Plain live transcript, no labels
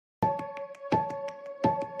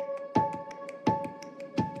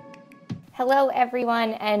Hello,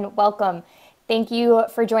 everyone, and welcome. Thank you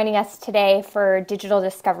for joining us today for Digital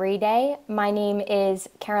Discovery Day. My name is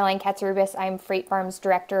Caroline Katsarubis. I'm Freight Farm's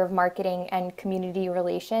Director of Marketing and Community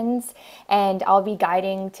Relations, and I'll be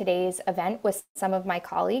guiding today's event with some of my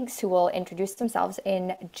colleagues who will introduce themselves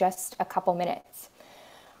in just a couple minutes.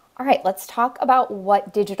 All right, let's talk about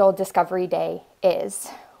what Digital Discovery Day is.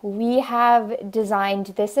 We have designed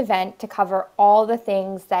this event to cover all the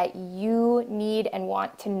things that you need and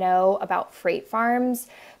want to know about freight farms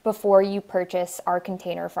before you purchase our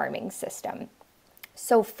container farming system.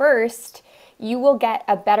 So first, you will get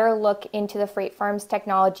a better look into the freight farms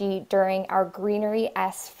technology during our Greenery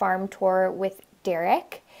S farm tour with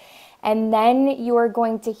Derek. And then you are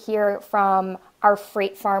going to hear from our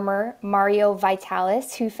freight farmer, Mario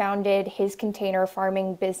Vitalis, who founded his container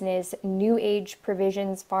farming business, New Age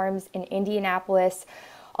Provisions Farms in Indianapolis,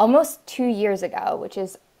 almost 2 years ago, which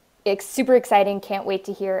is super exciting. Can't wait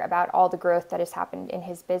to hear about all the growth that has happened in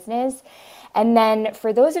his business. And then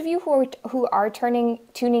for those of you who are tuning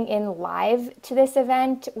in live to this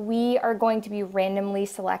event, we are going to be randomly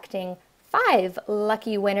selecting 5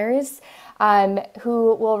 lucky winners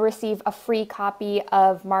who will receive a free copy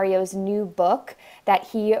of Mario's new book that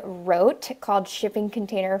he wrote called Shipping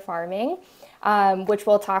Container Farming, which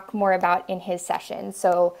we'll talk more about in his session.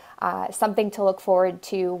 So something to look forward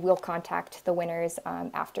to. We'll contact the winners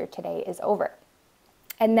after today is over.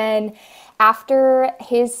 And then after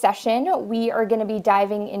his session, we are going to be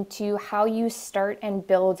diving into how you start and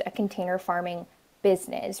build a container farming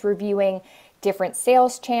business, reviewing different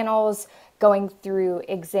sales channels, going through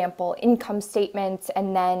example income statements,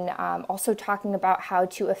 and then also talking about how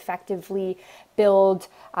to effectively build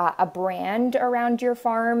a brand around your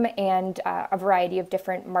farm and a variety of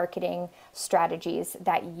different marketing strategies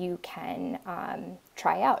that you can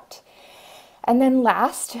try out. And then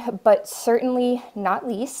last, but certainly not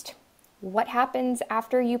least, what happens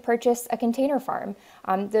after you purchase a container farm?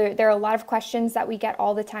 There are a lot of questions that we get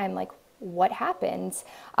all the time, like, what happens?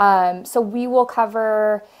 So we will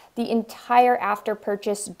cover the entire after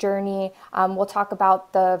purchase journey. We'll talk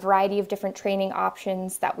about the variety of different training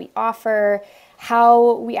options that we offer,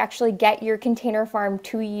 how we actually get your container farm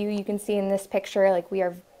to you. You can see in this picture, like, we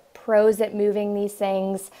are pros at moving these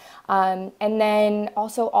things. And then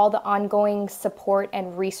also all the ongoing support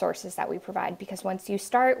and resources that we provide, because once you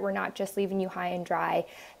start, we're not just leaving you high and dry.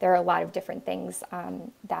 There are a lot of different things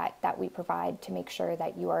that we provide to make sure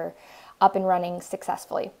that you are up and running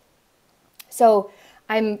successfully. So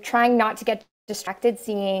I'm trying not to get distracted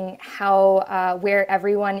seeing how where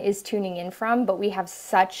everyone is tuning in from, but we have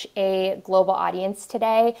such a global audience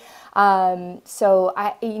today. So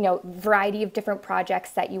variety of different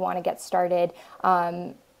projects that you want to get started.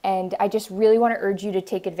 And I just really want to urge you to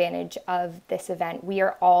take advantage of this event. We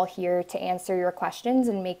are all here to answer your questions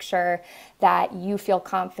and make sure that you feel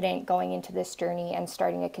confident going into this journey and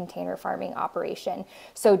starting a container farming operation.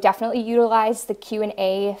 So definitely utilize the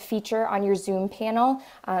Q&A feature on your Zoom panel.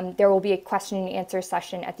 There will be a question and answer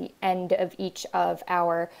session at the end of each of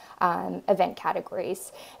our event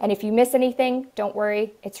categories. And if you miss anything, don't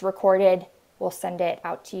worry, it's recorded. We'll send it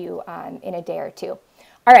out to you in a day or two.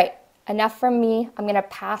 All right. Enough from me. I'm going to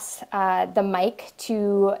pass the mic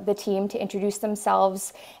to the team to introduce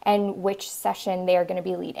themselves and which session they are going to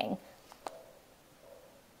be leading.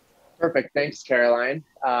 Perfect. Thanks, Caroline.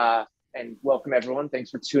 And welcome, everyone. Thanks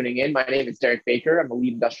for tuning in. My name is Derek Baker. I'm a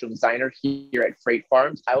lead industrial designer here at Freight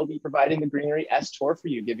Farms. I will be providing the Greenery S tour for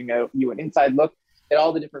you, giving you an inside look at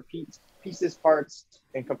all the different pieces, parts,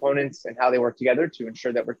 and components and how they work together to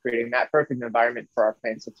ensure that we're creating that perfect environment for our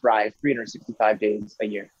plants to thrive 365 days a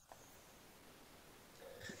year.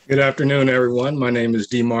 Good afternoon, everyone. My name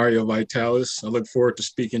is Mario Vitalis. I look forward to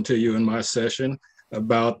speaking to you in my session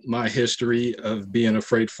about my history of being a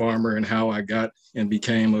freight farmer and how I got and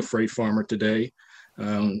became a freight farmer today.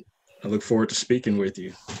 I look forward to speaking with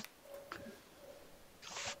you.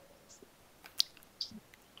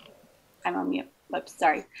 I'm on mute. Oops,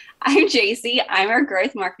 sorry. I'm JC. I'm our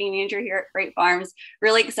growth marketing manager here at Freight Farms.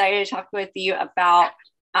 Really excited to talk with you about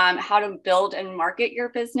how to build and market your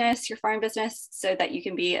business, your farm business, so that you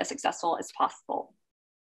can be as successful as possible.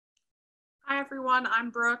 Hi, everyone.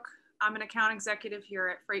 I'm Brooke. I'm an account executive here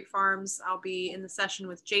at Freight Farms. I'll be in the session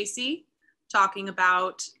with JC, talking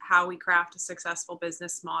about how we craft a successful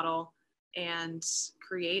business model and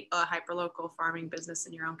create a hyperlocal farming business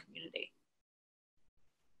in your own community.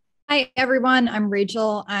 Hi, everyone. I'm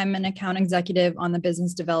Rachel. I'm an account executive on the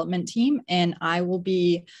business development team, and I will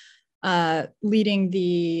be leading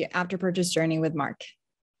the after purchase journey with Mark.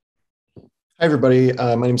 Hi, everybody.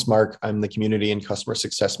 My name is Mark. I'm the community and customer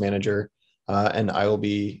success manager, and I will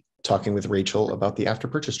be talking with Rachel about the after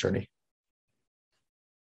purchase journey.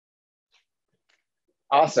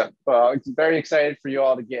 Awesome. Well, it's very excited for you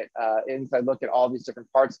all to get inside look at all these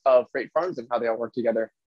different parts of freight farms and how they all work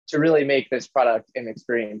together to really make this product and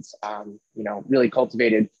experience, really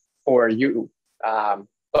cultivated for you.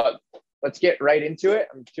 But let's get right into it.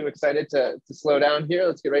 I'm too excited to slow down here.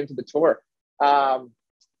 Let's get right into the tour.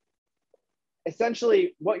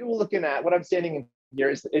 Essentially, what you're looking at, what I'm standing in here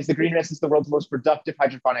is the Greenery S is the world's most productive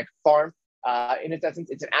hydroponic farm. In its essence,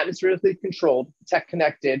 it's an atmospherically controlled,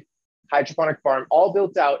 tech-connected hydroponic farm, all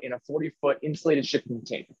built out in a 40-foot insulated shipping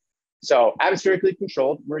container. So atmospherically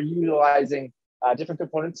controlled, we're utilizing different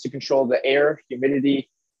components to control the air, humidity,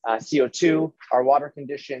 CO2, our water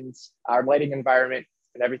conditions, our lighting environment,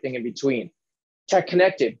 and everything in between. Tech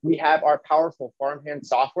connected, we have our powerful farmhand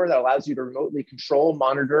software that allows you to remotely control,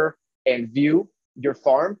 monitor, and view your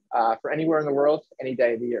farm for anywhere in the world, any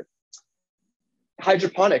day of the year.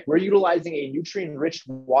 Hydroponic, we're utilizing a nutrient-rich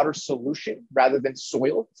water solution rather than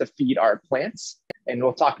soil to feed our plants. And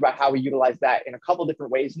we'll talk about how we utilize that in a couple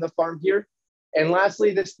different ways in the farm here. And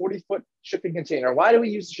lastly, this 40-foot shipping container. Why do we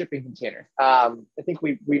use the shipping container? I think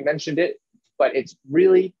we mentioned it, but it's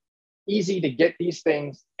really easy to get these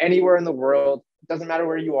things anywhere in the world. It doesn't matter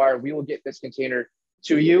where you are, we will get this container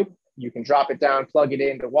to you. You can drop it down, plug it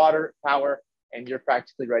into water, power, and you're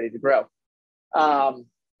practically ready to grow.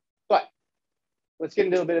 But let's get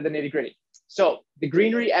into a bit of the nitty gritty. So the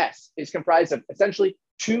Greenery S is comprised of essentially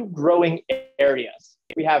two growing areas.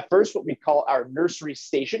 We have first what we call our nursery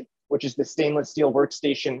station, which is the stainless steel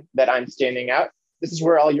workstation that I'm standing at. This is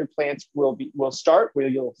where all your plants will start, where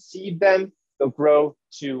you'll seed them. They'll grow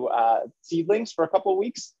to seedlings for a couple of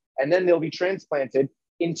weeks, and then they'll be transplanted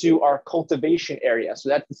into our cultivation area. So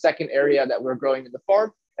that's the second area that we're growing in the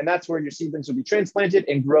farm. And that's where your seedlings will be transplanted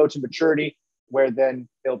and grow to maturity, where then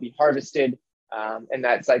they'll be harvested. And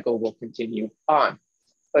that cycle will continue on.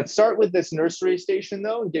 Let's start with this nursery station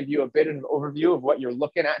though, and give you a bit of an overview of what you're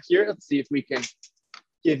looking at here. Let's see if we can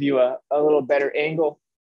give you a little better angle.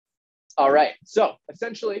 All right, so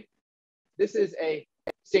essentially, this is a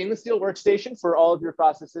stainless steel workstation for all of your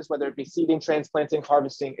processes, whether it be seeding, transplanting,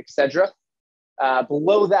 harvesting, etc.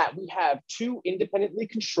 Below that, we have two independently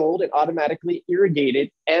controlled and automatically irrigated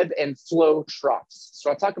ebb and flow troughs. So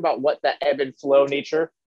I'll talk about what that ebb and flow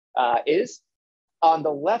nature is. On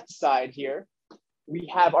the left side here, we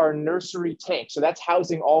have our nursery tank. So that's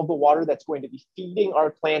housing all the water that's going to be feeding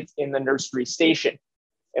our plants in the nursery station.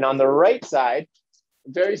 And on the right side,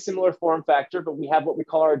 very similar form factor, but we have what we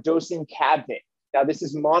call our dosing cabinet. Now, this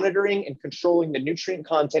is monitoring and controlling the nutrient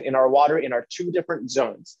content in our water in our two different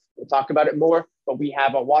zones. We'll talk about it more, but we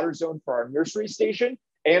have a water zone for our nursery station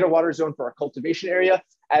and a water zone for our cultivation area,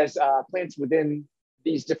 as plants within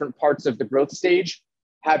these different parts of the growth stage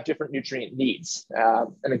have different nutrient needs.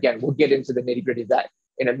 And again, we'll get into the nitty gritty of that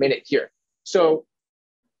in a minute here. So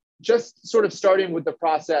just sort of starting with the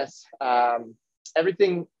process,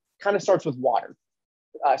 everything kind of starts with water.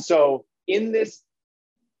 So in this,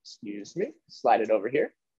 excuse me, slide it over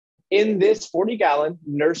here. In this 40-gallon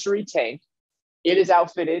nursery tank, it is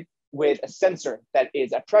outfitted with a sensor that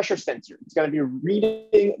is a pressure sensor. It's going to be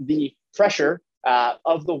reading the pressure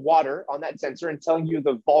of the water on that sensor and telling you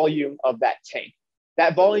the volume of that tank.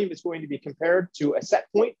 That volume is going to be compared to a set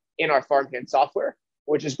point in our farmhand software,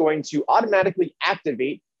 which is going to automatically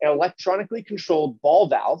activate an electronically controlled ball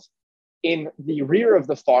valve in the rear of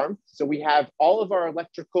the farm. So we have all of our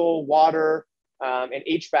electrical, water, and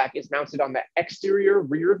HVAC is mounted on the exterior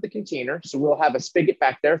rear of the container. So we'll have a spigot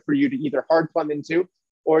back there for you to either hard plumb into,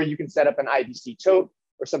 or you can set up an IBC tote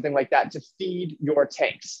or something like that to feed your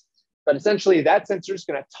tanks. But essentially that sensor is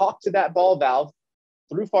going to talk to that ball valve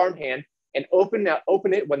through farmhand and open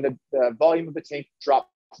it when the volume of the tank drops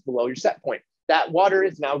below your set point. That water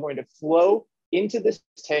is now going to flow into this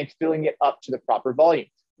tank, filling it up to the proper volume.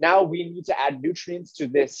 Now we need to add nutrients to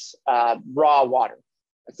this raw water.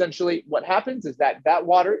 Essentially, what happens is that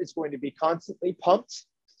water is going to be constantly pumped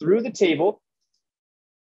through the table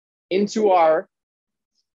into our,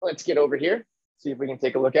 let's get over here, see if we can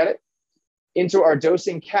take a look at it, into our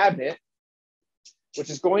dosing cabinet, which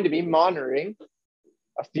is going to be monitoring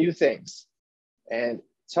a few things. And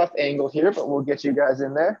tough angle here, but we'll get you guys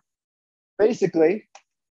in there. Basically,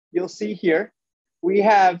 you'll see here, we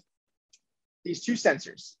have these two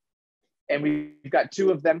sensors. And we've got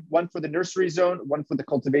two of them, one for the nursery zone, one for the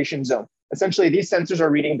cultivation zone. Essentially, these sensors are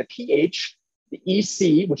reading the pH, the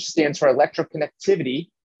EC, which stands for electroconductivity,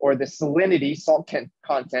 or the salinity, salt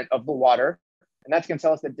content of the water. And that's going to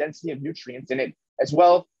tell us the density of nutrients in it, as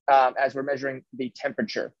well as we're measuring the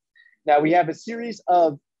temperature. Now, we have a series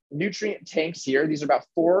of nutrient tanks here. These are about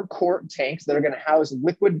 4 quart tanks that are going to house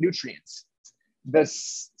liquid nutrients. The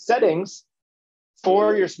settings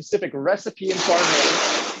for your specific recipe and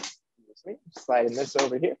farming, sliding this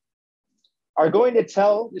over here, are going to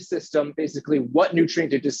tell the system basically what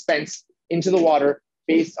nutrient to dispense into the water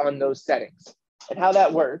based on those settings. And how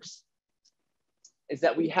that works is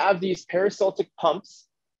that we have these peristaltic pumps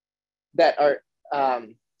that are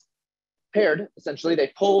paired, essentially.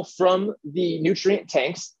 They pull from the nutrient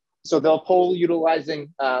tanks. So they'll pull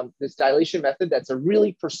utilizing this dilation method. That's a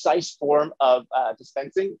really precise form of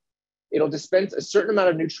dispensing. It'll dispense a certain amount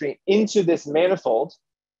of nutrient into this manifold,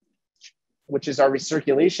 which is our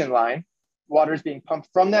recirculation line. Water is being pumped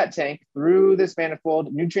from that tank through this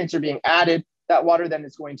manifold. Nutrients are being added. That water then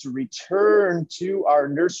is going to return to our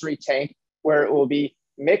nursery tank, where it will be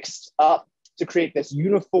mixed up to create this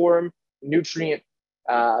uniform nutrient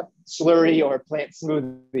slurry or plant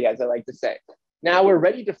smoothie, as I like to say. Now we're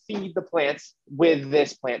ready to feed the plants with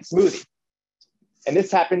this plant smoothie. And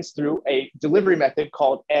this happens through a delivery method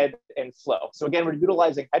called ebb and flow. So again, we're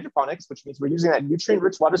utilizing hydroponics, which means we're using that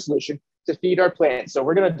nutrient-rich water solution to feed our plants. So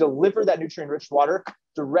we're going to deliver that nutrient-rich water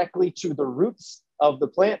directly to the roots of the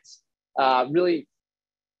plants, really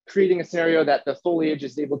creating a scenario that the foliage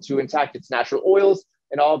is able to intact its natural oils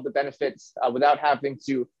and all of the benefits without having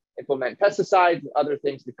to implement pesticides and other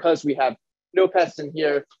things, because we have no pests in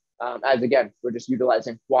here, as again, we're just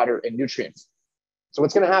utilizing water and nutrients. So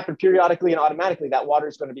what's going to happen periodically and automatically, that water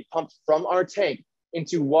is going to be pumped from our tank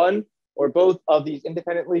into one or both of these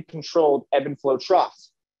independently controlled ebb and flow troughs.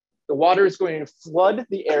 The water is going to flood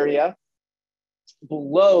the area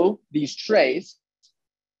below these trays,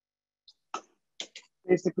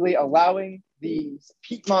 basically allowing these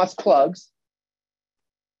peat moss plugs,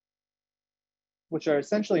 which are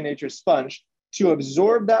essentially nature's sponge, to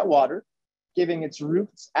absorb that water, giving its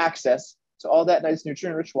roots access to all that nice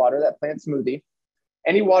nutrient-rich water, that plant smoothie.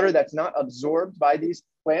 Any water that's not absorbed by these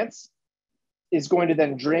plants is going to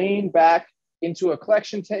then drain back into a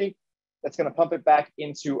collection tank that's going to pump it back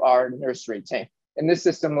into our nursery tank. And this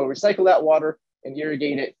system will recycle that water and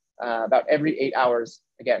irrigate it about every 8 hours,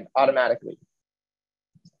 again, automatically.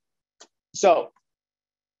 So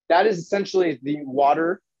that is essentially the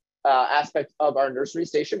water aspect of our nursery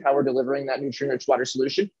station, how we're delivering that nutrient-rich water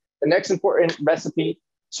solution. The next important recipe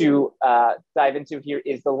to dive into here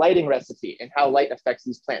is the lighting recipe and how light affects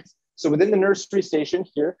these plants. So within the nursery station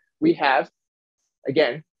here, we have,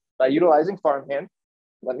 again, by utilizing farmhand,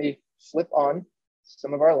 let me flip on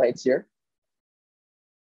some of our lights here.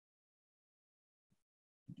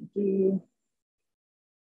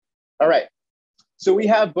 All right, so we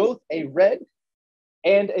have both a red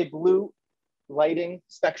and a blue lighting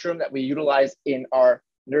spectrum that we utilize in our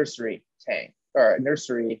nursery tank, or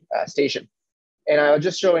nursery station. And I was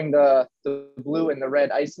just showing the blue and the red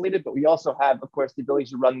isolated, but we also have, of course, the ability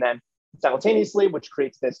to run them simultaneously, which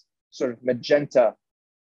creates this sort of magenta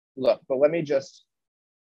look. But let me just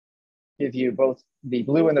give you both the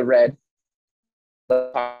blue and the red,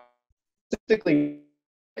 specifically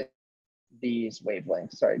these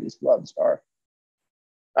wavelengths. Sorry, these gloves are.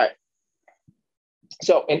 All right.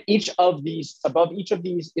 So in each of these, above each of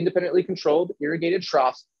these independently controlled irrigated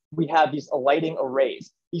troughs, we have these lighting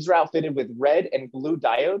arrays. These are outfitted with red and blue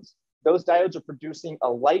diodes. Those diodes are producing a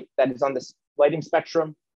light that is on this lighting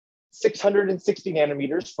spectrum, 660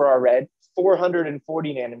 nanometers for our red,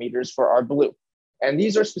 440 nanometers for our blue. And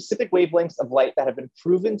these are specific wavelengths of light that have been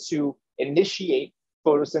proven to initiate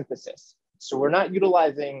photosynthesis. So we're not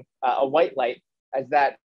utilizing a white light, as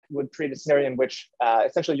that would create a scenario in which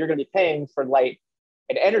essentially you're going to be paying for light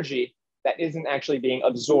and energy that isn't actually being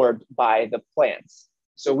absorbed by the plants.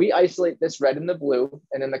 So we isolate this red and the blue,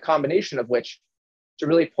 and then the combination of which to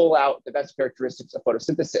really pull out the best characteristics of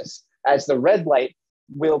photosynthesis, as the red light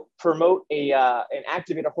will promote and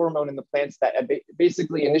activate a hormone in the plants that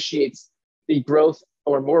basically initiates the growth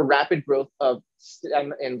or more rapid growth of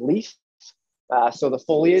stem and leaf. So the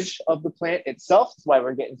foliage of the plant itself, that's why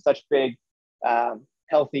we're getting such big,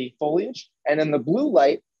 healthy foliage. And then the blue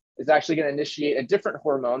light is actually going to initiate a different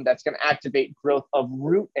hormone that's going to activate growth of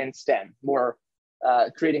root and stem,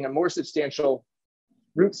 creating a more substantial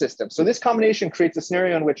root system. So this combination creates a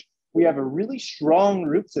scenario in which we have a really strong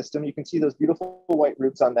root system. You can see those beautiful white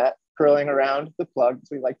roots on that curling around the plug, as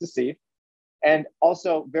we like to see, and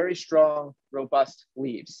also very strong, robust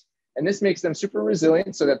leaves. And this makes them super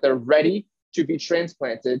resilient so that they're ready to be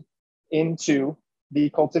transplanted into the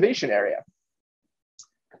cultivation area.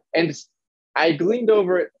 And I gleaned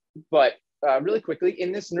over it, but really quickly,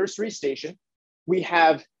 in this nursery station, we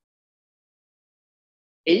have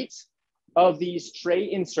 8 of these tray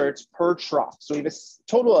inserts per trough. So we have a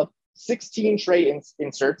total of 16 tray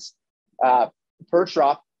inserts per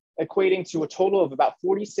trough, equating to a total of about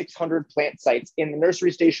 4,600 plant sites in the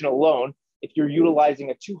nursery station alone if you're utilizing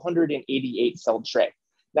a 288 cell tray.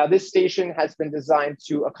 Now, this station has been designed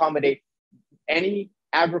to accommodate any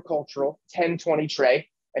agricultural 1020 tray,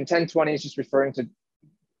 and 1020 is just referring to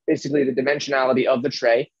basically the dimensionality of the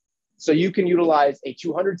tray. So you can utilize a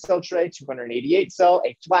 200 cell tray, 288 cell,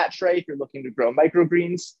 a flat tray if you're looking to grow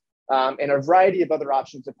microgreens, and a variety of other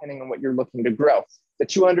options depending on what you're looking to grow. The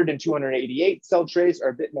 200 and 288 cell trays are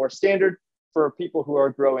a bit more standard for people who are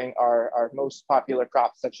growing our most popular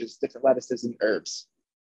crops, such as different lettuces and herbs.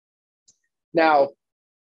 Now,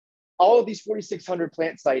 all of these 4,600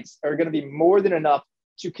 plant sites are going to be more than enough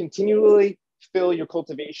to continually fill your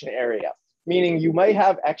cultivation area, meaning you might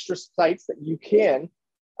have extra sites that you can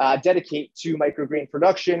dedicate to microgreen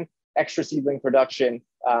production, extra seedling production.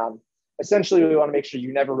 Essentially, we want to make sure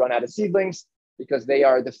you never run out of seedlings because they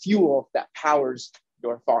are the fuel that powers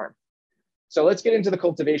your farm. So let's get into the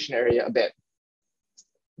cultivation area a bit.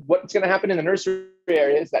 What's going to happen in the nursery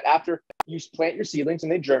area is that after you plant your seedlings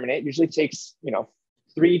and they germinate, usually takes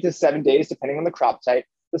 3 to 7 days, depending on the crop type,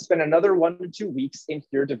 to spend another 1 to 2 weeks in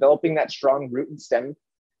here developing that strong root and stem.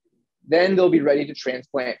 Then they'll be ready to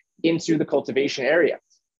transplant into the cultivation area.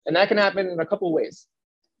 And that can happen in a couple of ways.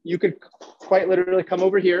 You could quite literally come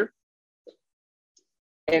over here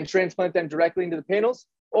and transplant them directly into the panels.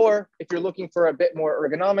 Or if you're looking for a bit more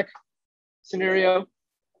ergonomic scenario,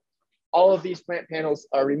 all of these plant panels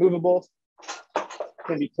are removable,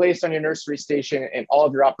 can be placed on your nursery station, and all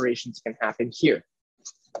of your operations can happen here.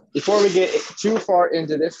 Before we get too far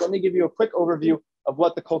into this, let me give you a quick overview of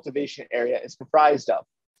what the cultivation area is comprised of.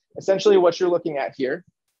 Essentially, what you're looking at here,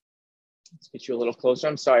 let's get you a little closer.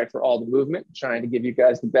 I'm sorry for all the movement, trying to give you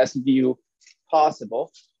guys the best view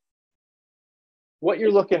possible. What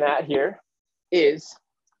you're looking at here is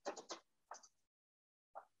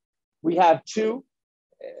we have two,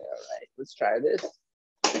 all right, let's try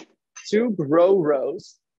this, 2 grow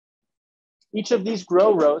rows. Each of these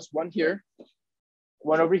grow rows, one here,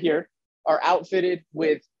 one over here, are outfitted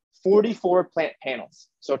with 44 plant panels.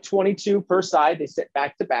 So 22 per side, they sit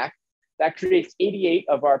back to back. That creates 88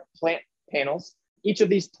 of our plant panels. Each of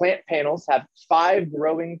these plant panels have 5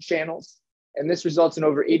 growing channels, and this results in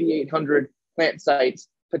over 8,800 plant sites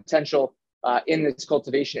potential in this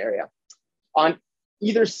cultivation area. On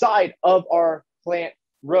either side of our plant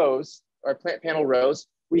rows, or plant panel rows,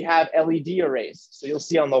 we have LED arrays. So you'll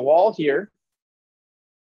see on the wall here,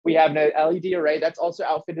 we have an LED array that's also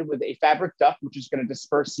outfitted with a fabric duct, which is going to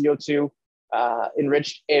disperse CO2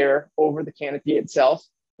 enriched air over the canopy itself.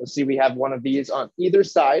 You'll see we have one of these on either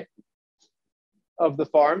side of the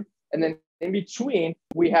farm. And then in between,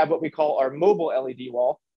 we have what we call our mobile LED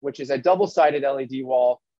wall, which is a double-sided LED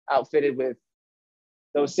wall outfitted with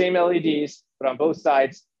those same LEDs, but on both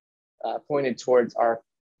sides pointed towards our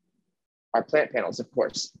plant panels, of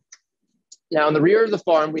course. Now, in the rear of the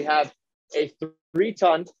farm, we have a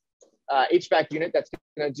 3-ton HVAC unit that's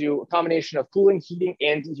going to do a combination of cooling, heating,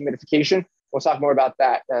 and dehumidification. We'll talk more about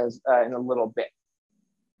that in a little bit.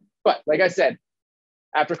 But like I said,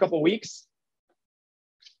 after a couple of weeks,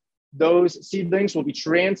 those seedlings will be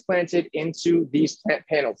transplanted into these plant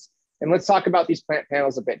panels. And let's talk about these plant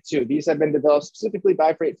panels a bit too. These have been developed specifically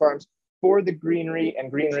by Freight Farms for the Greenery and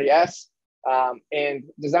Greenery S, and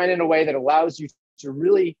designed in a way that allows you to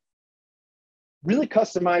really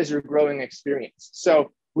customize your growing experience.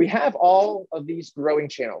 So we have all of these growing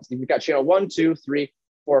channels. We've got channel 1, 2, 3,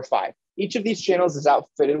 4, 5. Each of these channels is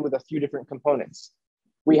outfitted with a few different components.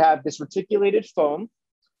 We have this reticulated foam,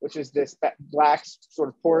 which is this black sort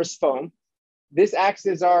of porous foam. This acts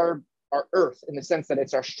as our earth in the sense that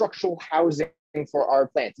it's our structural housing for our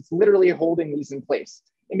plants. It's literally holding these in place.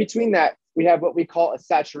 In between that, we have what we call a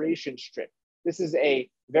saturation strip. This is a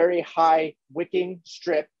very high wicking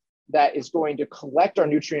strip that is going to collect our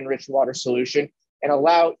nutrient-rich water solution and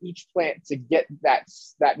allow each plant to get that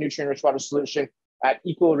nutrient-rich water solution at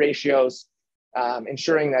equal ratios,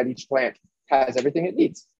 ensuring that each plant has everything it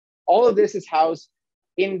needs. All of this is housed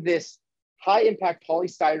in this high-impact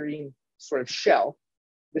polystyrene sort of shell.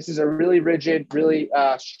 This is a really rigid, really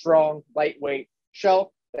strong, lightweight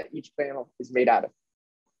shell that each panel is made out of.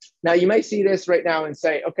 Now, you might see this right now and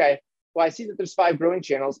say, okay, well, I see that there's 5 growing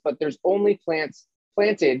channels, but there's only plants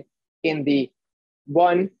planted in the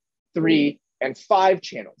 1, 3, and 5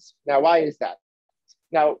 channels. Now, why is that?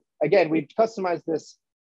 Now, again, we've customized this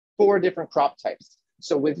 4 different crop types.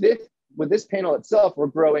 So with this panel itself, we're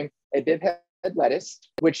growing a bib head lettuce,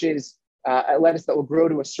 which is a lettuce that will grow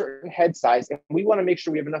to a certain head size. And we want to make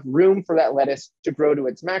sure we have enough room for that lettuce to grow to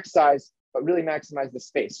its max size, but really maximize the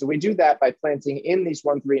space. So we do that by planting in these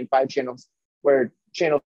 1, 3, and 5 channels, where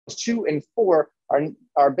channels 2 and 4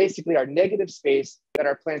 are basically our negative space that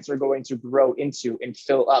our plants are going to grow into and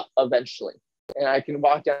fill up eventually. And I can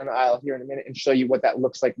walk down the aisle here in a minute and show you what that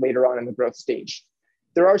looks like later on in the growth stage.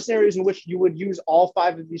 There are scenarios in which you would use all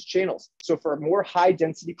 5 of these channels. So for more high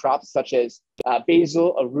density crops, such as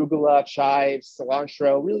basil, arugula, chives,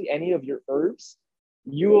 cilantro, really any of your herbs,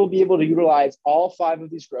 you will be able to utilize all 5 of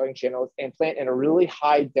these growing channels and plant in a really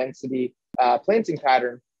high density planting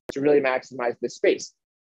pattern to really maximize this space.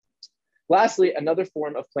 Lastly, another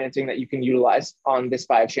form of planting that you can utilize on this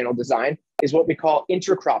 5-channel design is what we call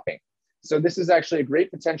intercropping. So this is actually a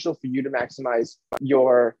great potential for you to maximize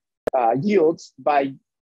your yields by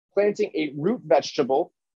planting a root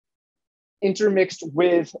vegetable intermixed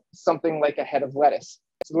with something like a head of lettuce.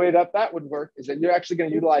 So the way that would work is that you're actually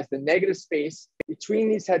going to utilize the negative space between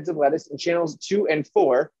these heads of lettuce in channels 2 and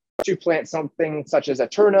 4 to plant something such as a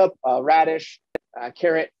turnip, a radish, a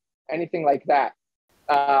carrot, anything like that.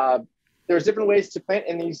 There's different ways to plant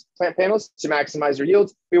in these plant panels to maximize your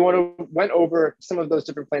yields. We went over some of those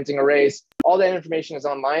different planting arrays. All that information is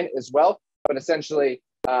online as well, but essentially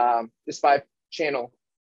this 5-channel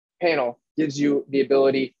panel gives you the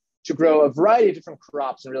ability to grow a variety of different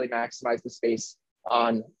crops and really maximize the space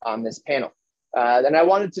on this panel. Then I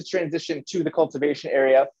wanted to transition to the cultivation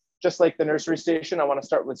area. Just like the nursery station, I want to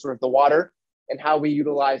start with sort of the water and how we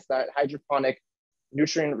utilize that hydroponic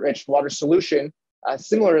nutrient-rich water solution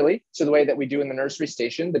similarly to the way that we do in the nursery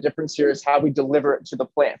station. The difference here is how we deliver it to the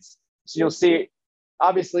plants. So you'll see,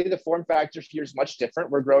 obviously, the form factor here is much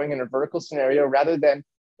different. We're growing in a vertical scenario rather than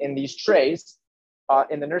in these trays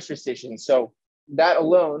in the nursery station. So that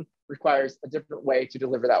alone requires a different way to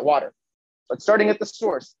deliver that water. But starting at the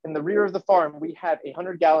source, in the rear of the farm, we have a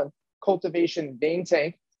 100-gallon cultivation vein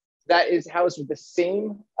tank that is housed with the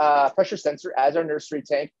same pressure sensor as our nursery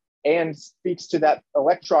tank and speaks to that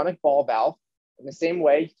electronic ball valve in the same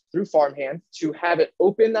way through farmhand to have it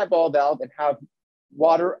open that ball valve and have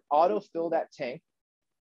water autofill that tank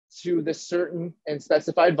to the certain and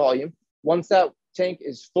specified volume. Once that tank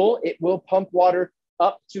is full, it will pump water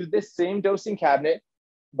up to this same dosing cabinet,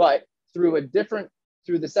 but through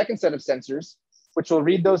the second set of sensors, which will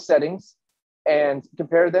read those settings and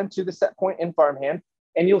compare them to the set point in farmhand.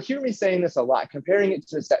 And you'll hear me saying this a lot, comparing it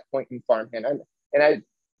to the set point in farmhand.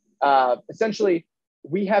 Essentially,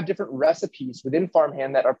 we have different recipes within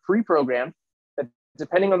farmhand that are pre-programmed that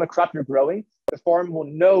depending on the crop you're growing, the farm will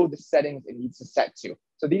know the settings it needs to set to.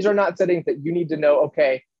 So these are not settings that you need to know,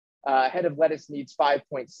 okay, a head of lettuce needs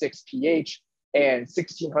 5.6 pH and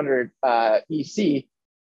 1600 EC.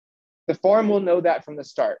 The farm will know that from the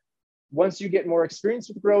start. Once you get more experience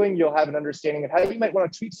with growing, you'll have an understanding of how you might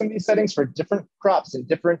want to tweak some of these settings for different crops and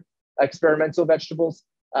different experimental vegetables.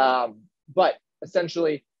 But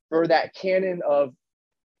essentially, for that canon of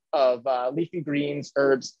leafy greens,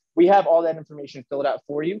 herbs, we have all that information filled out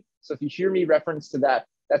for you. So if you hear me reference to that,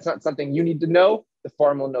 that's not something you need to know. The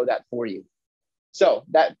farm will know that for you. So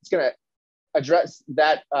that's going to address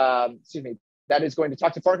that, that is going to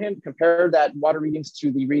talk to farmhand, compare that water readings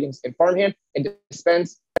to the readings in farmhand, and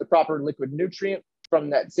dispense the proper liquid nutrient from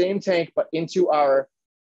that same tank, but into our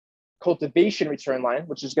cultivation return line,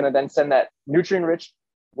 which is going to then send that nutrient-rich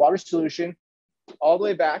water solution all the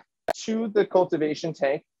way back to the cultivation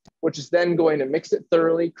tank, which is then going to mix it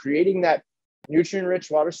thoroughly, creating that nutrient-rich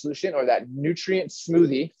water solution or that nutrient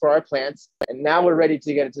smoothie for our plants. And now we're ready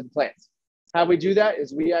to get it to the plants. How we do that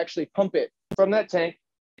is we actually pump it from that tank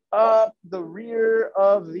up the rear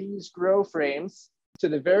of these grow frames to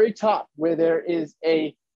the very top where there is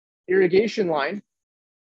a irrigation line.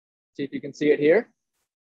 See if you can see it here.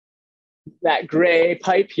 That gray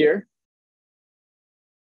pipe here.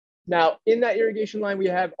 Now, in that irrigation line, we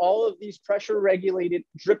have all of these pressure regulated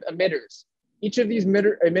drip emitters. Each of these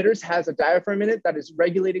emitters has a diaphragm in it that is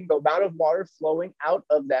regulating the amount of water flowing out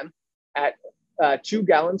of them at 2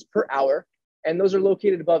 gallons per hour. And those are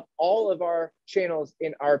located above all of our channels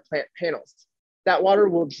in our plant panels. That water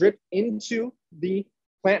will drip into the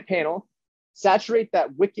plant panel, saturate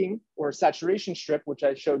that wicking or saturation strip, which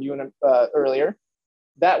I showed you earlier.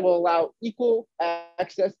 That will allow equal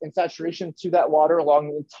access and saturation to that water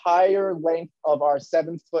along the entire length of our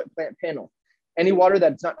 7-foot plant panel. Any water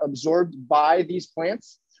that's not absorbed by these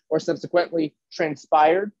plants or subsequently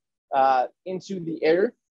transpired into the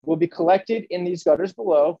air will be collected in these gutters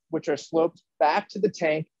below, which are sloped back to the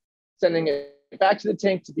tank, sending it back to the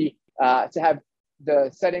tank to be to have the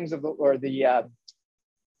settings of the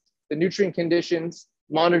nutrient conditions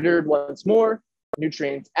monitored once more,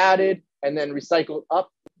 nutrients added, and then recycled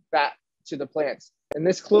up back to the plants. And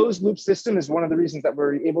this closed loop system is one of the reasons that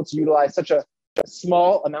we're able to utilize such a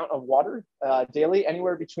small amount of water daily,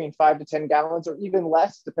 anywhere between 5 to 10 gallons or even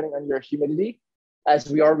less, depending on your humidity. as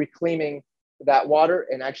we are reclaiming that water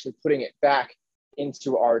and actually putting it back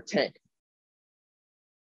into our tank.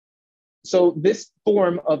 So this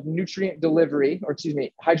form of nutrient delivery, or excuse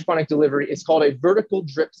me, hydroponic delivery, is called a vertical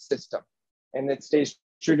drip system. And it stays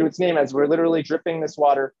true to its name, as we're literally dripping this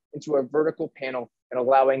water into a vertical panel and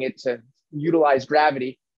allowing it to utilize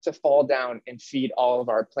gravity to fall down and feed all of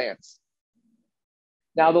our plants.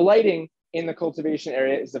 Now, the lighting in the cultivation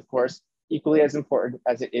area is, of course, equally as important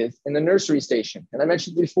as it is in the nursery station. And I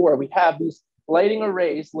mentioned before, we have these lighting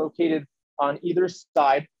arrays located on either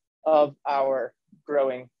side of our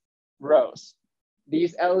growing rows.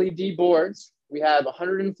 These LED boards, we have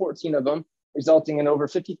 114 of them, resulting in over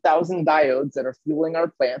 50,000 diodes that are fueling our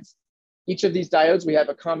plants. Each of these diodes, we have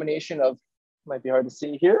a combination of, might be hard to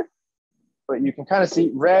see here, but you can kind of see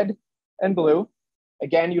red and blue,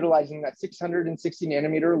 again, utilizing that 660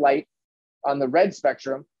 nanometer light on the red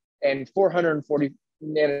spectrum and 440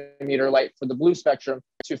 nanometer light for the blue spectrum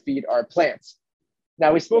to feed our plants.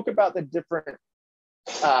 Now, we spoke about the different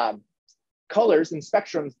colors and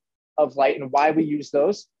spectrums of light and why we use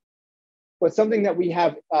those. But something that we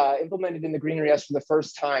have implemented in the Greenery S for the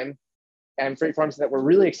first time, and Freight Farms that we're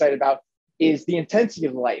really excited about, is the intensity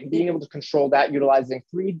of the light and being able to control that utilizing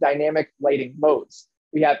 3 dynamic lighting modes.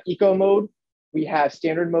 We have eco mode, we have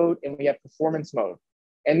standard mode, and we have performance mode.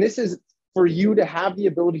 And this is for you to have the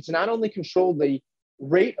ability to not only control the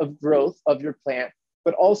rate of growth of your plant,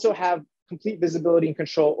 but also have complete visibility and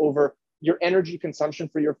control over your energy consumption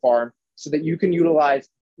for your farm so that you can utilize,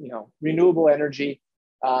 renewable energy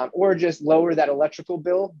or just lower that electrical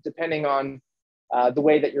bill depending on the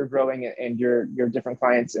way that you're growing and your different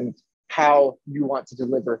clients and how you want to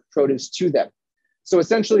deliver produce to them. So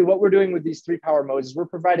essentially what we're doing with these 3 power modes is we're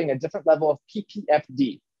providing a different level of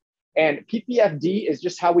PPFD. And PPFD is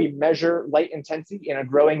just how we measure light intensity in a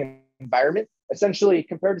growing environment, essentially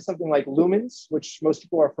compared to something like lumens, which most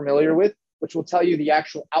people are familiar with, which will tell you the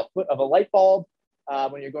actual output of a light bulb.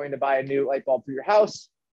 When you're going to buy a new light bulb for your house,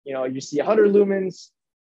 you see 100 lumens,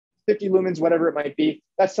 50 lumens, whatever it might be.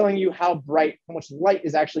 That's telling you how bright, how much light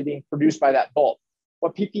is actually being produced by that bulb.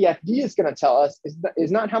 What PPFD is going to tell us is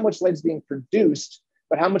not how much light is being produced,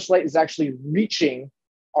 but how much light is actually reaching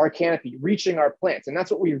our canopy, reaching our plants. And that's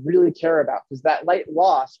what we really care about, because that light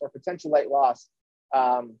loss or potential light loss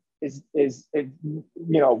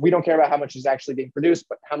we don't care about how much is actually being produced,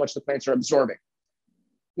 but how much the plants are absorbing.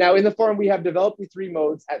 Now, in the farm, we have developed the 3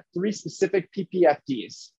 modes at 3 specific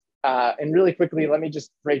PPFDs. And really quickly, let me just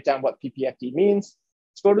break down what PPFD means.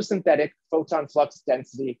 It's photosynthetic, photon flux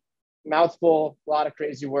density. Mouthful, a lot of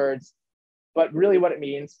crazy words, but really what it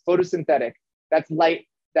means, photosynthetic, that's light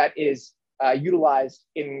that is utilized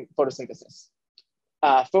in photosynthesis.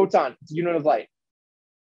 Photon, it's a unit of light.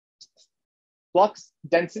 Flux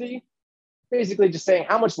density, basically just saying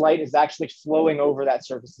how much light is actually flowing over that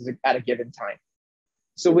surface at a given time.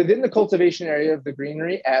 So within the cultivation area of the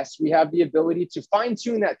Greenery S, we have the ability to fine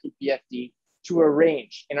tune that PPFD to a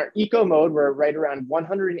range. In our eco mode, we're right around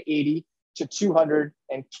 180 to 200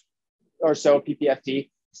 or so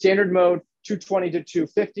PPFD. Standard mode, 220 to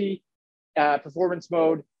 250. Performance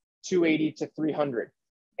mode, 280 to 300.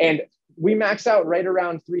 And we max out right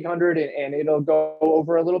around 300 and it'll go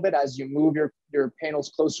over a little bit as you move your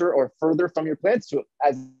panels closer or further from your plants to,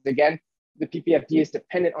 as again, the PPFD is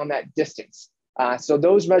dependent on that distance. So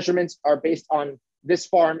those measurements are based on this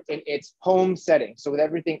farm in its home setting. So with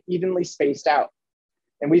everything evenly spaced out.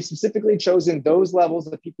 And we've specifically chosen those levels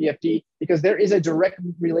of PPFD because there is a direct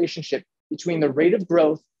relationship between the rate of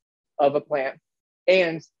growth of a plant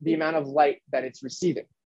and the amount of light that it's receiving.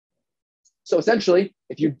 So essentially,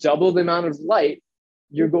 if you double the amount of light,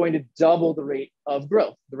 you're going to double the rate of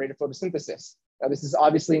growth, the rate of photosynthesis. Now, this is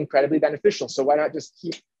obviously incredibly beneficial. So why not just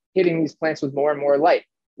keep hitting these plants with more and more light?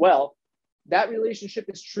 Well, that relationship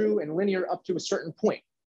is true and linear up to a certain point.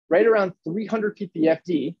 Right around 300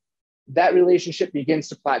 ppfd, that relationship begins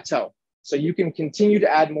to plateau. So you can continue to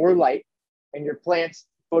add more light and your plant's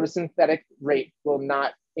photosynthetic rate will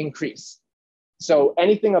not increase. So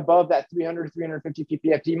anything above that 300 to 350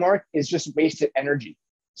 ppfd mark is just wasted energy.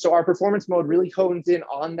 So our performance mode really hones in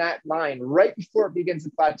on that line right before it begins to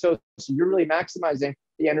plateau. So you're really maximizing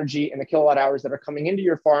the energy and the kilowatt hours that are coming into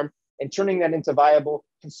your farm and turning that into viable,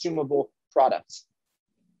 consumable products.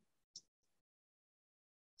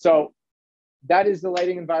 So that is the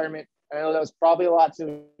lighting environment. I know that was probably a lot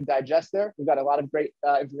to digest there. We've got a lot of great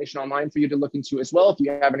information online for you to look into as well if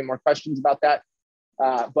you have any more questions about that.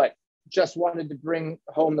 But just wanted to bring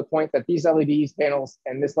home the point that these LEDs, panels,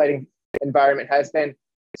 and this lighting environment has been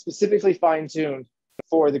specifically fine-tuned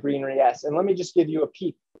for the Greenery S. And let me just give you a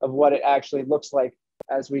peek of what it actually looks like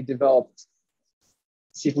as we develop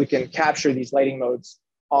see if we can capture these lighting modes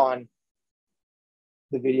on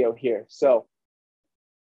the video here. So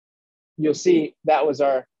you'll see that was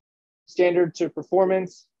our standard to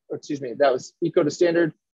performance, or excuse me, that was eco to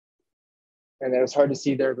standard. And that was hard to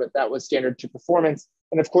see there, but that was standard to performance.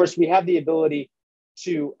 And of course, we have the ability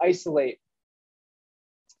to isolate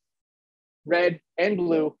red and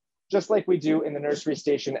blue, just like we do in the nursery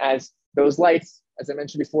station, as those lights, as I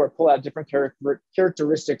mentioned before, pull out different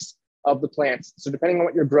characteristics of the plants. So depending on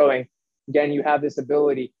what you're growing, again, you have this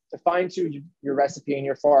ability to fine tune your recipe in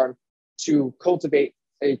your farm to cultivate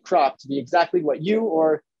a crop to be exactly what you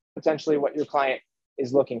or potentially what your client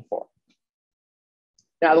is looking for.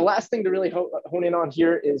 Now, the last thing to really hone in on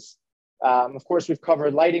here is, of course, we've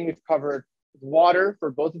covered lighting, we've covered water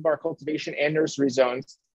for both of our cultivation and nursery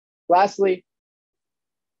zones. Lastly,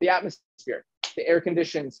 the atmosphere, the air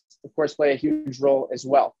conditions, of course, play a huge role as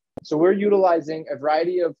well. So we're utilizing a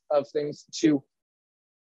variety of things to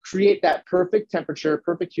create that perfect temperature,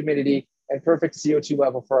 perfect humidity, and perfect CO2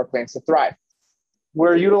 level for our plants to thrive.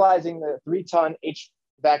 We're utilizing the 3-ton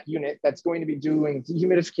HVAC unit that's going to be doing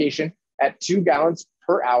dehumidification at 2 gallons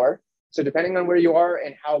per hour. So depending on where you are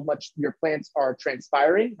and how much your plants are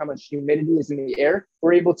transpiring, how much humidity is in the air,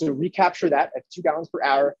 we're able to recapture that at 2 gallons per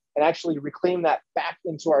hour and actually reclaim that back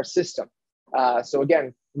into our system. So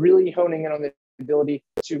again, really honing in on the ability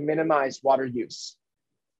to minimize water use.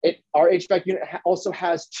 Our HVAC unit also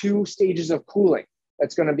has 2 stages of cooling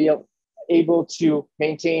that's going to be able to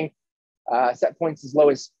maintain set points as low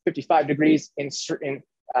as 55 degrees in certain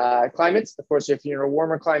climates. Of course, if you're in a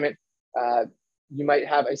warmer climate, you might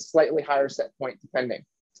have a slightly higher set point depending.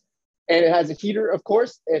 And it has a heater, of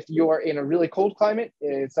course, if you're in a really cold climate,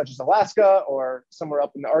 such as Alaska or somewhere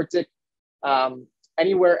up in the Arctic.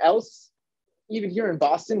 Anywhere else, even here in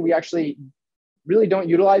Boston, we actually really don't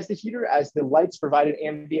utilize the heater, as the lights provide an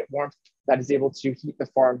ambient warmth that is able to heat the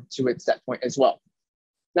farm to its set point as well.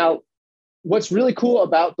 Now, what's really cool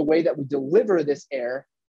about the way that we deliver this air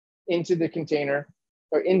into the container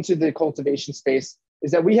or into the cultivation space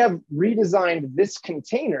is that we have redesigned this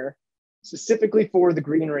container specifically for the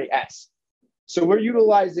Greenery S. So we're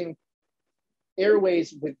utilizing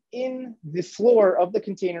airways within the floor of the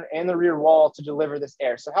container and the rear wall to deliver this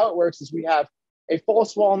air. So how it works is we have a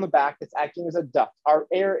false wall in the back that's acting as a duct. Our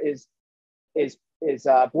air is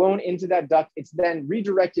blown into that duct. It's then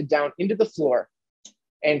redirected down into the floor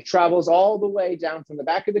and travels all the way down from the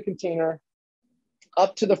back of the container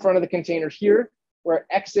up to the front of the container here, where it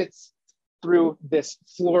exits through this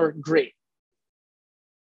floor grate.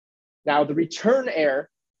 Now, the return air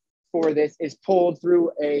for this is pulled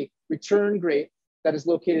through a return grate that is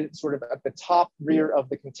located sort of at the top rear of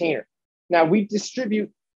the container. Now, we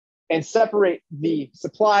distribute and separate the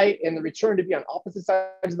supply and the return to be on opposite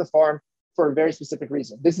sides of the farm for a very specific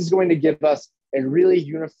reason. This is going to give us a really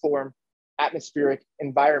uniform atmospheric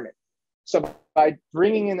environment. So by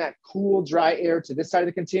bringing in that cool, dry air to this side of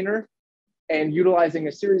the container and utilizing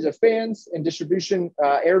a series of fans and distribution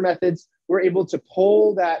air methods, we're able to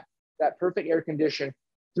pull that perfect air condition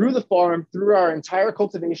through the farm, through our entire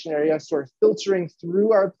cultivation area, sort of filtering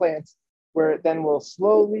through our plants, where it then will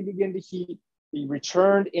slowly begin to heat, be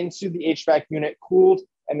returned into the HVAC unit, cooled,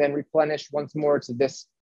 and then replenished once more to this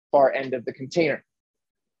far end of the container.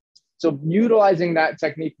 So utilizing that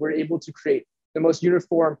technique, we're able to create the most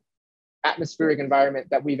uniform atmospheric environment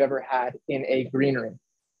that we've ever had in a greenery.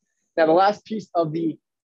 Now, the last piece of the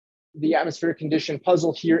atmospheric condition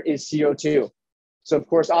puzzle here is CO2. So of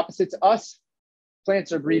course, opposite to us,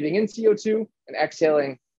 plants are breathing in CO2 and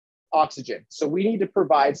exhaling oxygen. So we need to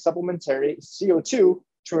provide supplementary CO2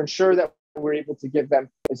 to ensure that we're able to give them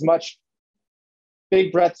as much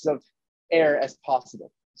big breaths of air as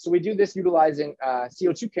possible. So we do this utilizing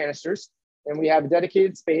CO2 canisters, and we have a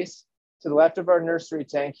dedicated space to the left of our nursery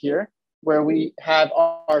tank here, where we have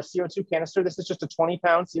our CO2 canister. This is just a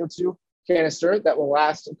 20-pound CO2 canister that will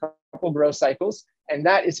last a couple grow cycles, and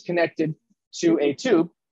that is connected to a tube,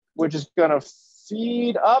 which is going to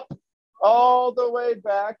feed up all the way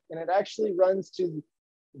back, and it actually runs to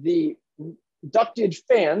the ductage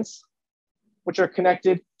fans, which are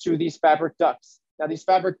connected to these fabric ducts. Now, these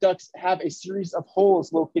fabric ducts have a series of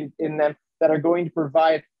holes located in them that are going to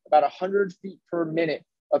provide about 100 feet per minute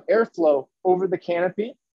of airflow over the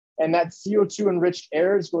canopy. And that CO2 enriched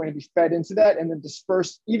air is going to be fed into that and then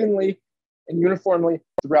dispersed evenly and uniformly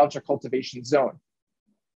throughout your cultivation zone.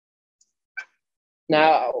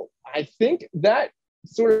 Now, I think that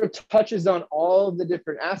sort of touches on all of the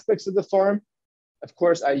different aspects of the farm. Of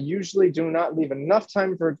course, I usually do not leave enough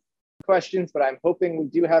time for questions, but I'm hoping we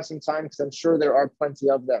do have some time because I'm sure there are plenty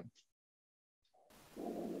of them.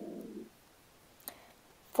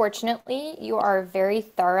 Fortunately, you are very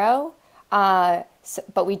thorough,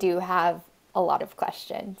 but we do have a lot of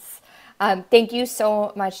questions. Thank you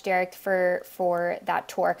so much, Derek, for that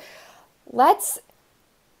tour. Let's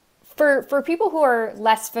For people who are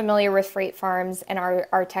less familiar with freight farms and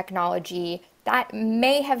our technology, that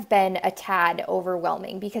may have been a tad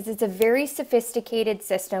overwhelming because it's a very sophisticated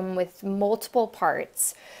system with multiple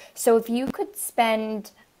parts. So if you could spend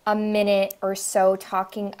a minute or so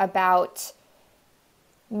talking about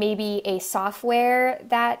maybe a software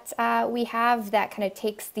that we have that kind of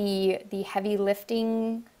takes the heavy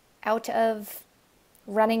lifting out of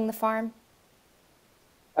running the farm.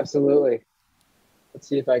 Absolutely. Let's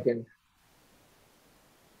see if I can.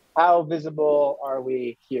 How visible are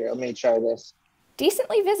we here? Let me try this.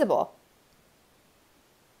 Decently visible.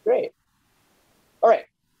 Great. All right.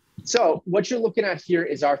 So what you're looking at here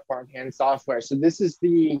is our farmhand software. So this is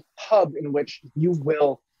the hub in which you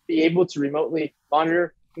will be able to remotely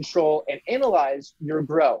monitor, control, and analyze your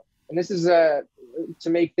grow. And this is to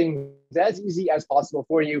make things as easy as possible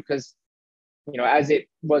for you because, as it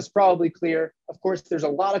was probably clear, of course, there's a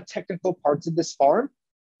lot of technical parts of this farm.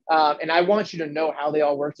 And I want you to know how they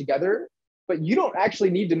all work together, but you don't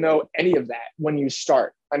actually need to know any of that when you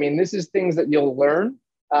start. I mean, this is things that you'll learn,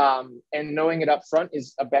 and knowing it up front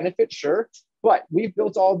is a benefit, sure. But we've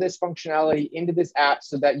built all this functionality into this app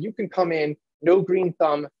so that you can come in, no green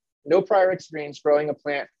thumb, no prior experience growing a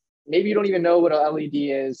plant. Maybe you don't even know what an LED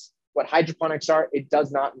is, what hydroponics are. It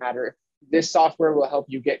does not matter. This software will help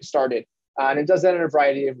you get started. And it does that in a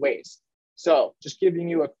variety of ways. So just giving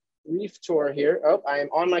you a brief tour here. Oh, I am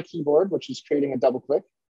on my keyboard, which is creating a double click.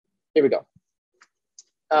 Here we go.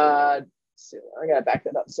 So I gotta back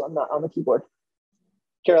that up so I'm not on the keyboard.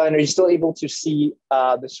 Caroline, are you still able to see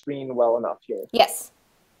the screen well enough here? Yes.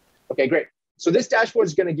 Okay, great. So this dashboard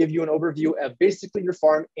is gonna give you an overview of basically your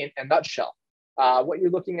farm in a nutshell. What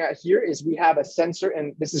you're looking at here is we have a sensor,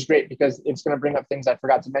 and this is great because it's gonna bring up things I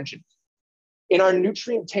forgot to mention. In our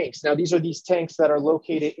nutrient tanks, now these are these tanks that are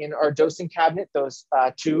located in our dosing cabinet, those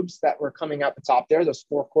tubes that were coming out the top there, those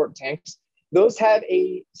 4-quart tanks. Those have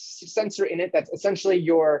a sensor in it that's essentially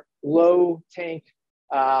your low tank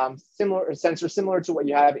sensor similar to what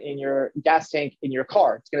you have in your gas tank in your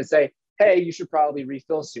car. It's going to say, hey, you should probably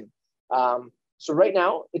refill soon. So right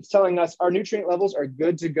now it's telling us our nutrient levels are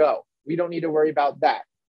good to go. We don't need to worry about that.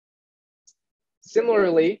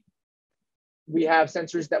 Similarly, we have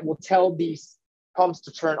sensors that will tell these pumps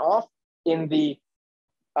to turn off in the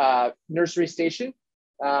nursery station.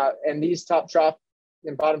 And these top trough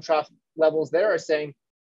and bottom trough levels there are saying,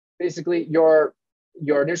 basically, your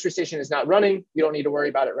nursery station is not running. You don't need to worry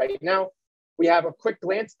about it right now. We have a quick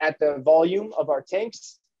glance at the volume of our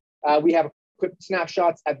tanks. We have quick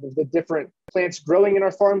snapshots at the different plants growing in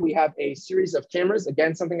our farm. We have a series of cameras,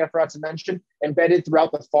 again, something I forgot to mention, embedded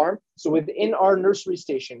throughout the farm. So within our nursery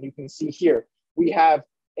station, you can see here, we have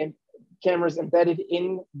cameras embedded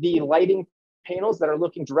in the lighting panels that are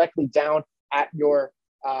looking directly down at your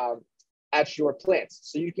plants.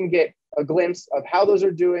 So you can get a glimpse of how those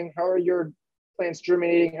are doing, how are your plants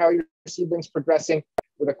germinating, how are your seedlings progressing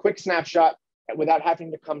with a quick snapshot without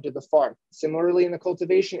having to come to the farm. Similarly, in the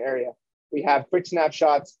cultivation area, we have quick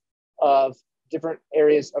snapshots of different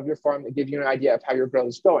areas of your farm that give you an idea of how your growth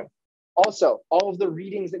is going. Also, all of the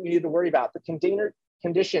readings that you need to worry about, the container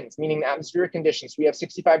conditions, meaning the atmospheric conditions. We have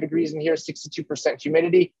 65 degrees in here, 62%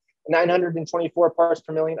 humidity, 924 parts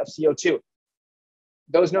per million of CO2.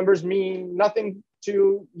 Those numbers mean nothing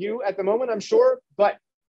to you at the moment, I'm sure, but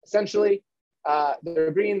essentially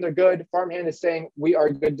they're green, they're good. Farmhand is saying we are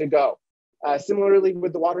good to go. Similarly,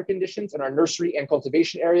 with the water conditions in our nursery and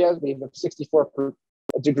cultivation areas, we have 64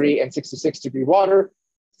 degree and 66 degree water,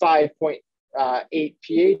 5.8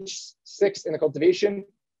 pH, 6 in the cultivation.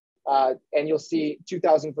 And you'll see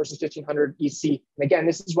 2000 versus 1500 EC. And again,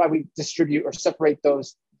 this is why we distribute or separate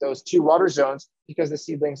those two water zones, because the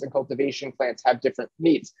seedlings and cultivation plants have different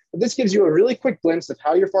needs. But this gives you a really quick glimpse of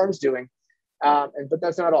how your farm's doing. But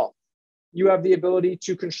that's not all. You have the ability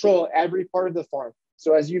to control every part of the farm.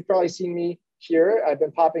 So as you've probably seen me here, I've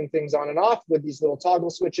been popping things on and off with these little toggle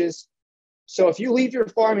switches. So if you leave your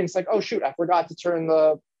farm and it's like, oh shoot, I forgot to turn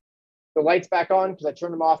the lights back on because I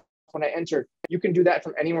turned them off when I entered, you can do that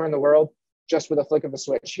from anywhere in the world just with a flick of a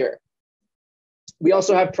switch here. We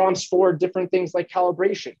also have prompts for different things like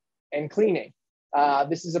calibration and cleaning.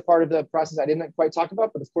 This is a part of the process I didn't quite talk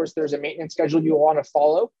about, but of course there's a maintenance schedule you'll want to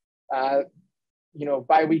follow,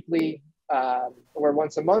 bi-weekly or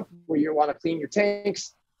once a month, where you want to clean your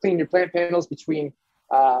tanks, clean your plant panels between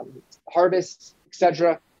harvests,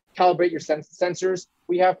 etc. Calibrate your sensors.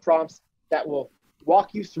 We have prompts that will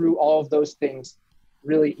walk you through all of those things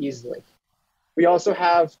really easily. We also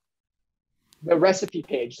have the recipe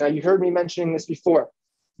page. Now, you heard me mentioning this before.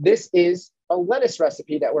 This is a lettuce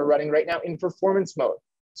recipe that we're running right now in performance mode.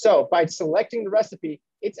 So by selecting the recipe,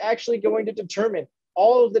 it's actually going to determine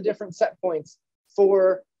all of the different set points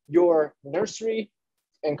for your nursery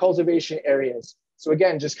and cultivation areas. So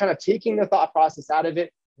again, just kind of taking the thought process out of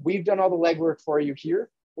it. We've done all the legwork for you here.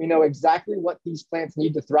 We know exactly what these plants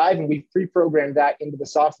need to thrive, and we've pre-programmed that into the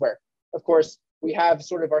software. Of course, we have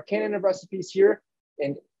sort of our canon of recipes here,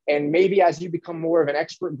 and maybe as you become more of an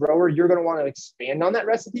expert grower, you're going to want to expand on that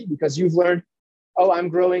recipe because you've learned, oh, I'm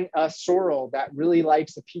growing a sorrel that really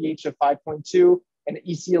likes a pH of 5.2 and an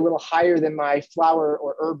EC a little higher than my flower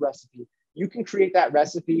or herb recipe. You can create that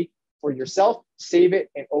recipe for yourself, save it,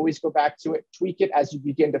 and always go back to it, tweak it as you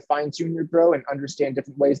begin to fine tune your grow and understand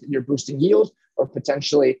different ways that you're boosting yield or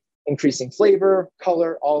potentially increasing flavor,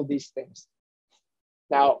 color, all of these things.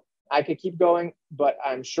 Now, I could keep going, but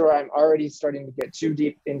I'm sure I'm already starting to get too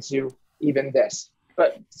deep into even this.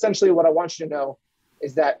 But essentially what I want you to know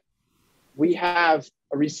is that we have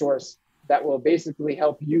a resource that will basically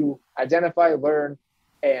help you identify, learn,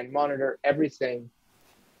 and monitor everything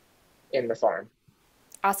in the farm.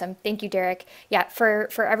 Awesome. Thank you, Derek. Yeah, for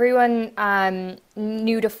everyone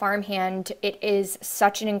new to farmhand, it is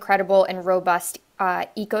such an incredible and robust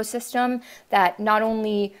ecosystem that not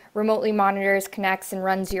only remotely monitors, connects, and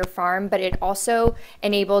runs your farm, but it also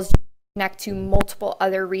enables you to connect to multiple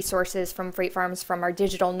other resources from Freight Farms, from our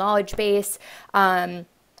digital knowledge base,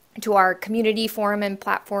 to our community forum and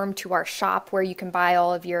platform, to our shop where you can buy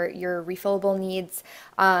all of your refillable needs.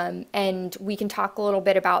 And we can talk a little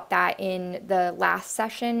bit about that in the last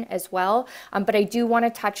session as well. But I do want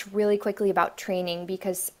to touch really quickly about training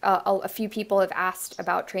because a few people have asked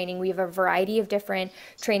about training. We have a variety of different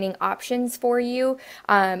training options for you.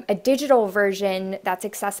 A digital version that's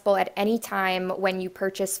accessible at any time when you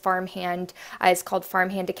purchase Farmhand is called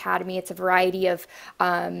Farmhand Academy. It's a variety of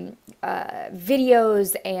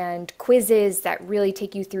videos and quizzes that really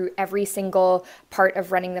take you through every single part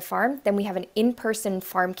of running the farm. Then we have an in-person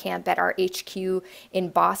farm camp at our HQ in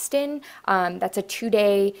Boston. That's a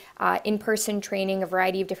 2-day in-person training, a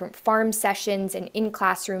variety of different farm sessions and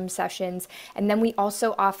in-classroom sessions. And then we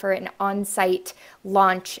also offer an on-site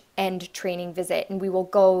launch and training visit. And we will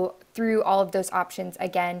go through all of those options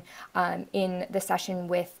again in the session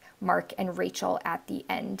with Mark and Rachel at the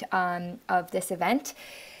end of this event.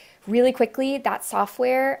 Really quickly, that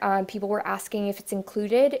software, people were asking if it's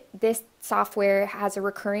included. This software has a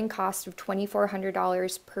recurring cost of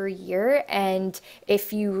 $2,400 per year. And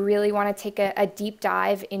if you really want to take a deep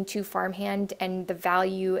dive into Farmhand and the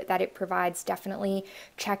value that it provides, definitely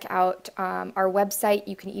check out our website.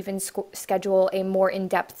 You can even schedule a more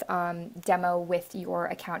in-depth demo with your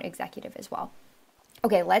account executive as well.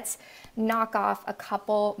 Okay, let's knock off a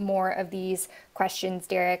couple more of these questions,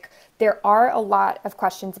 Derek. There are a lot of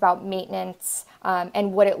questions about maintenance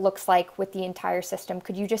and what it looks like with the entire system.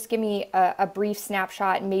 Could you just give me a brief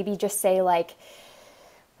snapshot and maybe just say, like,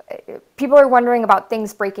 people are wondering about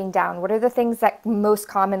things breaking down. What are the things that most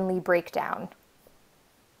commonly break down?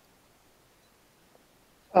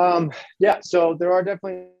 Yeah, so there are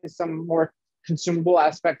definitely some more consumable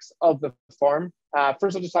aspects of the farm.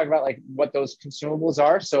 First, I'll just talk about like what those consumables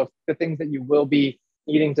are. So the things that you will be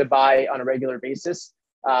needing to buy on a regular basis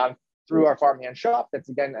through our Farmhand shop. That's,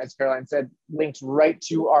 again, as Caroline said, linked right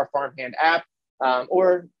to our Farmhand app.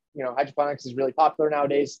 Or, you know, hydroponics is really popular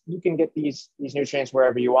nowadays. You can get these nutrients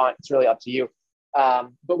wherever you want. It's really up to you.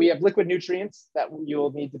 But we have liquid nutrients that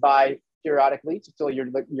you'll need to buy periodically to fill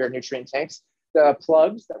your nutrient tanks. The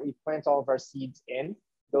plugs that we plant all of our seeds in,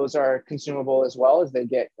 those are consumable as well, as they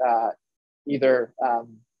get either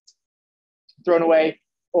thrown away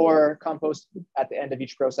or composted at the end of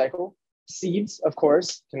each grow cycle. Seeds, of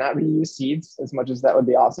course, cannot reuse seeds, as much as that would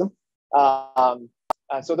be awesome.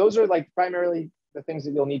 So those are like primarily the things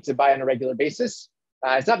that you'll need to buy on a regular basis.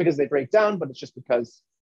 It's not because they break down, but it's just because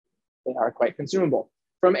they are quite consumable.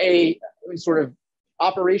 From a sort of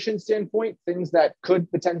operation standpoint, things that could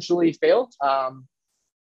potentially fail.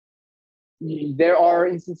 There are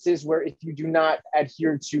instances where if you do not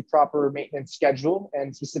adhere to proper maintenance schedule,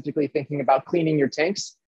 and specifically thinking about cleaning your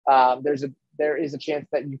tanks, there is a chance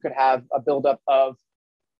that you could have a buildup of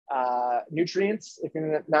nutrients if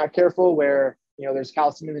you're not careful, where, you know, there's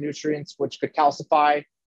calcium in the nutrients, which could calcify.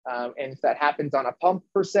 And if that happens on a pump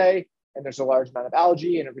per se, and there's a large amount of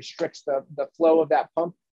algae and it restricts the flow of that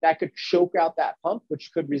pump, that could choke out that pump,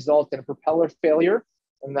 which could result in a propeller failure.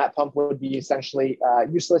 And that pump would be essentially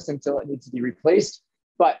useless until it needs to be replaced.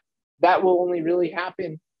 But that will only really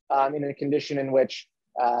happen in a condition in which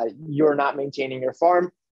you're not maintaining your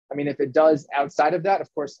farm. I mean, if it does outside of that,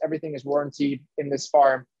 of course, everything is warranted in this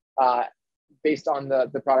farm based on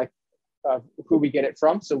the product of who we get it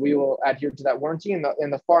from. So we will adhere to that warranty, and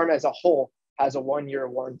the farm as a whole has a 1-year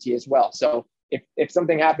warranty as well. So if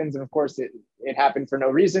something happens, and of course it happened for no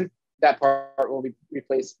reason, that part will be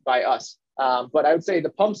replaced by us. But I would say the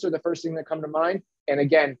pumps are the first thing that come to mind. And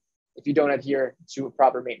again, if you don't adhere to a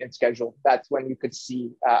proper maintenance schedule, that's when you could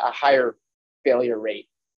see a higher failure rate.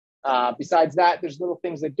 Besides that, there's little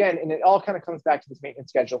things again, and it all kind of comes back to this maintenance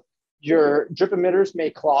schedule. Your drip emitters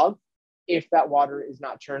may clog if that water is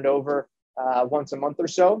not turned over once a month or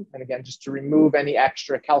so. And again, just to remove any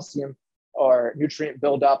extra calcium or nutrient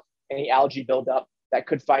buildup, any algae buildup that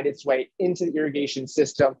could find its way into the irrigation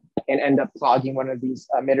system and end up clogging one of these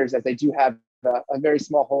emitters, as they do have a very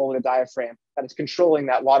small hole in a diaphragm that is controlling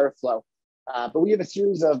that water flow. But we have a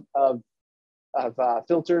series of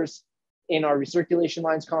filters in our recirculation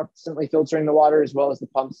lines constantly filtering the water, as well as the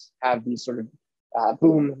pumps have these sort of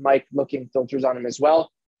boom mic looking filters on them as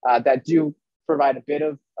well that do provide a bit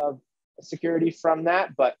of security from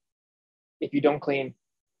that. But if you don't clean,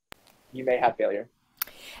 you may have failure.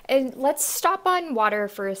 And let's stop on water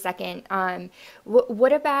for a second.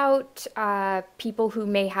 What about people who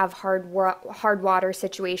may have hard water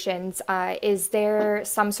situations? Is there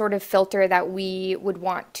some sort of filter that we would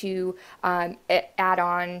want to add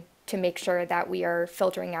on to make sure that we are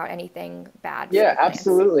filtering out anything bad? Yeah,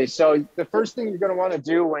 absolutely. So the first thing you're going to want to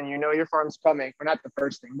do when you know your farm's coming, or not the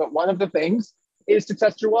first thing, but one of the things is to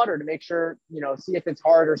test your water to make sure, see if it's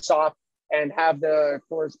hard or soft, and have the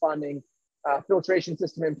corresponding filtration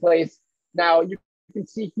system in place. Now you can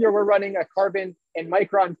see here we're running a carbon and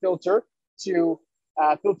micron filter to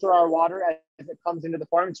filter our water as it comes into the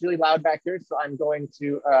farm. It's really loud back here, so I'm going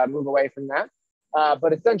to move away from that.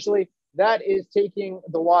 But essentially, that is taking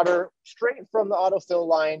the water straight from the autofill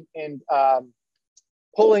line and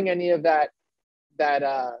pulling any of the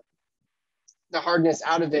hardness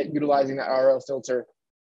out of it, utilizing that RO filter.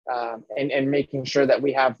 And making sure that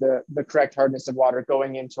we have the correct hardness of water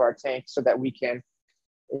going into our tank so that we can,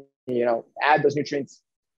 add those nutrients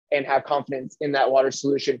and have confidence in that water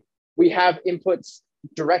solution. We have inputs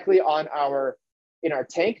directly in our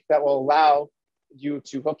tank that will allow you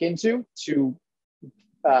to hook into to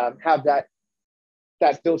have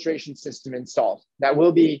that filtration system installed. That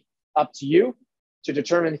will be up to you to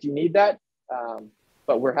determine if you need that.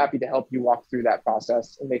 But we're happy to help you walk through that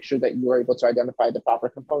process and make sure that you are able to identify the proper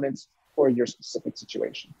components for your specific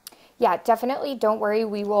situation. Yeah, definitely. Don't worry.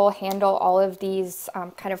 We will handle all of these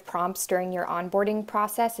kind of prompts during your onboarding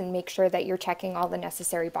process and make sure that you're checking all the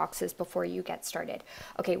necessary boxes before you get started.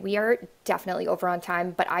 Okay, we are definitely over on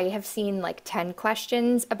time, but I have seen like 10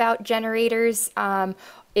 questions about generators.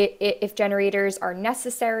 If generators are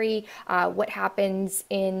necessary, what happens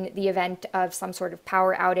in the event of some sort of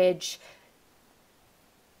power outage?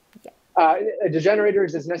 The generator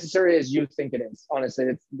is as necessary as you think it is. Honestly,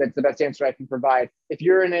 that's the best answer I can provide. If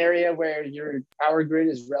you're in an area where your power grid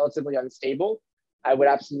is relatively unstable, I would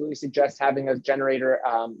absolutely suggest having a generator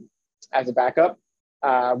as a backup.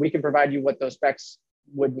 We can provide you what those specs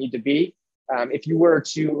would need to be. If you were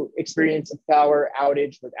to experience a power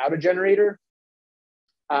outage without a generator,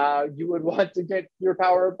 you would want to get your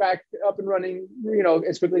power back up and running,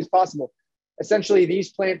 as quickly as possible. Essentially,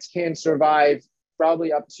 these plants can survive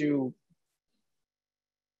probably up to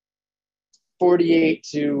 48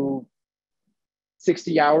 to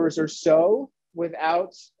 60 hours or so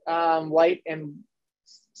without light, and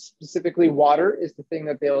specifically water is the thing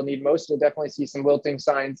that they'll need most. You'll definitely see some wilting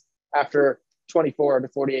signs after 24 to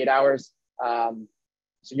 48 hours. So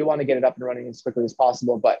you'll want to get it up and running as quickly as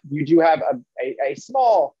possible, but you do have a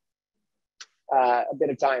small a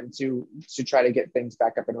bit of time to try to get things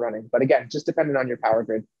back up and running. But again, just depending on your power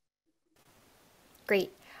grid.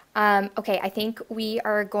 Great. Okay, I think we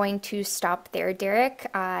are going to stop there, Derek.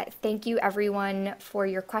 Thank you everyone for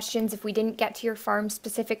your questions. If we didn't get to your farm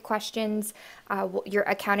specific questions, your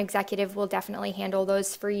account executive will definitely handle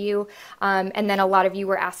those for you. And then a lot of you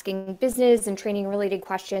were asking business and training related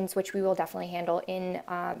questions, which we will definitely handle in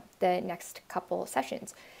the next couple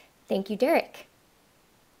sessions. Thank you, Derek.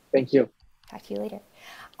 Thank you. Talk to you later.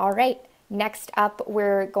 All right. Next up,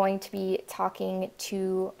 we're going to be talking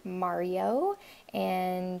to Mario,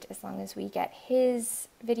 and as long as we get his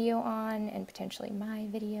video on and potentially my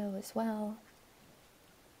video as well.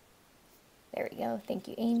 There we go. Thank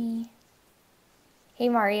you, Amy. Hey,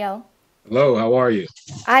 Mario. Hello, how are you?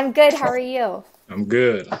 I'm good. How are you? I'm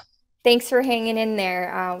good. Thanks for hanging in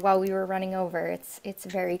there while we were running over. It's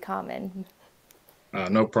very common.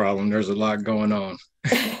 No problem. There's a lot going on.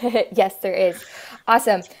 Yes, there is.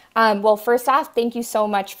 Awesome. Well, first off, thank you so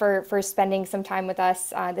much for spending some time with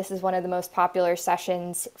us. This is one of the most popular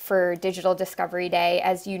sessions for Digital Discovery Day.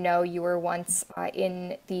 As you know, you were once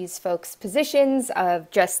in these folks' positions of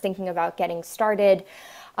just thinking about getting started.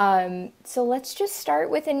 So let's just start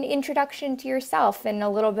with an introduction to yourself and a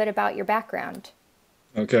little bit about your background.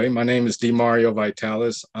 Okay, my name is DeMario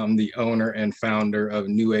Vitalis. I'm the owner and founder of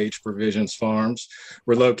New Age Provisions Farms.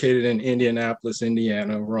 We're located in Indianapolis,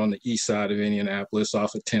 Indiana. We're on the east side of Indianapolis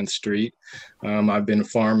off of 10th Street. I've been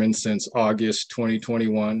farming since August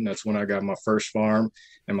 2021. That's when I got my first farm.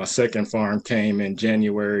 And my second farm came in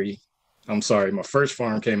January. I'm sorry, my first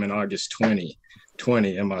farm came in August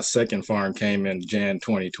 2020, and my second farm came in Jan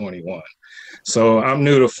 2021. So I'm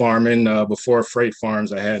new to farming. Before Freight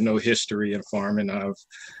Farms, I had no history in farming. I've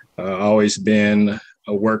always been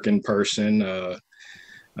a working person.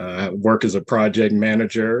 I work as a project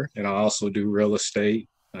manager, and I also do real estate.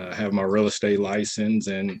 I have my real estate license,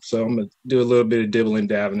 and so I'm gonna do a little bit of dibbling,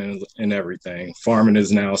 dabbling, and everything. Farming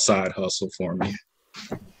is now a side hustle for me.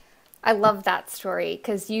 I love that story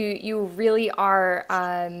because you really are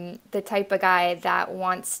the type of guy that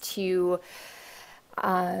wants to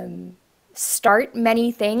start many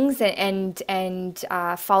things and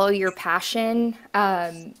follow your passion.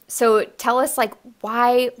 So tell us, like,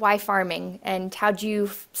 why farming, and how'd you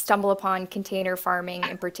stumble upon container farming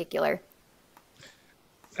in particular?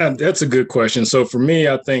 That's a good question. So for me,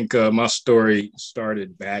 I think my story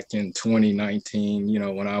started back in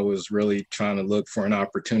 2019, when I was really trying to look for an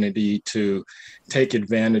opportunity to take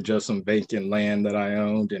advantage of some vacant land that I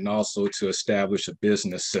owned and also to establish a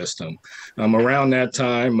business system. Around that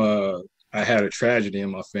time, I had a tragedy in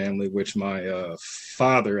my family, which my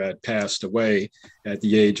father had passed away at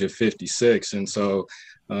the age of 56. And so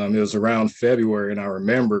it was around February, and I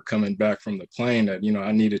remember coming back from the plane that,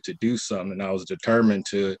 I needed to do something. And I was determined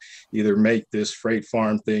to either make this freight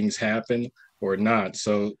farm things happen or not.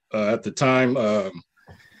 So at the time,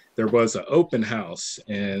 there was an open house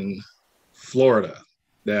in Florida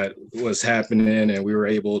that was happening, and we were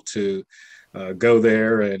able to go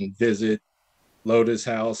there and visit Lotus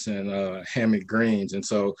House and Hammock Greens. And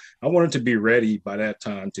so I wanted to be ready by that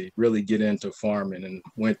time to really get into farming, and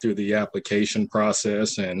went through the application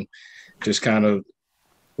process and just kind of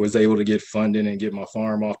was able to get funding and get my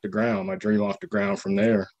farm off the ground, my dream off the ground from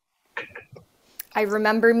there. I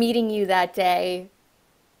remember meeting you that day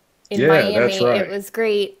in Yeah, that's Miami. It right. was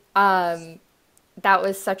great. That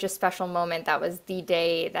was such a special moment. That was the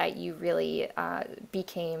day that you really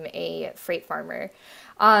became a freight farmer.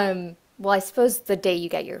 Well, I suppose the day you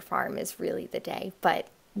get your farm is really the day, but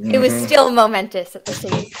it was Hmm. still momentous at the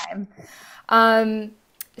same time.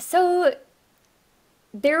 So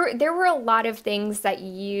there were a lot of things that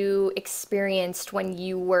you experienced when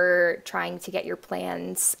you were trying to get your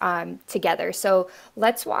plans together. So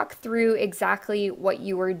let's walk through exactly what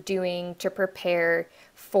you were doing to prepare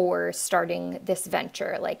for starting this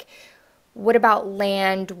venture. Like, what about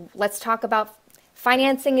land? Let's talk about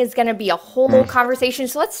financing is going to be a whole conversation.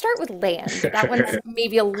 So let's start with land. That one's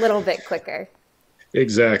maybe a little bit quicker.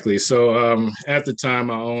 Exactly. So at the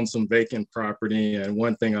time, I owned some vacant property. And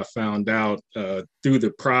one thing I found out through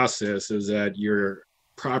the process is that your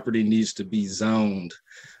property needs to be zoned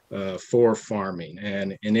for farming.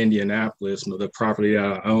 And in Indianapolis, the property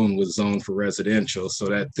I owned was zoned for residential. So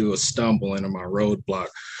that threw a stumble into my roadblock.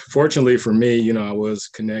 Fortunately for me, I was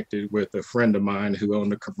connected with a friend of mine who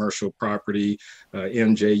owned a commercial property,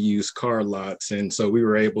 MJ Used Car Lots. And so we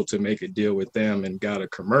were able to make a deal with them and got a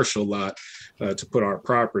commercial lot to put our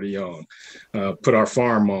property on, put our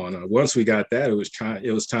farm on. Once we got that,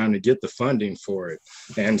 it was time to get the funding for it.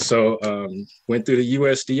 And so went through the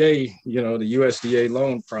USDA, the USDA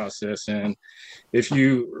loan process. And if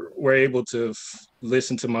you were able to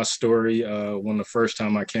listen to my story when the first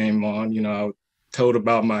time I came on, I told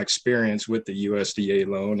about my experience with the USDA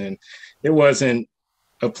loan, and it wasn't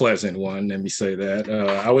a pleasant one. Let me say that.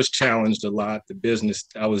 I was challenged a lot. The business,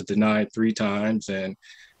 I was denied 3 times, and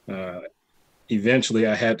uh, eventually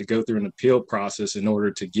I had to go through an appeal process in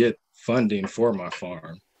order to get funding for my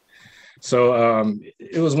farm. So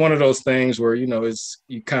it was one of those things where, you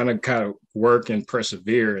kind of work and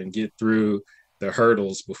persevere and get through the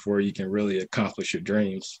hurdles before you can really accomplish your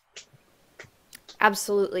dreams.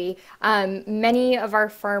 Absolutely. Many of our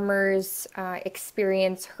farmers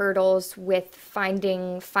experience hurdles with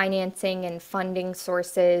finding financing and funding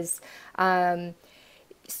sources.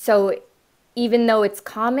 So even though it's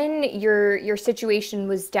common, your situation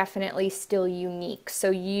was definitely still unique.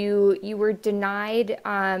 So you were denied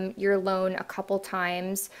your loan a couple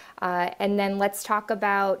times, and then let's talk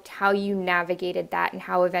about how you navigated that and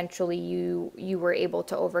how eventually you were able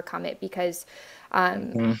to overcome it. Because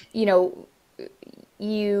you know,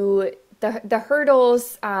 you the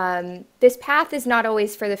hurdles, this path is not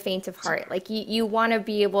always for the faint of heart. Like you want to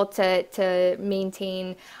be able to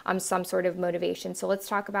maintain some sort of motivation. So let's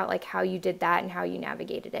talk about like how you did that and how you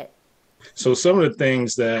navigated it. So some of the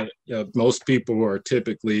things that most people are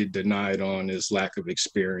typically denied on is lack of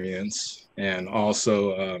experience, and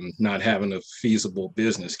also not having a feasible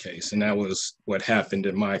business case. And that was what happened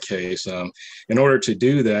in my case. In order to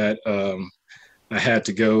do that, I had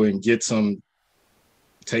to go and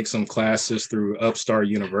take some classes through Upstart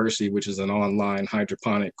University, which is an online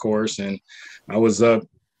hydroponic course. And I was up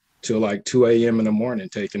till like 2 a.m. in the morning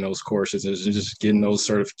taking those courses and just getting those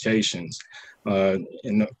certifications. And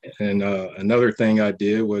another thing I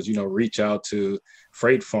did was, reach out to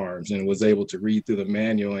freight farms and was able to read through the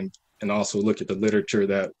manual and also look at the literature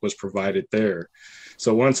that was provided there.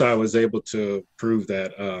 So once I was able to prove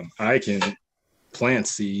that I can plant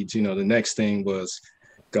seeds, the next thing was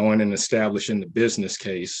going and establishing the business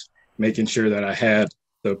case, making sure that I had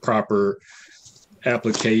the proper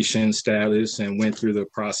application status and went through the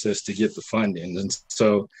process to get the funding. And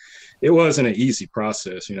so it wasn't an easy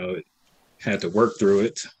process, it had to work through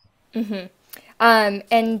it. Mm-hmm.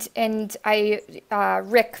 And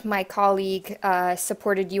Rick, my colleague,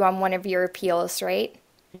 supported you on one of your appeals, right?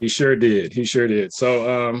 He sure did.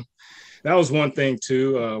 So that was one thing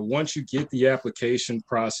too. Once you get the application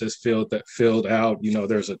process filled out,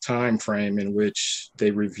 there's a time frame in which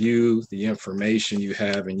they review the information you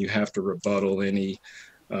have, and you have to rebuttal any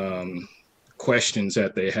questions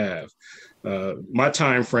that they have. My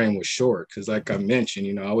time frame was short because, like I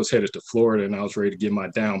mentioned, I was headed to Florida and I was ready to get my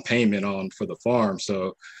down payment on for the farm.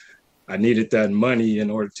 So I needed that money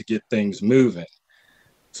in order to get things moving.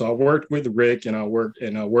 So I worked with Rick and I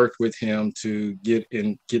worked with him to get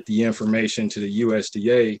the information to the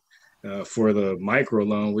USDA for the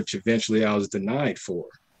microloan, which eventually I was denied for.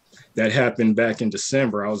 That happened back in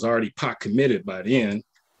December. I was already pot committed by then.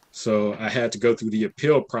 So I had to go through the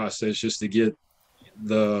appeal process just to get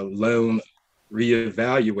the loan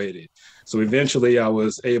reevaluated. So eventually I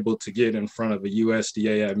was able to get in front of a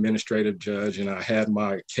USDA administrative judge, and I had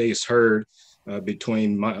my case heard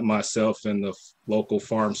between myself and the local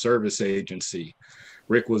farm service agency.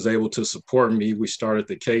 Rick was able to support me. We started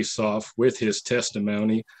the case off with his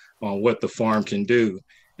testimony on what the farm can do.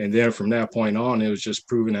 And then from that point on, it was just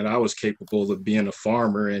proving that I was capable of being a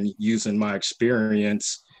farmer and using my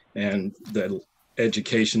experience and the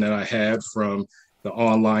education that I had from the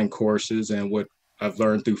online courses and what I've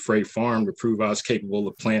learned through Freight Farm to prove I was capable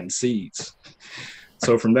of planting seeds.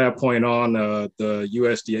 So from that point on, the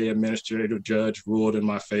USDA administrative judge ruled in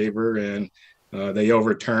my favor, and they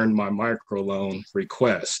overturned my microloan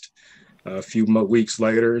request. A few weeks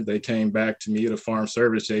later, they came back to me, the Farm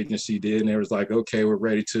Service Agency did, and they was like, okay, we're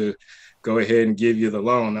ready to go ahead and give you the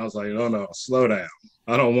loan. I was like, oh no, slow down.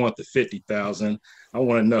 I don't want the 50,000. I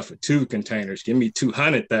want enough for 2 containers. Give me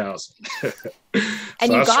 200,000. And so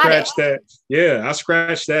you I got scratched it. that. Yeah, I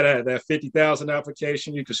scratched that 50,000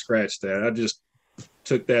 application. You could scratch that. I just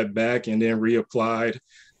took that back and then reapplied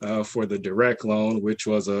for the direct loan, which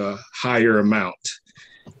was a higher amount.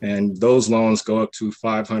 And those loans go up to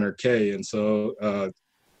 500K. And so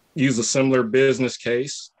use a similar business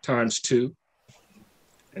case times 2,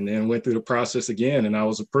 and then went through the process again, and I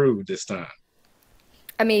was approved this time.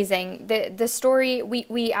 Amazing. The story,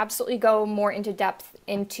 we absolutely go more into depth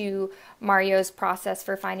into Mario's process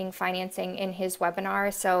for finding financing in his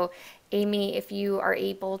webinar. So Amy, if you are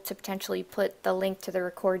able to potentially put the link to the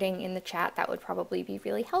recording in the chat, that would probably be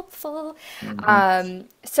really helpful. Mm-hmm.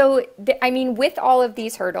 With all of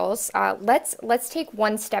these hurdles, let's take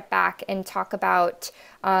one step back and talk about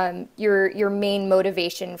your main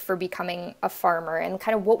motivation for becoming a farmer, and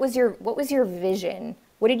kind of what was your vision?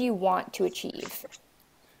 What did you want to achieve?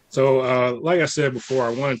 So like I said before, I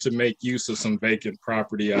wanted to make use of some vacant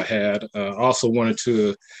property I had. Also wanted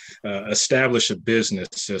to establish a business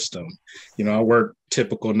system. I work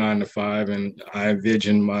typical 9 to 5, and I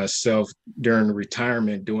envisioned myself during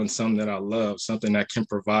retirement doing something that I love, something that can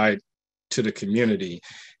provide to the community.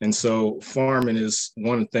 And so farming is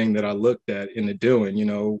one thing that I looked at into doing.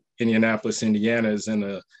 Indianapolis, Indiana is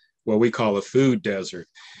in what we call a food desert.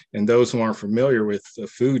 And those who aren't familiar with the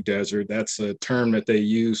food desert, that's a term that they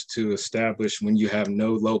use to establish when you have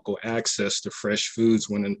no local access to fresh foods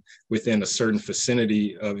within a certain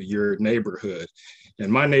vicinity of your neighborhood.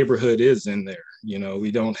 And my neighborhood is in there. You know,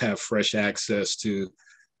 we don't have fresh access to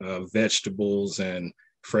vegetables and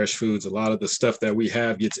fresh foods. A lot of the stuff that we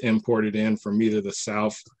have gets imported in from either the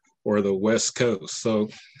South or the West Coast. So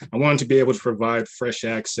I wanted to be able to provide fresh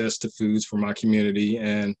access to foods for my community.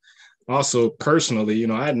 And also personally, you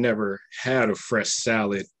know, I'd never had a fresh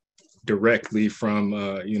salad directly from,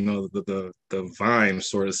 you know, the vine,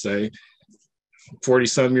 sort of say. 40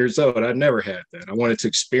 some years old, I never had that. I wanted to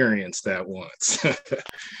experience that once.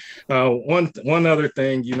 One other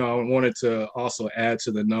thing, you know, I wanted to also add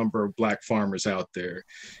to the number of Black farmers out there.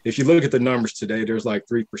 If you look at the numbers today, there's like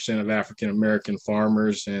 3% of African American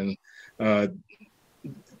farmers, and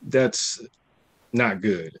that's not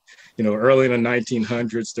good. You know, early in the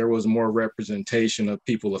 1900s, there was more representation of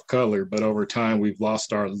people of color, but over time, we've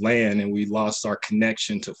lost our land and we lost our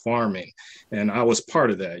connection to farming. And I was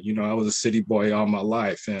part of that. You know, I was a city boy all my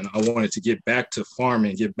life, and I wanted to get back to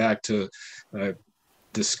farming, get back to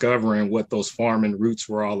discovering what those farming roots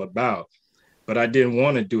were all about. But I didn't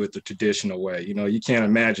want to do it the traditional way. You know, you can't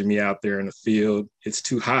imagine me out there in the field. It's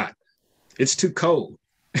too hot. It's too cold.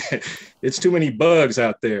 It's too many bugs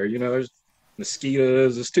out there. You know, there's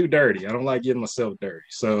mosquitoes. It's too dirty. I don't like getting myself dirty.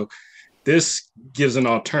 So this gives an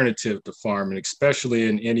alternative to farming, especially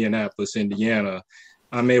in Indianapolis, Indiana.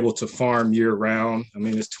 I'm able to farm year round. I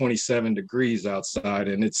mean, it's 27 degrees outside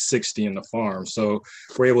and it's 60 in the farm. So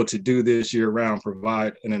we're able to do this year round,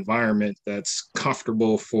 provide an environment that's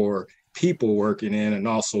comfortable for people working in and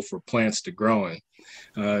also for plants to grow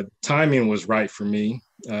in. Timing was right for me.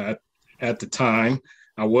 At the time,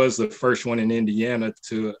 I was the first one in Indiana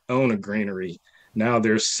to own a greenery. Now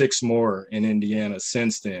there's 6 more in Indiana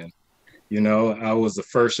since then. You know, I was the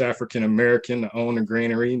first African American to own a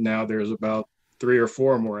greenery. Now there's about 3 or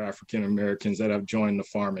 4 more African Americans that have joined the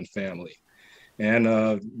farming family. And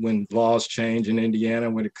when laws change in Indiana,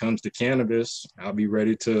 when it comes to cannabis, I'll be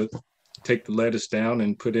ready to take the lettuce down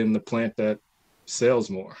and put in the plant that sells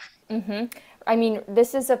more. Mm-hmm. I mean,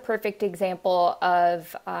 this is a perfect example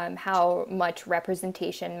of how much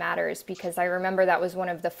representation matters, because I remember that was one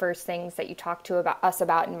of the first things that you talked to us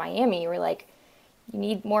about in Miami. You were like, you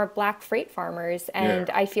need more Black freight farmers. And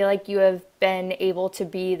yeah. I feel like you have been able to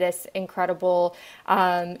be this incredible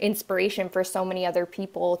inspiration for so many other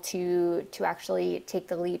people to actually take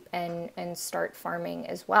the leap and start farming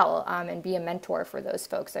as well, and be a mentor for those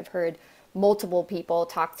folks. I've heard multiple people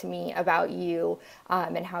talk to me about you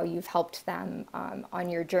and how you've helped them on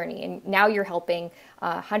your journey. And now you're helping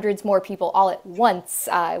hundreds more people all at once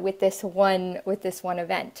with this one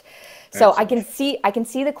event. So I can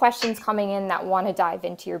see the questions coming in that want to dive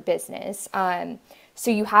into your business. So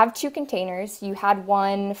you have 2 containers. You had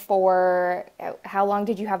one for, how long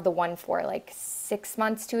did you have the one for? Like 6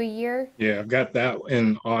 months to a year? Yeah, I've got that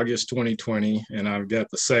in August 2020, and I've got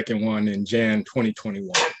the second one in Jan 2021.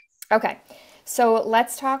 Okay, so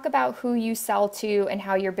let's talk about who you sell to and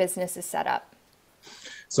how your business is set up.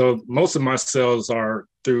 So most of my sales are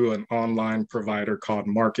through an online provider called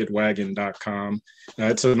marketwagon.com.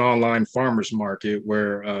 It's an online farmers market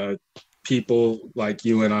where people like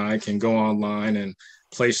you and I can go online and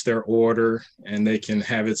place their order, and they can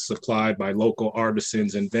have it supplied by local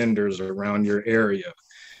artisans and vendors around your area.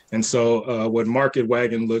 And so what Market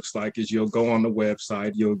Wagon looks like is you'll go on the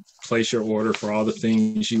website, you'll place your order for all the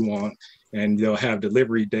things you want, and they'll have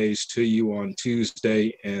delivery days to you on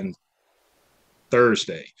Tuesday and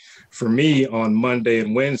Thursday. For me, on Monday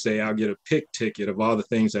and Wednesday, I'll get a pick ticket of all the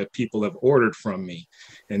things that people have ordered from me.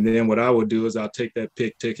 And then what I will do is I'll take that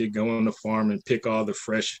pick ticket, go on the farm and pick all the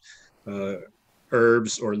fresh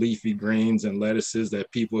herbs or leafy greens and lettuces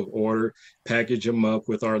that people have ordered, package them up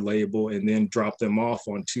with our label, and then drop them off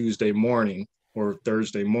on Tuesday morning or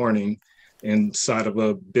Thursday morning inside of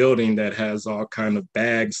a building that has all kind of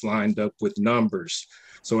bags lined up with numbers.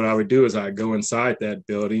 So what I would do is I go inside that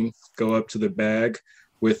building, go up to the bag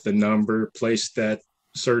with the number, place that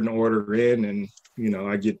certain order in, and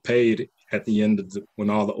I get paid at the end of when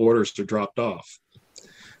all the orders are dropped off.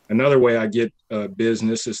 Another way I get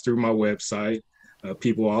business is through my website.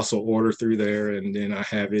 People also order through there, and then I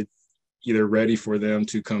have it either ready for them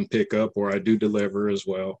to come pick up, or I do deliver as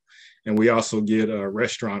well. And we also get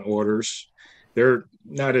restaurant orders. They're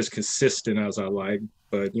not as consistent as I like,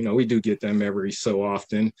 but we do get them every so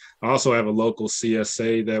often. I also have a local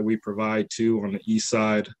CSA that we provide to on the east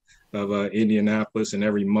side of Indianapolis, and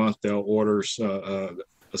every month they'll order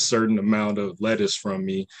a certain amount of lettuce from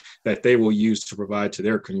me that they will use to provide to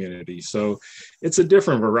their community. So it's a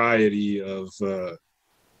different variety of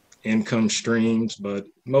income streams, but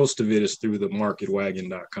most of it is through the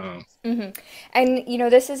marketwagon.com. Mm-hmm.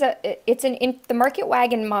 And this is the Market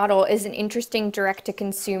Wagon model is an interesting direct to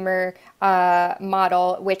consumer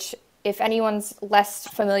model, which if anyone's less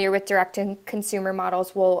familiar with direct consumer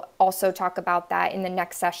models, we'll also talk about that in the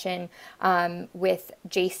next session with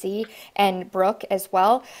JC and Brooke as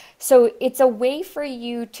well. So it's a way for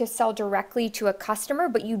you to sell directly to a customer,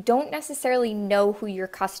 but you don't necessarily know who your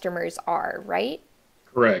customers are, right?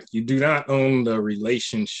 Correct. You do not own the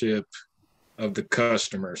relationship of the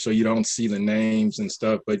customer, so you don't see the names and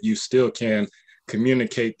stuff, but you still can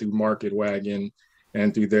communicate through Market Wagon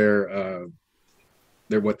and through their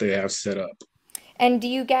what they have set up. And do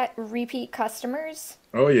you get repeat customers?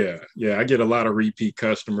 Oh yeah, I get a lot of repeat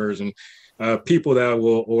customers and people that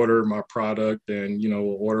will order my product and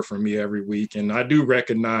will order from me every week. And I do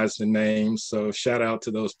recognize the names, so shout out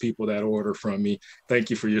to those people that order from me. Thank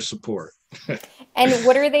you for your support. And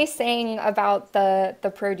what are they saying about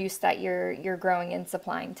the produce that you're growing and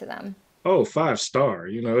supplying to them? Oh, 5-star.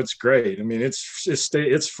 It's great. I mean,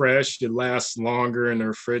 it's fresh. It lasts longer in the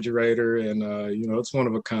refrigerator, and it's one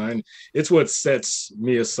of a kind. It's what sets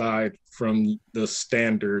me aside from the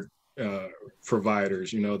standard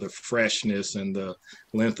providers. The freshness and the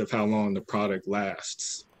length of how long the product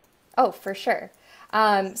lasts. Oh, for sure.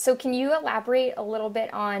 So can you elaborate a little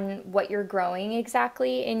bit on what you're growing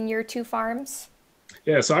exactly in your 2 farms?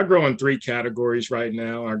 Yeah, so I grow in 3 categories right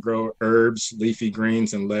now. I grow herbs, leafy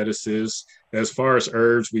greens, and lettuces. As far as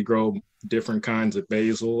herbs, we grow different kinds of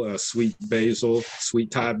basil, sweet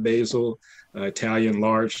Thai basil, Italian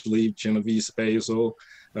large leaf, Genovese basil.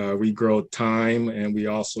 We grow thyme, and we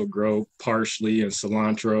also grow parsley and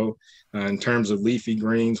cilantro. In terms of leafy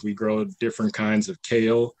greens, we grow different kinds of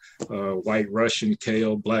kale, white Russian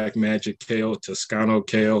kale, black magic kale, Toscano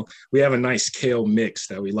kale. We have a nice kale mix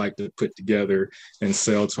that we like to put together and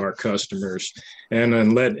sell to our customers. And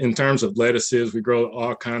in terms of lettuces, we grow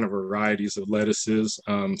all kind of varieties of lettuces,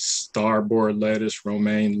 starboard lettuce,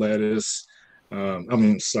 romaine lettuce.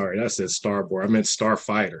 Sorry, I said starboard. I meant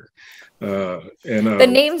starfighter. The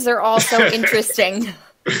names are all so interesting.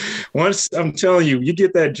 Once I'm telling you, you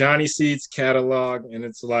get that Johnny Seeds catalog, and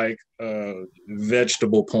it's like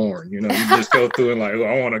vegetable porn. You just go through and like, oh,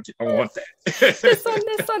 I want that.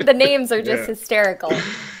 this one. The names are just hysterical.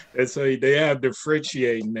 And so they have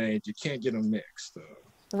differentiating names. You can't get them mixed.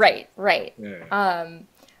 Right. Yeah.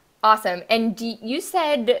 Awesome. And you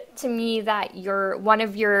said to me that one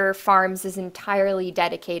of your farms is entirely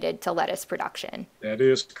dedicated to lettuce production. That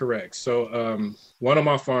is correct. So one of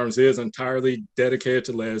my farms is entirely dedicated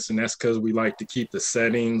to lettuce, and that's because we like to keep the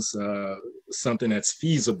settings something that's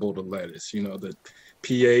feasible to lettuce, the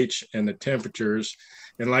pH and the temperatures.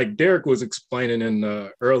 And like Derek was explaining in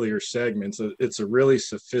the earlier segments, it's a really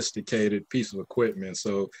sophisticated piece of equipment.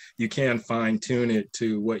 So you can fine tune it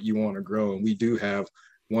to what you want to grow. And we do have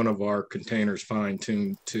one of our containers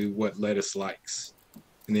fine-tuned to what lettuce likes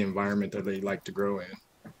in the environment that they like to grow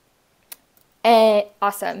in.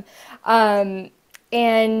 Awesome.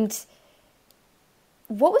 And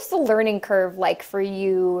what was the learning curve like for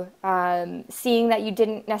you, seeing that you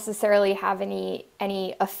didn't necessarily have any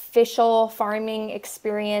official farming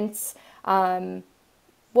experience? What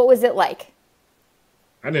was it like?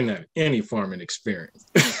 I didn't have any farming experience.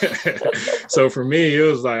 So for me, it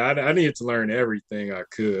was like I needed to learn everything I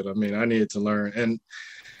could. I mean, I needed to learn. And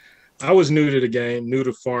I was new to the game, new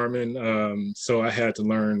to farming. So I had to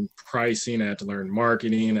learn pricing. I had to learn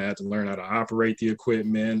marketing. I had to learn how to operate the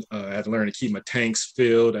equipment. I had to learn to keep my tanks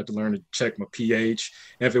filled. I had to learn to check my pH.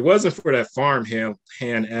 And if it wasn't for that farm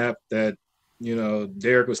hand app that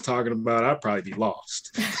Derek was talking about, I'd probably be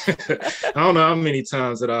lost. I don't know how many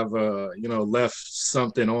times that I've, left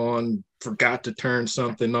something on, forgot to turn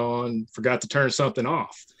something on, forgot to turn something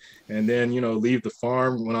off, and then, leave the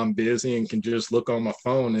farm when I'm busy and can just look on my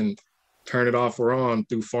phone and turn it off or on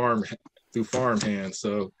through farmhand.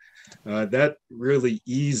 So that really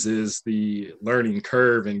eases the learning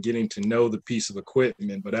curve and getting to know the piece of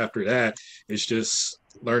equipment. But after that, it's just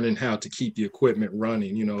learning how to keep the equipment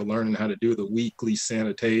running, learning how to do the weekly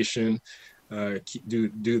sanitation, do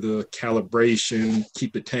the calibration,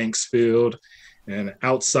 keep the tanks filled. And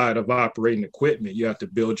outside of operating equipment, you have to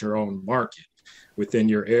build your own market within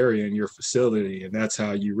your area and your facility. And that's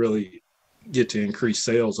how you really get to increase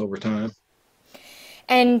sales over time.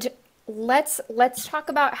 And let's talk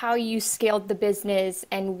about how you scaled the business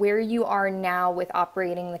and where you are now with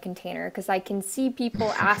operating the container, because I can see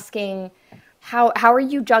people asking, how are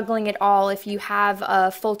you juggling it all if you have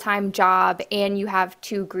a full-time job and you have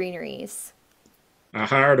 2 greeneries? I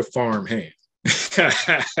hired a farm hand. So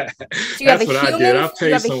That's what I did. I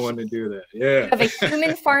paid someone to do that. Yeah. You have a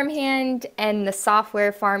human farmhand and the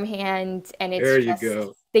software farmhand, and it's there you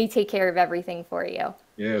go. They take care of everything for you.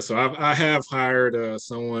 Yeah, so I have hired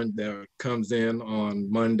someone that comes in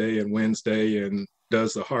on Monday and Wednesday and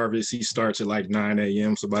does the harvest. He starts at like 9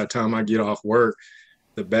 a.m. So by the time I get off work,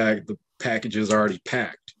 the package is already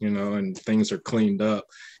packed, and things are cleaned up.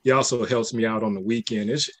 He also helps me out on the weekend.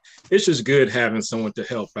 It's just good having someone to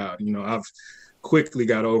help out. I've quickly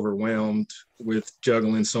got overwhelmed with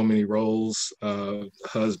juggling so many roles,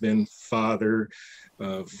 husband, father,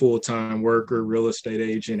 full-time worker, real estate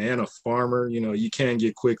agent, and a farmer. You can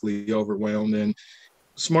get quickly overwhelmed, and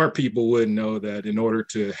smart people would know that in order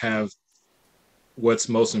to have what's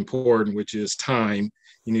most important, which is time,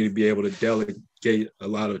 you need to be able to delegate a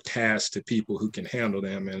lot of tasks to people who can handle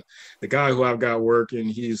them. And the guy who I've got working,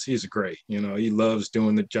 he's great. He loves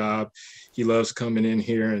doing the job. He loves coming in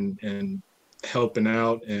here and helping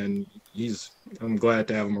out. And I'm glad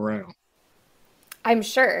to have him around. I'm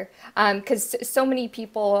sure, because so many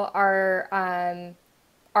people are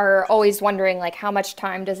always wondering, like, how much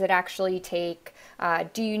time does it actually take?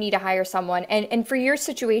 Do you need to hire someone? And for your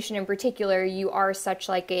situation in particular, you are such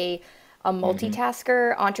like a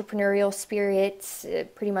multitasker, entrepreneurial spirits,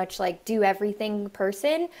 pretty much like do everything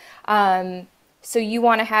person. So you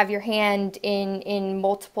want to have your hand in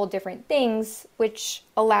multiple different things, which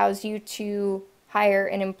allows you to hire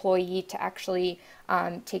an employee to actually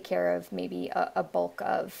take care of maybe a bulk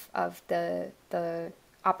of the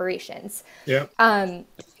operations. Yeah.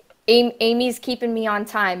 Amy's keeping me on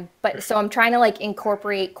time, but so I'm trying to like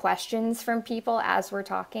incorporate questions from people as we're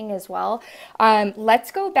talking as well.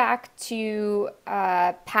 Let's go back to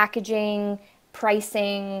packaging,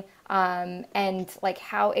 pricing, and like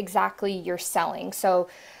how exactly you're selling. So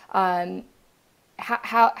how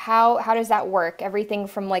does that work? Everything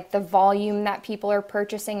from like the volume that people are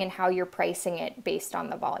purchasing and how you're pricing it based on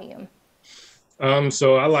the volume.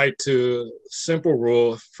 So simple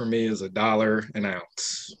rule for me is $1 an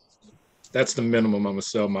ounce. That's the minimum I'm gonna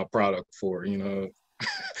sell my product for.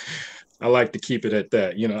 I like to keep it at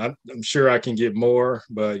that. I'm sure I can get more,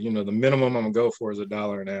 but the minimum I'm gonna go for is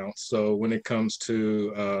 $1 an ounce. So when it comes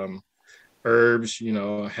to herbs,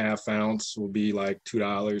 a half ounce will be like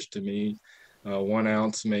 $2 to me. 1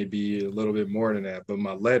 ounce may be a little bit more than that, but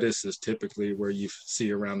my lettuce is typically where you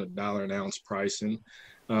see around $1 an ounce pricing.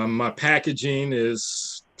 My packaging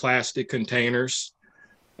is plastic containers.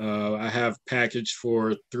 I have packaged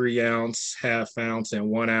for 3 ounce, half ounce, and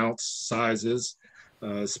 1 ounce sizes.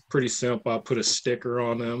 It's pretty simple. I put a sticker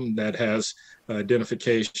on them that has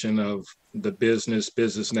identification of the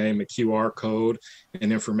business name, a QR code,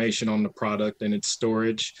 and information on the product and its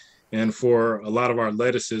storage. And for a lot of our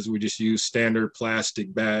lettuces, we just use standard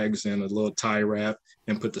plastic bags and a little tie wrap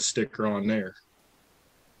and put the sticker on there.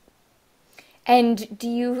 And do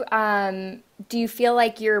you feel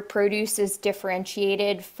like your produce is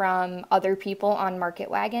differentiated from other people on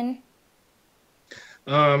Market Wagon?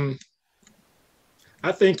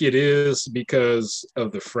 I think it is because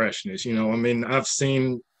of the freshness. I've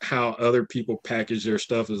seen how other people package their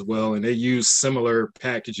stuff as well, and they use similar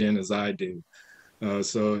packaging as I do.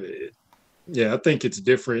 Yeah, I think it's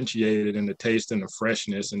differentiated in the taste and the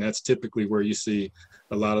freshness, and that's typically where you see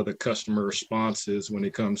a lot of the customer responses when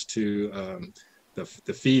it comes to the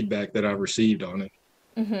feedback that I've received on it.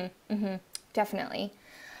 Mm-hmm, mm-hmm, definitely.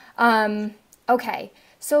 Okay,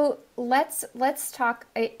 so let's talk.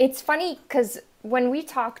 It's funny because when we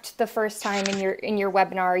talked the first time in your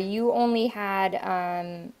webinar, you only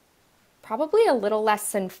had probably a little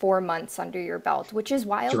less than 4 months under your belt, which is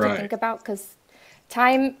wild to think about because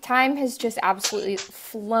time has just absolutely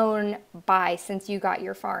flown by since you got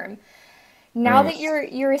your farm. Now that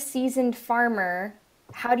you're a seasoned farmer,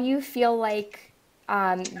 how do you feel like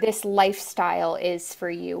this lifestyle is for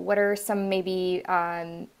you? What are some maybe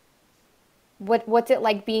what's it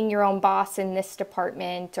like being your own boss in this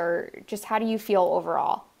department, or just how do you feel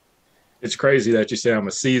overall? It's crazy that you say I'm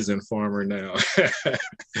a seasoned farmer now.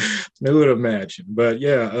 Who would imagine? But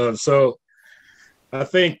yeah, so I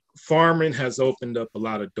think farming has opened up a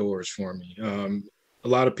lot of doors for me. A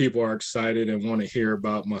lot of people are excited and want to hear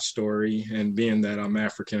about my story, and being that I'm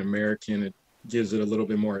African American, it gives it a little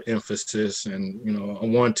bit more emphasis. And I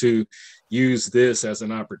want to use this as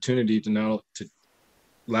an opportunity to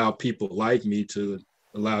allow people like me, to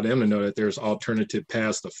allow them to know that there's alternative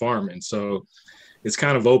paths to farming. So it's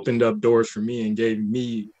kind of opened up doors for me and gave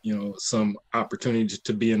me, some opportunities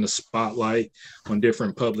to be in the spotlight on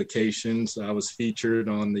different publications. I was featured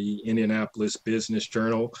on the Indianapolis Business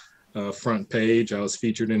Journal front page. I was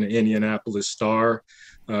featured in the Indianapolis Star.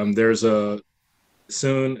 There's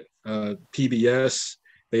PBS.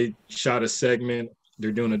 They shot a segment.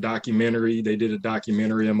 They're doing a documentary. They did a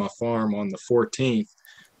documentary on my farm on the 14th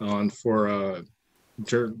for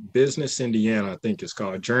Business Indiana, I think it's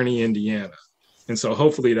called Journey Indiana. And so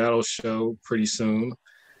hopefully that'll show pretty soon.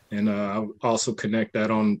 and I also connect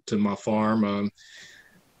that on to my farm.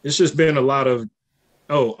 It's just been a lot of,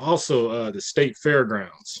 also the state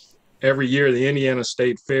fairgrounds. Every year, the Indiana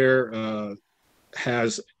State Fair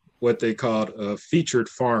has what they call a featured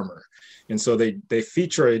farmer. And so they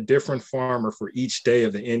feature a different farmer for each day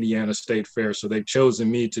of the Indiana State Fair. So they've chosen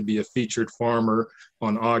me to be a featured farmer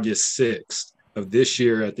on August 6th of this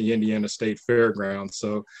year at the Indiana State Fairgrounds.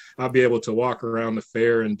 So I'll be able to walk around the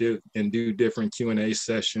fair and do different Q&A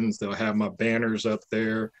sessions. They'll have my banners up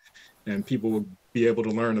there, and people will be able to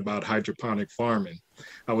learn about hydroponic farming.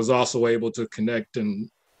 I was also able to connect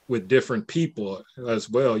with different people as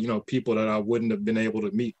well, people that I wouldn't have been able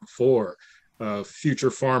to meet before.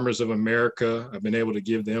 Future Farmers of America, I've been able to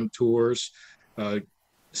give them tours.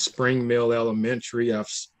 Spring Mill Elementary, I've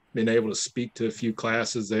been able to speak to a few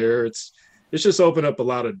classes there. It's just opened up a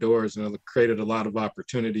lot of doors, and it created a lot of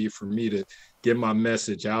opportunity for me to get my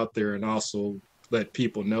message out there and also let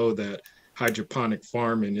people know that hydroponic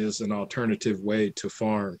farming is an alternative way to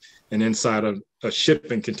farm, and inside of a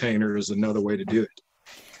shipping container is another way to do it.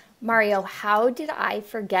 Mario, how did I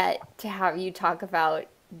forget to have you talk about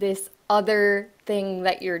this other thing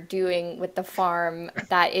that you're doing with the farm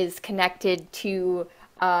that is connected to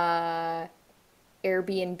Airbnb?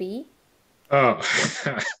 Oh,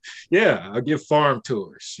 yeah, I give farm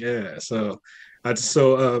tours. Yeah, so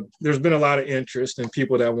there's been a lot of interest in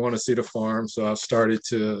people that want to see the farm. So I've started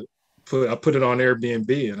to put it on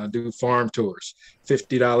Airbnb, and I do farm tours,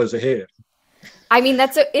 $50 a head. I mean,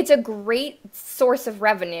 it's a great source of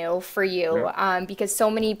revenue for you, because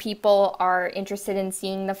so many people are interested in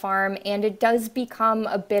seeing the farm, and it does become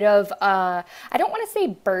a bit of I don't want to say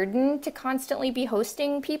burden to constantly be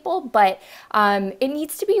hosting people, but it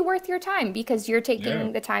needs to be worth your time because you're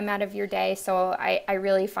taking the time out of your day. So I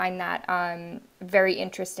really find that very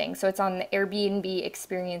interesting. So it's on the Airbnb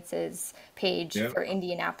experiences page for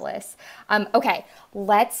Indianapolis. Okay,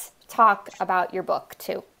 let's talk about your book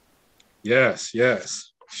too. Yes.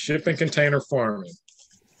 Shipping container farming.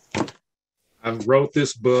 I wrote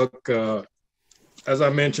this book, as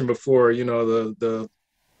I mentioned before,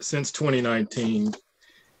 since 2019,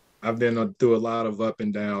 I've been through a lot of up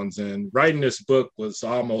and downs, and writing this book was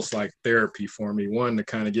almost like therapy for me. One, to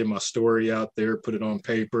kind of get my story out there, put it on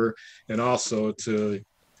paper, and also to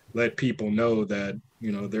let people know that,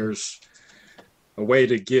 there's a way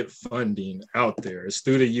to get funding out there. It's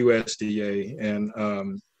through the USDA.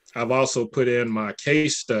 And I've also put in my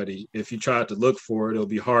case study. If you tried to look for it, it'll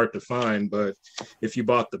be hard to find. But if you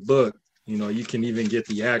bought the book, you can even get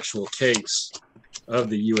the actual case of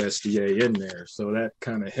the USDA in there. So that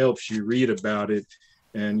kind of helps you read about it.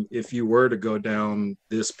 And if you were to go down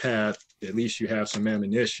this path, at least you have some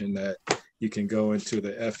ammunition that you can go into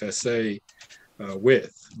the FSA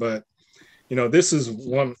with. But this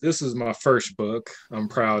is my first book. I'm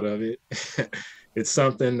proud of it. It's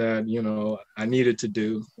something that, I needed to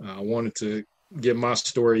do. I wanted to get my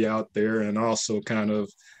story out there and also kind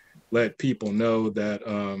of let people know that,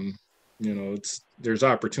 there's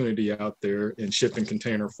opportunity out there in shipping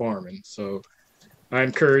container farming. So I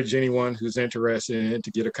encourage anyone who's interested in it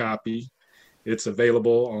to get a copy. It's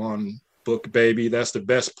available on BookBaby. That's the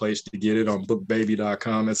best place to get it, on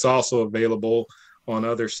bookbaby.com. It's also available on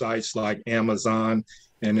other sites like Amazon,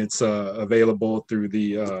 and it's available through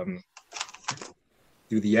the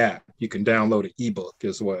app. You can download an ebook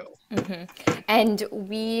as well. Mm-hmm. And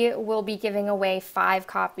we will be giving away 5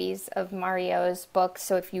 copies of Mario's book.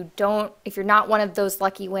 So if you're not one of those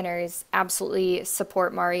lucky winners, absolutely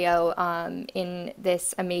support Mario in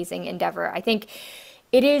this amazing endeavor. I think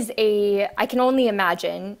I can only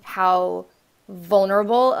imagine how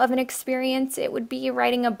vulnerable of an experience it would be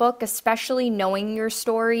writing a book, especially knowing your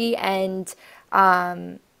story. And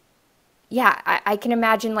I can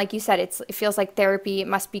imagine, like you said, it feels like therapy. It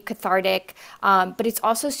must be cathartic, but it's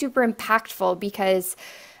also super impactful because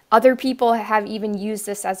other people have even used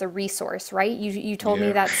this as a resource, right? You told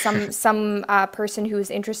me that some person who was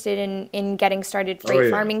interested in getting started freight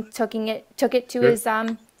farming took it to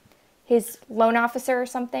his loan officer or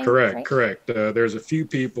something. Correct. There's a few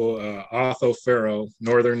people. Otho Farrow,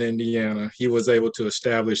 Northern Indiana. He was able to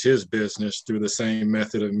establish his business through the same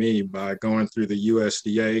method of me by going through the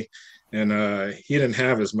USDA. And he didn't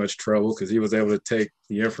have as much trouble because he was able to take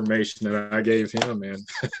the information that I gave him and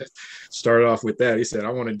start off with that. He said, I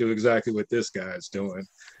want to do exactly what this guy's doing.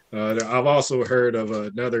 I've also heard of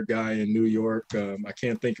another guy in New York. I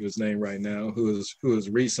can't think of his name right now, who has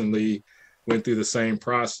recently went through the same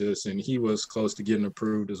process, and he was close to getting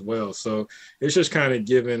approved as well. So it's just kind of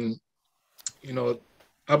given,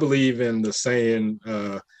 I believe in the saying,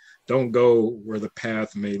 don't go where the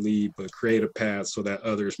path may lead, but create a path so that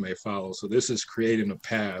others may follow. So this is creating a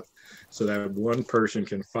path so that one person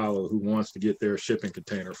can follow who wants to get their shipping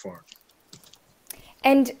container farm.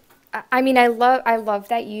 And I mean, I love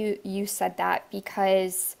that you said that,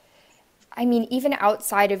 because I mean, even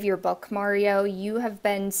outside of your book, Mario, you have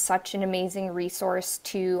been such an amazing resource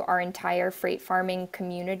to our entire freight farming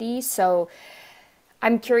community. So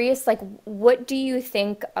I'm curious, like, what do you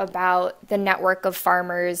think about the network of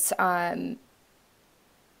farmers? And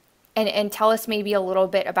tell us maybe a little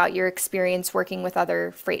bit about your experience working with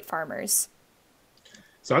other freight farmers.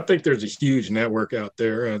 So I think there's a huge network out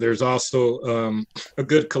there. There's also a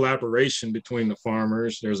good collaboration between the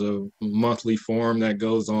farmers. There's a monthly forum that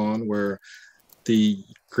goes on where the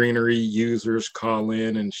greenery users call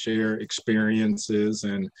in and share experiences,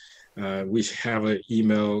 and we have an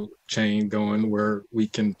email chain going where we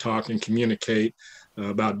can talk and communicate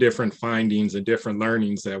about different findings and different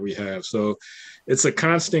learnings that we have. So it's a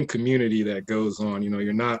constant community that goes on. You know,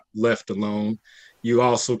 you're not left alone. You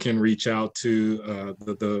also can reach out to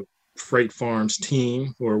the Freight Farms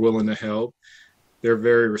team who are willing to help. They're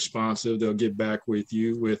very responsive. They'll get back with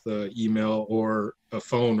you with an email or a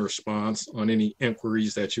phone response on any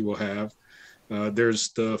inquiries that you will have.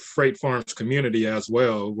 There's the Freight Farms community as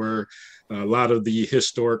well, where a lot of the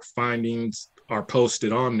historic findings are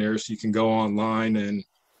posted on there. So you can go online and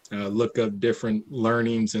look up different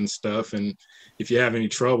learnings and stuff. And if you have any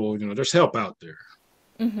trouble, you know, there's help out there.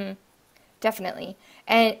 Mm-hmm. Definitely.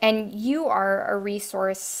 And you are a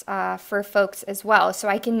resource for folks as well. So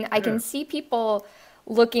I can see people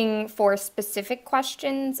looking for specific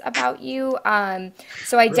questions about you.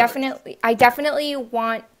 So I definitely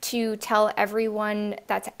want to tell everyone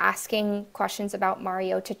that's asking questions about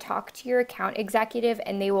Mario to talk to your account executive,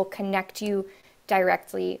 and they will connect you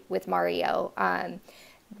directly with Mario.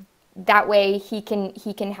 That way he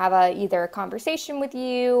can have either a conversation with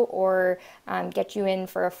you or get you in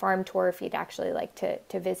for a farm tour if you'd actually like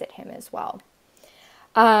to visit him as well.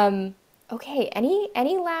 Okay,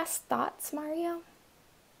 any last thoughts, Mario?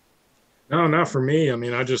 No, not for me. I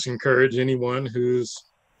mean, I just encourage anyone who's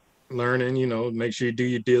learning, you know, make sure you do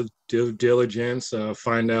your due diligence,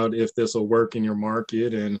 find out if this will work in your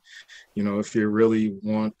market. And, you know, if you really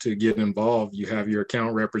want to get involved, you have your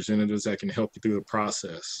account representatives that can help you through the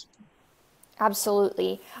process.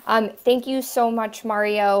 Absolutely. Thank you so much,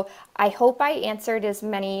 Mario. I hope I answered as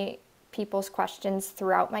many people's questions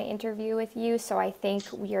throughout my interview with you, so I think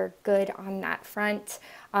we are good on that front.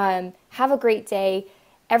 Have a great day.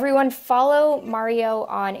 Everyone, follow Mario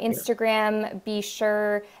on Instagram. Be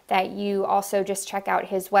sure that you also just check out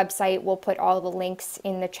his website. We'll put all the links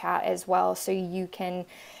in the chat as well, so you can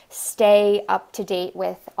stay up to date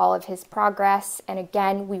with all of his progress. And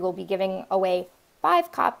again, we will be giving away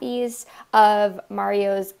 5 copies of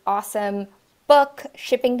Mario's awesome book,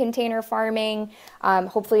 Shipping Container Farming.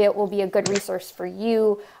 Hopefully it will be a good resource for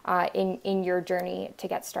you in your journey to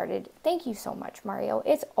get started. Thank you so much, Mario.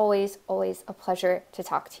 It's always a pleasure to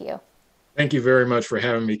talk to you. Thank you very much for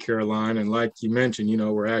having me, Caroline. And like you mentioned, you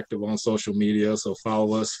know, we're active on social media, so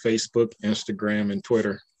follow us, Facebook, Instagram, and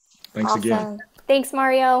Twitter. Thanks again. Thanks,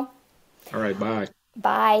 Mario. All right, bye.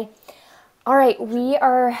 Bye. All right, we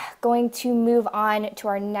are going to move on to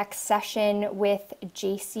our next session with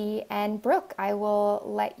JC and Brooke. I will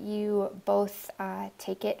let you both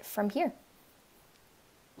take it from here.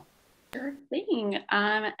 Sure thing.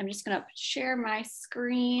 I'm just going to share my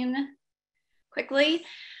screen quickly.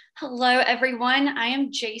 Hello, everyone. I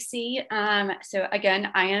am JC. So again,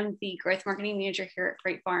 I am the growth marketing manager here at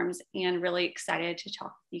Freight Farms, and really excited to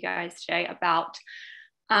talk with you guys today about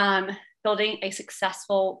building a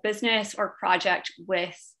successful business or project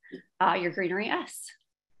with your Greenery S.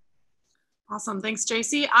 Awesome. Thanks,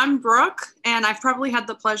 JC. I'm Brooke, and I've probably had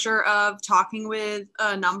the pleasure of talking with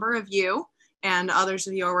a number of you, and others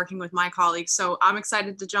of you are working with my colleagues. So I'm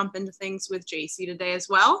excited to jump into things with JC today as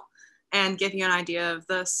well and give you an idea of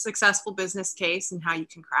the successful business case and how you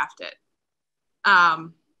can craft it.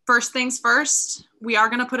 First things first, we are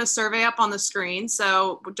going to put a survey up on the screen.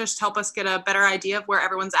 So just help us get a better idea of where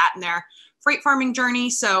everyone's at in their freight farming journey.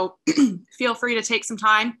 So feel free to take some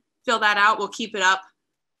time, fill that out. We'll keep it up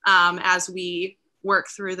as we work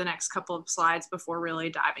through the next couple of slides before really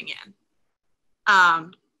diving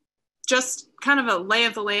in. Just kind of a lay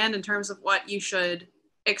of the land in terms of what you should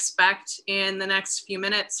expect in the next few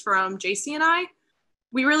minutes from JC and I.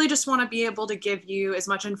 We really just want to be able to give you as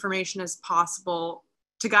much information as possible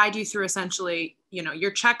to guide you through essentially, you know,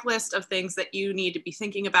 your checklist of things that you need to be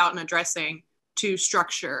thinking about and addressing to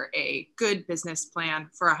structure a good business plan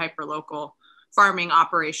for a hyperlocal farming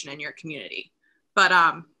operation in your community. But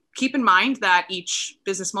keep in mind that each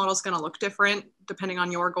business model is going to look different depending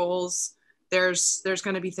on your goals. There's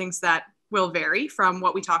going to be things that will vary from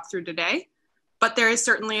what we talked through today, but there is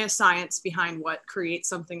certainly a science behind what creates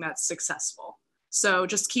something that's successful. So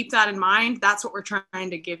just keep that in mind. That's what we're trying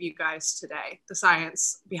to give you guys today, the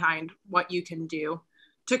science behind what you can do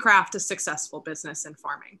to craft a successful business in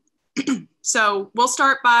farming. So we'll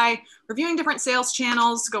start by reviewing different sales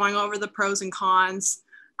channels, going over the pros and cons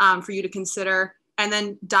for you to consider, and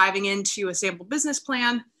then diving into a sample business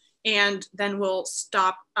plan. And then we'll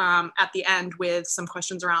stop at the end with some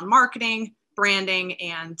questions around marketing, branding,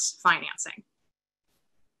 and financing.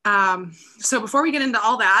 So before we get into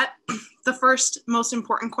all that, the first most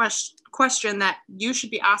important question that you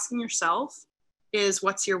should be asking yourself is,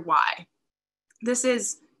 what's your why? This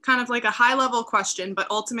is kind of like a high level question, but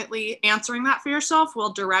ultimately answering that for yourself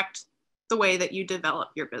will direct the way that you develop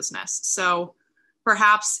your business. So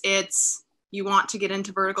perhaps it's you want to get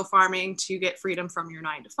into vertical farming to get freedom from your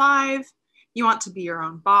 9-to-5. You want to be your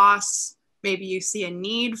own boss. Maybe you see a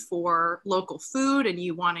need for local food and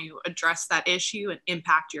you want to address that issue and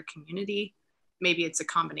impact your community. Maybe it's a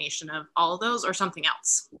combination of all of those or something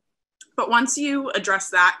else. But once you address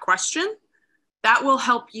that question, that will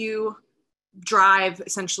help you drive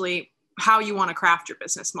essentially how you want to craft your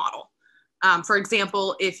business model. For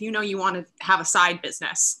example, if you know you want to have a side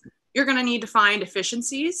business, you're going to need to find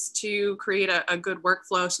efficiencies to create a good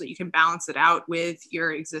workflow so that you can balance it out with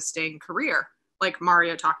your existing career. Like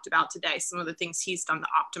Mario talked about today, some of the things he's done to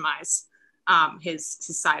optimize his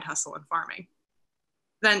side hustle in farming.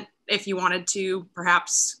 Then if you wanted to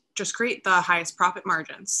perhaps just create the highest profit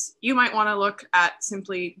margins, you might want to look at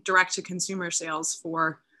simply direct to consumer sales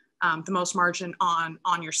for the most margin on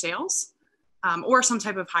your sales, or some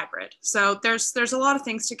type of hybrid. So there's a lot of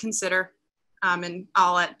things to consider, and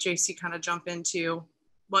I'll let JC kind of jump into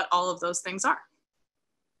what all of those things are.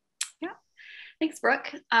 Yeah, thanks,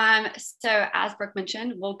 Brooke. So as Brooke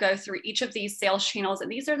mentioned, we'll go through each of these sales channels,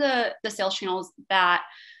 and these are the sales channels that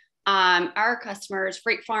our customers,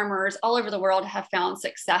 freight farmers all over the world have found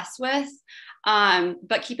success with.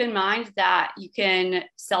 But keep in mind that you can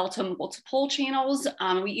sell to multiple channels.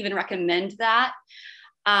 We even recommend that.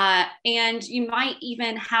 And you might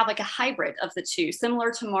even have like a hybrid of the two,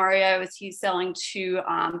 similar to Mario as he's selling to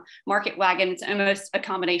Market Wagon. It's almost a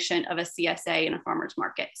combination of a CSA and a farmer's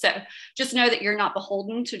market. So just know that you're not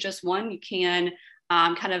beholden to just one. You can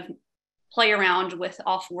kind of play around with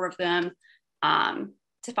all four of them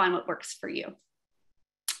to find what works for you.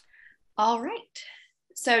 All right.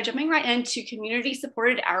 So jumping right into community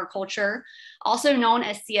supported agriculture, also known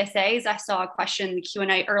as CSAs. I saw a question in the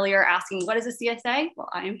Q&A earlier asking, what is a CSA? Well,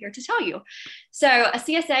 I am here to tell you. So a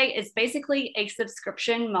CSA is basically a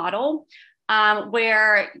subscription model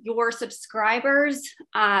where your subscribers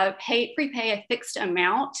prepay a fixed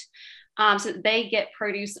amount so that they get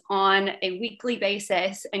produce on a weekly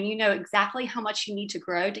basis, and you know exactly how much you need to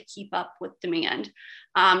grow to keep up with demand.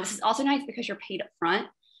 This is also nice because you're paid up front,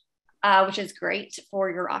 which is great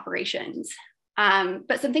for your operations.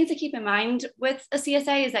 But some things to keep in mind with a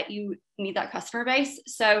CSA is that you need that customer base.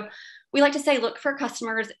 So we like to say, look for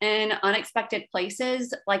customers in unexpected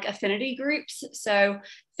places like affinity groups. So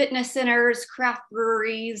fitness centers, craft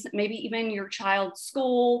breweries, maybe even your child's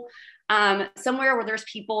school, somewhere where there's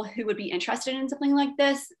people who would be interested in something like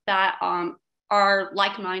this that are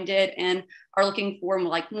like-minded and are looking for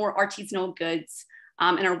more artisanal goods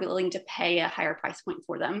and are willing to pay a higher price point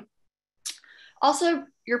for them. Also,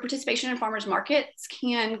 your participation in farmers markets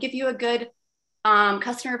can give you a good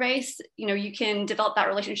customer base. You know, you can develop that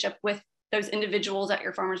relationship with those individuals at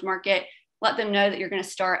your farmers market, let them know that you're going to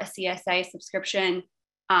start a CSA subscription,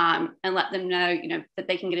 and let them know, you know, that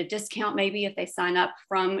they can get a discount maybe if they sign up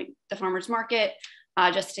from the farmers market,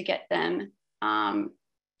 just to get them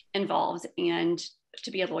involved and to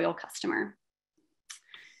be a loyal customer.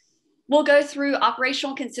 We'll go through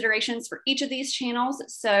operational considerations for each of these channels.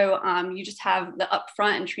 So you just have the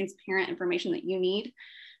upfront and transparent information that you need.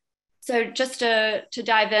 So just to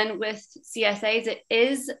dive in with CSAs,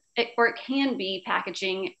 it can be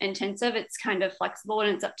packaging intensive. It's kind of flexible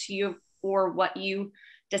and it's up to you for what you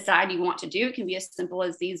decide you want to do. It can be as simple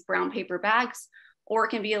as these brown paper bags, or it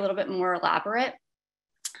can be a little bit more elaborate.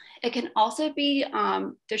 It can also be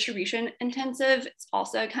distribution intensive. It's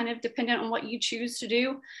also kind of dependent on what you choose to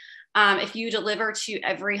do. If you deliver to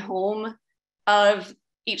every home of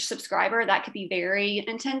each subscriber, that could be very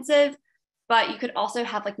intensive, but you could also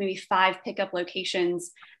have like maybe 5 pickup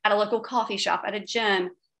locations at a local coffee shop, at a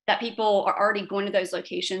gym, that people are already going to those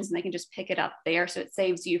locations and they can just pick it up there. So it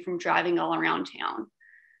saves you from driving all around town.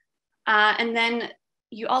 And then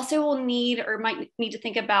You also will need or might need to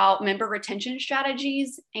think about member retention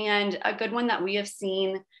strategies. And a good one that we have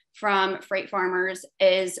seen from freight farmers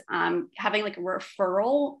is having like a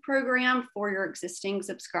referral program for your existing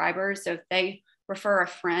subscribers. So if they refer a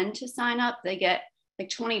friend to sign up, they get like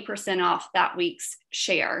 20% off that week's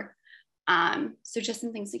share. So just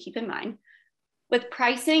some things to keep in mind. With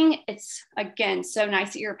pricing, it's again so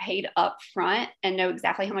nice that you're paid up front and know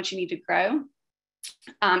exactly how much you need to grow.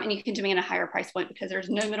 And you can demand a higher price point because there's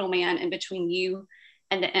no middleman in between you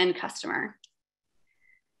and the end customer.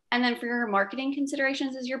 And then for your marketing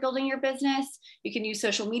considerations as you're building your business, you can use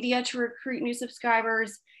social media to recruit new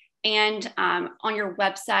subscribers. And on your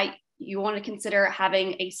website, you want to consider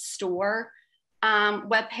having a store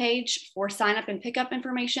webpage for sign up and pickup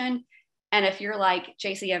information. And if you're like,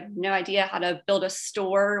 JC, I have no idea how to build a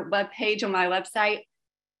store webpage on my website,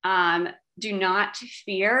 do not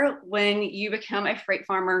fear. When you become a freight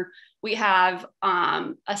farmer, we have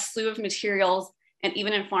a slew of materials. And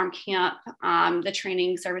even in farm camp, the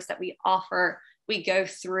training service that we offer, we go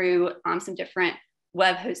through some different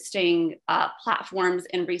web hosting platforms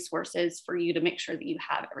and resources for you to make sure that you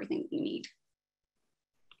have everything that you need.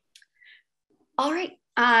 All right,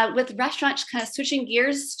 with restaurants, kind of switching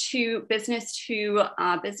gears to business.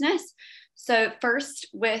 So first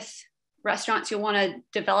with restaurants, you'll want to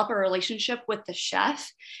develop a relationship with the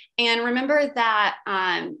chef. And remember that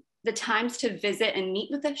the times to visit and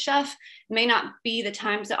meet with the chef may not be the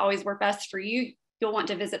times that always work best for you. You'll want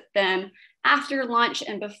to visit them after lunch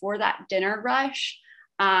and before that dinner rush,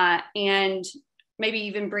 and maybe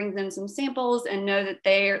even bring them some samples and know that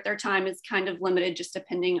their time is kind of limited just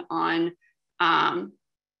depending on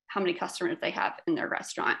how many customers they have in their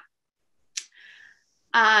restaurant.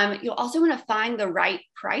 You'll also want to find the right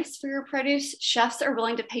price for your produce. Chefs are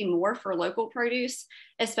willing to pay more for local produce,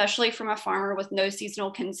 especially from a farmer with no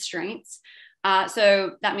seasonal constraints.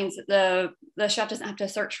 So that means that the chef doesn't have to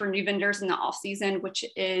search for new vendors in the off season, which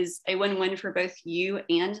is a win-win for both you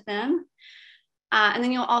and them. And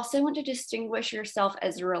then you'll also want to distinguish yourself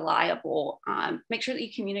as reliable. Make sure that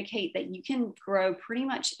you communicate that you can grow pretty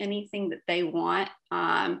much anything that they want.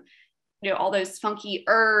 All those funky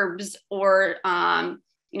herbs or,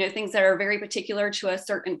 things that are very particular to a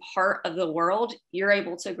certain part of the world, you're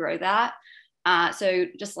able to grow that. So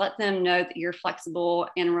just let them know that you're flexible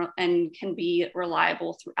and can be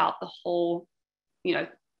reliable throughout the whole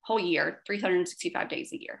year, 365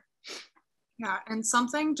 days a year. Yeah, and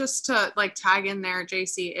something just to like tag in there,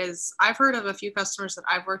 JC, is I've heard of a few customers that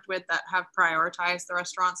I've worked with that have prioritized the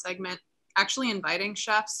restaurant segment, actually inviting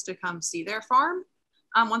chefs to come see their farm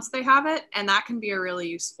once they have it. And that can be a really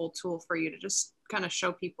useful tool for you to just kind of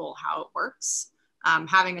show people how it works,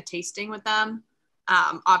 having a tasting with them.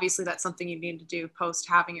 Obviously, that's something you need to do post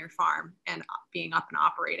having your farm and being up and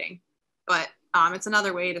operating. But it's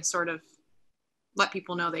another way to sort of let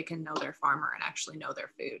people know they can know their farmer and actually know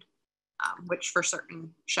their food, which for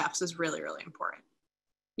certain chefs is really, really important.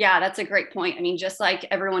 Yeah, that's a great point. I mean, just like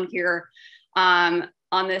everyone here on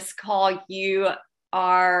this call, you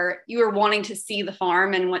are wanting to see the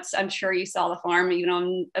farm, and once I'm sure you saw the farm even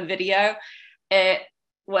on a video, it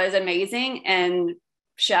was amazing. And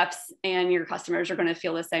chefs and your customers are going to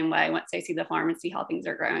feel the same way once they see the farm and see how things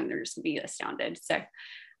are growing. They're just going to be astounded. So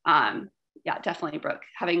yeah, definitely, Brooke,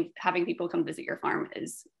 having people come visit your farm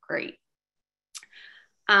is great.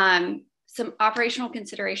 Some operational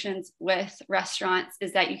considerations with restaurants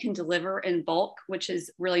is that you can deliver in bulk, which is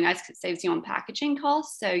really nice because it saves you on packaging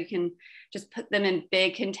costs. So you can just put them in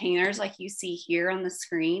big containers like you see here on the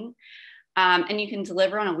screen. And you can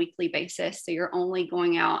deliver on a weekly basis. So you're only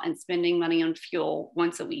going out and spending money on fuel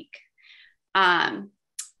once a week.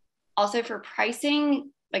 Also for pricing,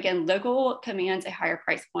 again, local commands a higher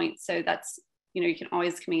price point. So that's, you can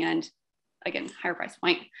always command, again, higher price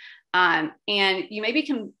point. And you may be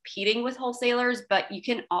competing with wholesalers, but you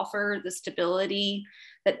can offer the stability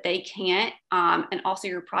that they can't. And also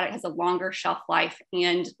your product has a longer shelf life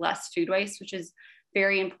and less food waste, which is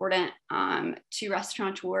very important to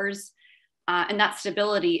restaurateurs. And that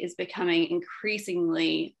stability is becoming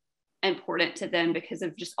increasingly important to them because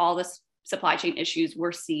of just all the supply chain issues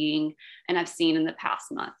we're seeing and I've seen in the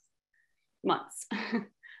past months.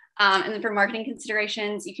 And then for marketing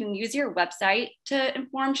considerations, you can use your website to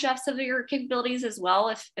inform chefs of your capabilities as well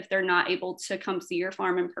if they're not able to come see your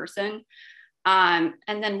farm in person. And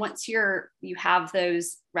then once you have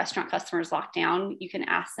those restaurant customers locked down, you can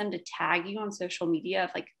ask them to tag you on social media of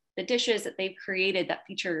like the dishes that they've created that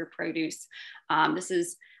feature your produce. This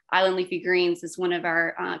is Island Leafy Greens, is one of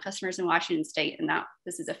our customers in Washington State, and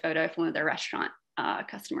this is a photo of one of their restaurant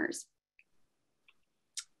customers.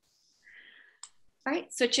 All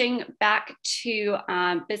right, switching back to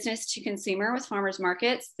business to consumer with farmers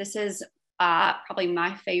markets. This is probably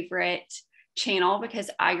my favorite channel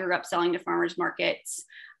because I grew up selling to farmers markets.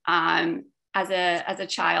 As a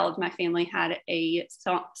child, my family had a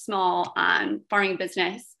small farming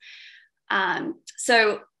business.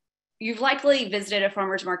 So you've likely visited a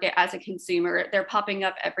farmer's market as a consumer. They're popping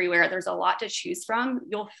up everywhere. There's a lot to choose from.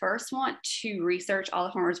 You'll first want to research all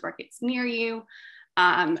the farmer's markets near you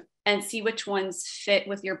and see which ones fit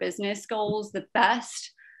with your business goals the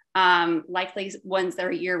best. Likely ones that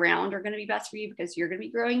are year round are going to be best for you because you're going to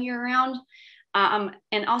be growing year round.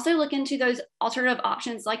 And also look into those alternative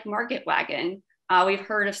options like Market Wagon. We've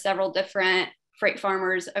heard of several different freight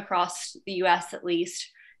farmers across the US at least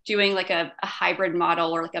doing like a hybrid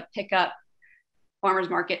model or like a pickup farmers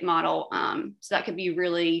market model. So that could be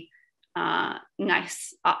really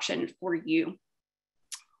nice option for you.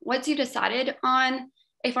 Once you decided on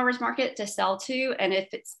a farmer's market to sell to, and if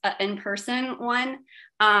it's an in-person one,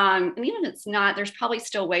 and even if it's not, there's probably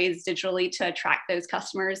still ways digitally to attract those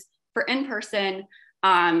customers. For in-person,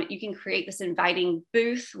 you can create this inviting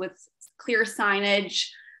booth with clear signage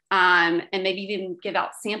and maybe even give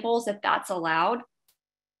out samples if that's allowed,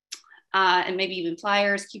 and maybe even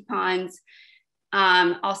flyers, coupons.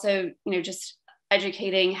 Also, just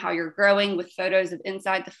educating how you're growing with photos of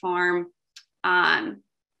inside the farm,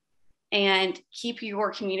 and keep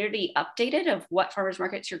your community updated of what farmers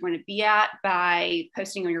markets you're going to be at by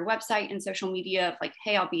posting on your website and social media of like,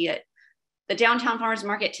 hey, I'll be at the downtown farmers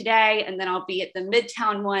market today, and then I'll be at the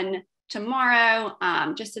midtown one tomorrow,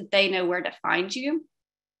 just so they know where to find you.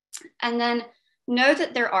 And then know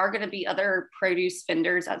that there are going to be other produce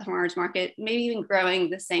vendors at the farmers market, maybe even growing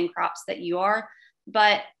the same crops that you are,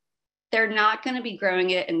 but they're not going to be growing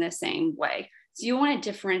it in the same way. So you want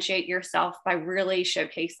to differentiate yourself by really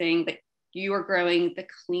showcasing that you are growing the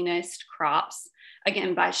cleanest crops,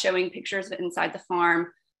 again, by showing pictures of inside the farm,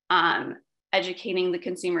 educating the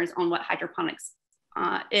consumers on what hydroponics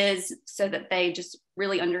is so that they just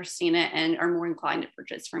really understand it and are more inclined to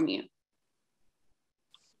purchase from you.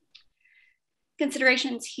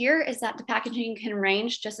 Considerations here is that the packaging can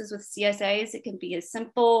range just as with CSAs. It can be as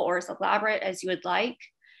simple or as elaborate as you would like.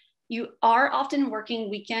 You are often working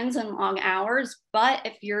weekends and long hours, but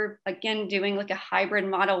if you're, again, doing like a hybrid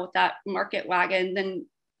model with that Market Wagon, then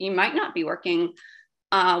you might not be working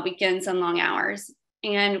weekends and long hours.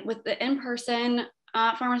 And with the in-person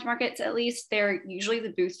farmers markets, at least, they're usually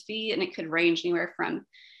the booth fee, and it could range anywhere from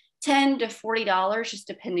 $10 to $40, just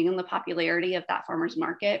depending on the popularity of that farmers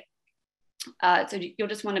market. So you'll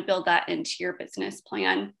just want to build that into your business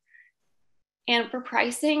plan. And for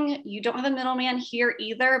pricing, you don't have a middleman here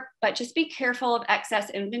either, but just be careful of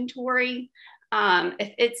excess inventory.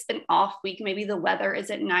 If it's an off week, maybe the weather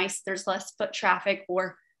isn't nice, there's less foot traffic,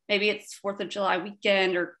 or maybe it's 4th of July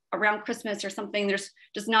weekend or around Christmas or something, there's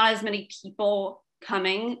just not as many people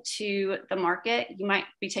coming to the market. You might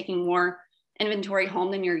be taking more inventory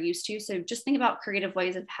home than you're used to. So just think about creative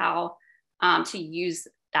ways of how to use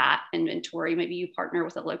that inventory. Maybe you partner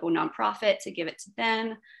with a local nonprofit to give it to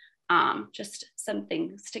them. Just some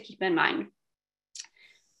things to keep in mind.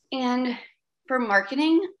 And for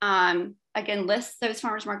marketing, again, list those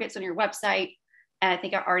farmers markets on your website. And I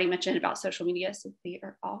think I already mentioned about social media, so they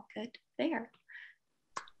are all good there.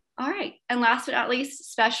 All right, and last but not least,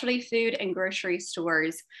 specialty food and grocery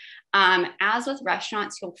stores. As with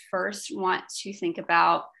restaurants, you'll first want to think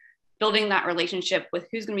about building that relationship with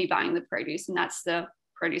who's going to be buying the produce, and that's the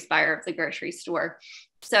produce buyer of the grocery store.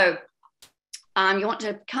 So you want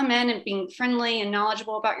to come in and being friendly and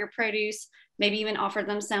knowledgeable about your produce, maybe even offer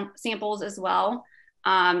them some samples as well,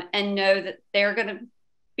 and know that they're going to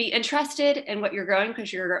be interested in what you're growing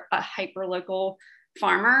because you're a hyper local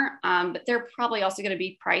farmer, but they're probably also going to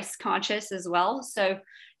be price conscious as well. So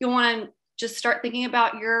you'll want to just start thinking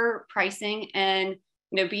about your pricing and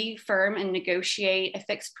be firm and negotiate a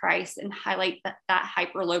fixed price and highlight that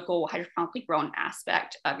hyper local hydroponically grown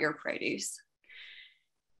aspect of your produce.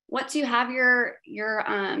 Once you have your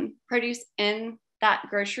produce in that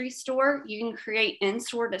grocery store, you can create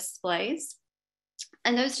in-store displays,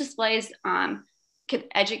 and those displays can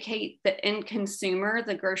educate the end consumer,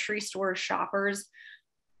 the grocery store shoppers,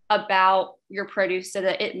 about your produce so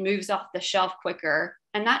that it moves off the shelf quicker.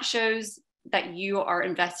 And that shows that you are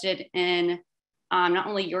invested in not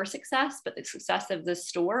only your success, but the success of the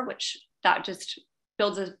store, which that just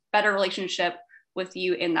builds a better relationship with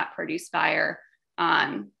you and that produce buyer.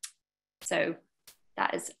 So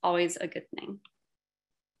that is always a good thing.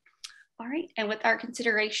 All right, and with our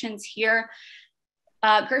considerations here,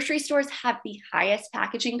 grocery stores have the highest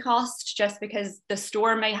packaging costs just because the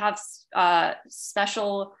store may have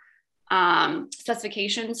special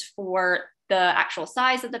specifications for the actual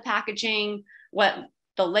size of the packaging, what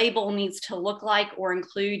the label needs to look like or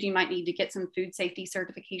include. You might need to get some food safety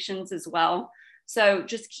certifications as well. So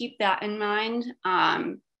just keep that in mind.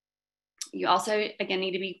 You also, again,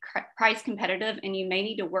 need to be price competitive, and you may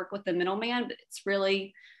need to work with the middleman, but it's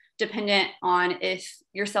really dependent on if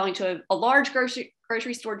you're selling to a large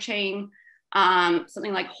grocery store chain,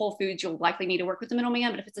 something like Whole Foods, you'll likely need to work with the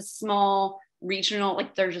middleman. But if it's a small regional,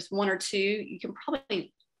 like there's just one or two, you can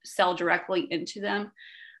probably sell directly into them.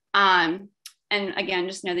 And again,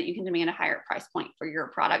 just know that you can demand a higher price point for your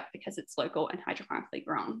product because it's local and hydroponically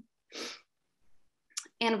grown.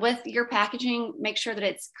 And with your packaging, make sure that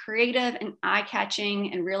it's creative and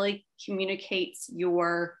eye-catching and really communicates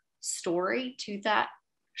your story to that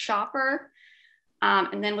shopper.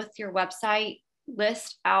 And then with your website,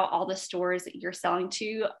 list out all the stores that you're selling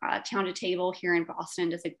to. Town to Table here in Boston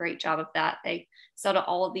does a great job of that. They sell to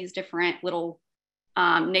all of these different little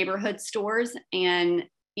neighborhood stores and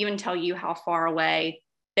even tell you how far away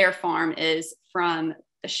their farm is from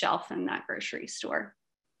the shelf in that grocery store.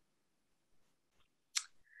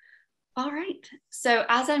 All right. So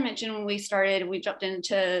as I mentioned, when we started, we jumped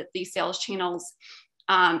into these sales channels.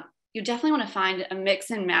 You definitely want to find a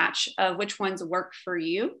mix and match of which ones work for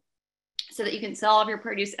you so that you can sell all of your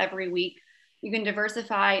produce every week. You can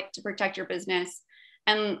diversify to protect your business.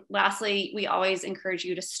 And lastly, we always encourage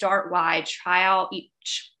you to start wide, try out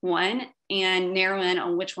each one and narrow in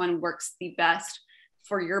on which one works the best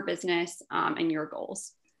for your business and your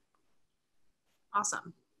goals.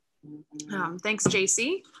 Awesome. Thanks,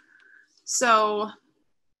 JC. So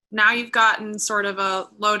now you've gotten sort of a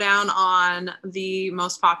lowdown on the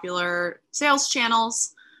most popular sales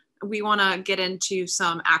channels. We want to get into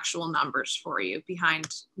some actual numbers for you behind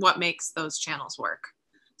what makes those channels work.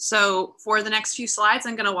 So for the next few slides,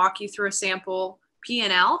 I'm going to walk you through a sample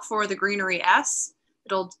P&L for the Greenery S.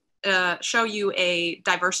 It'll show you a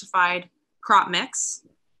diversified crop mix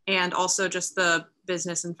and also just the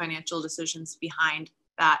business and financial decisions behind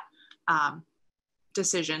that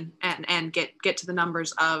decision and get to the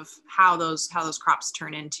numbers of how those crops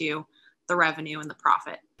turn into the revenue and the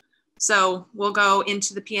profit. So we'll go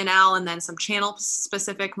into the P&L and then some channel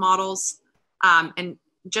specific models. And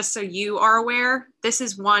just so you are aware, this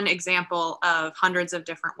is one example of hundreds of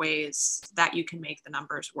different ways that you can make the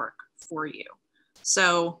numbers work for you.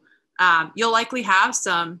 So you'll likely have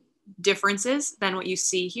some differences than what you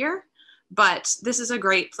see here, but this is a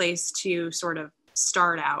great place to sort of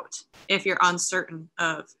start out if you're uncertain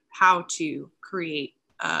of how to create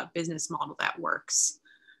a business model that works.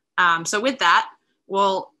 So with that,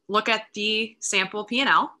 we'll look at the sample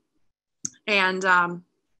P&L, and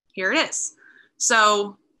here it is.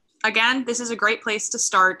 So again, this is a great place to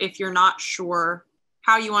start if you're not sure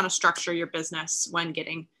how you want to structure your business when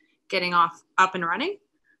getting up and running.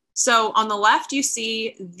 So on the left, you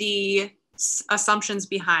see the assumptions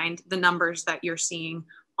behind the numbers that you're seeing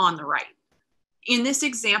on the right. In this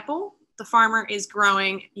example, the farmer is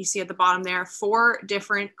growing, you see at the bottom there, 4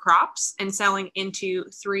 different crops and selling into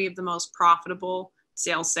 3 of the most profitable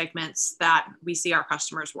sales segments that we see our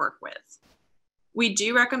customers work with. We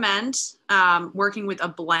do recommend working with a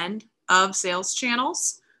blend of sales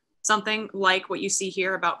channels, something like what you see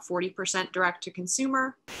here, about 40% direct to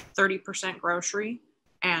consumer, 30% grocery,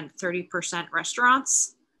 and 30%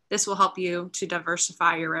 restaurants. This will help you to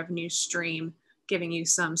diversify your revenue stream, giving you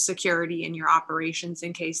some security in your operations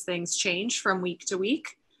in case things change from week to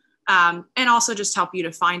week. And also just help you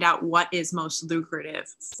to find out what is most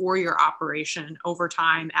lucrative for your operation over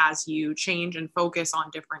time as you change and focus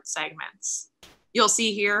on different segments. You'll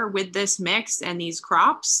see here with this mix and these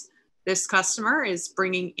crops, this customer is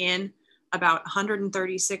bringing in about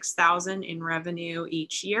 $136,000 in revenue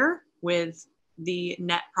each year with the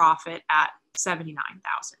net profit at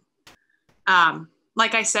 $79,000.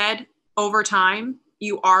 Like I said, over time,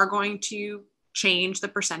 you are going to change the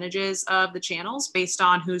percentages of the channels based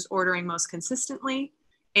on who's ordering most consistently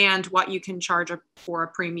and what you can charge for a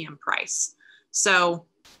premium price. So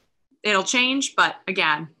it'll change, but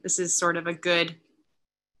again, this is sort of a good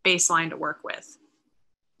baseline to work with.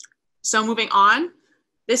 So moving on,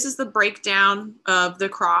 this is the breakdown of the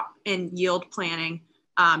crop and yield planning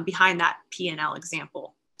behind that P&L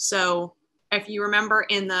example. So if you remember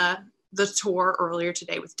in the tour earlier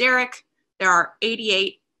today with Derek, there are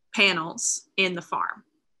 88 panels in the farm,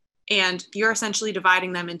 and you're essentially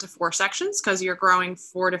dividing them into 4 sections because you're growing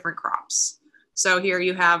 4 different crops. So here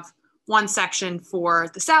you have one section for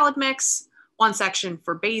the salad mix, one section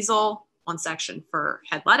for basil, one section for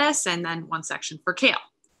head lettuce, and then one section for kale.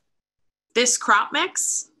 This crop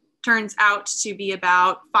mix turns out to be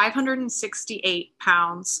about 568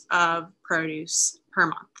 pounds of produce per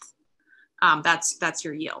month. That's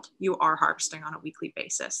your yield. You are harvesting on a weekly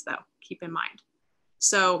basis, though, keep in mind.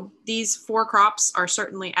 So these 4 crops are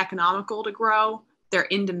certainly economical to grow. They're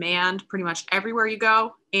in demand pretty much everywhere you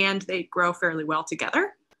go, and they grow fairly well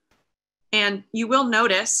together. And you will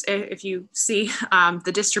notice, if you see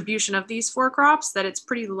the distribution of these 4 crops, that it's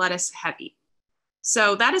pretty lettuce heavy.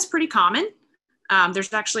 So that is pretty common.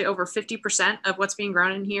 There's actually over 50% of what's being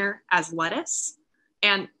grown in here as lettuce.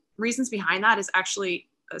 And reasons behind that is actually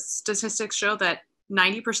statistics show that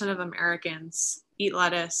 90% of Americans eat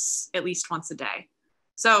lettuce at least once a day.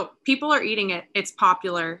 So people are eating it, it's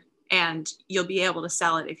popular, and you'll be able to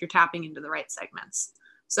sell it if you're tapping into the right segments.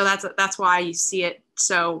 So that's why you see it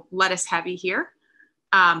so lettuce heavy here.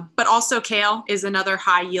 But also kale is another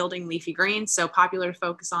high yielding leafy green, so popular to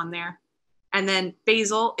focus on there. And then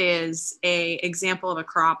basil is an example of a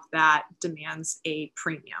crop that demands a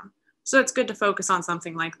premium. So it's good to focus on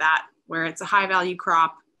something like that, where it's a high value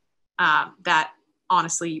crop that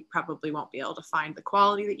honestly, you probably won't be able to find the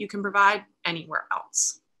quality that you can provide anywhere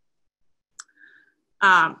else.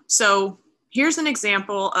 So here's an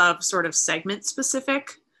example of sort of segment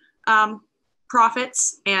specific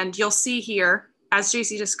profits. And you'll see here, as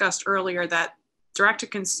JC discussed earlier, that direct to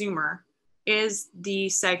consumer is the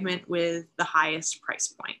segment with the highest price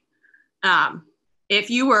point. If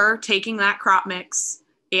you were taking that crop mix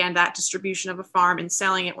and that distribution of a farm and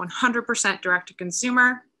selling it 100% direct to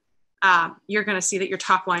consumer, you're going to see that your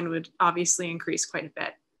top line would obviously increase quite a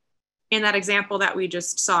bit. In that example that we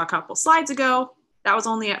just saw a couple slides ago, that was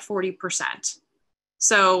only at 40%.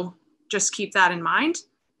 So just keep that in mind.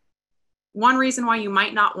 One reason why you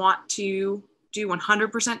might not want to do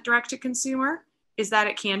 100% direct to consumer is that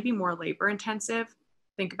it can be more labor intensive.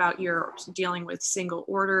 Think about you're dealing with single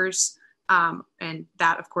orders, and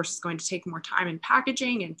that of course is going to take more time in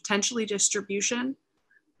packaging and potentially distribution.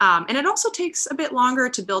 And it also takes a bit longer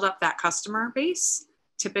to build up that customer base.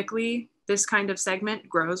 Typically, this kind of segment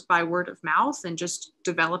grows by word of mouth and just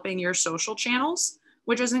developing your social channels,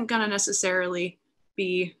 which isn't going to necessarily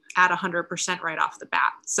be at 100% right off the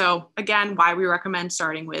bat. So again, why we recommend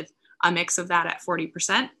starting with a mix of that at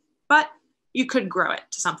 40%, but you could grow it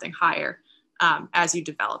to something higher as you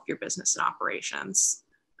develop your business and operations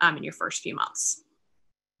in your first few months.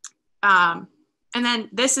 And then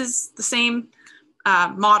this is the same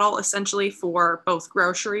model essentially for both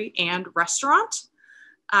grocery and restaurant.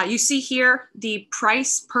 You see here, the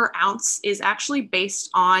price per ounce is actually based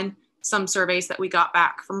on some surveys that we got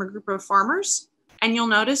back from a group of farmers. And you'll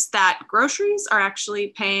notice that groceries are actually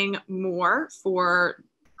paying more for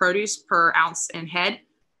produce per ounce in head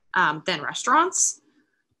than restaurants.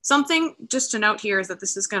 Something just to note here is that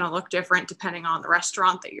this is going to look different depending on the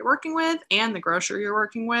restaurant that you're working with and the grocery you're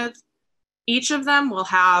working with. Each of them will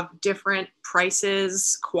have different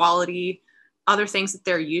prices, quality, other things that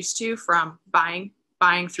they're used to from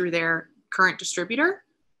buying through their current distributor.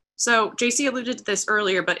 So JC alluded to this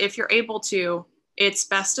earlier, but if you're able to, it's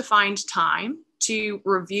best to find time to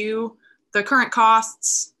review the current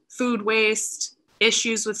costs, food waste,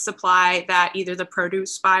 issues with supply that either the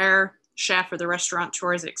produce buyer, chef, or the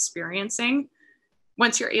restaurateur is experiencing.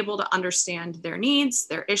 Once you're able to understand their needs,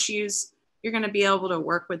 their issues, you're going to be able to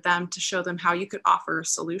work with them to show them how you could offer a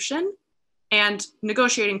solution. And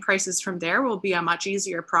negotiating prices from there will be a much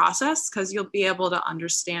easier process because you'll be able to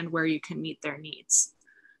understand where you can meet their needs.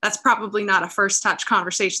 That's probably not a first touch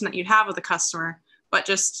conversation that you'd have with a customer, but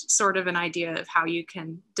just sort of an idea of how you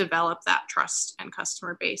can develop that trust and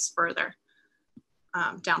customer base further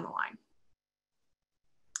down the line.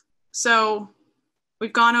 So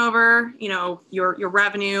we've gone over, your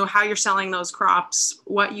revenue, how you're selling those crops,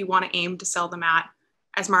 what you want to aim to sell them at.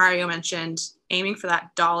 As Mario mentioned, aiming for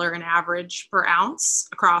that $1 an average per ounce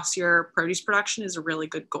across your produce production is a really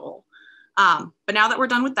good goal. But now that we're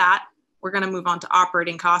done with that, we're going to move on to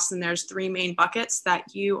operating costs. And there's 3 main buckets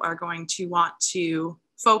that you are going to want to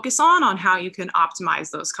focus on how you can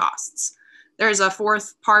optimize those costs. There's a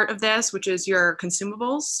 4th part of this, which is your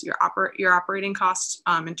consumables, your operating costs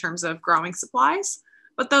in terms of growing supplies,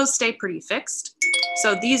 but those stay pretty fixed.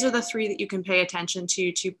 So these are the 3 that you can pay attention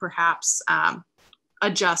to perhaps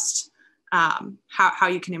adjust how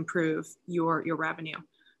you can improve your revenue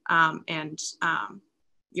and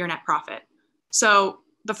your net profit. So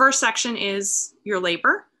the first section is your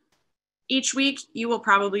labor. Each week, you will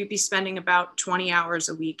probably be spending about 20 hours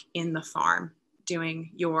a week in the farm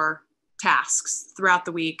doing your tasks throughout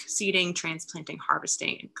the week: seeding, transplanting,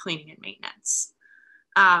 harvesting, and cleaning and maintenance.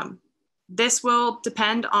 This will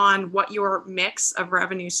depend on what your mix of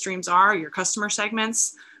revenue streams are, your customer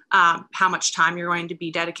segments. how much time you're going to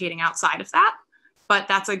be dedicating outside of that. But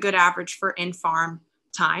that's a good average for in-farm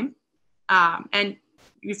time. And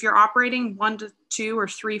if you're operating 1 to 2 or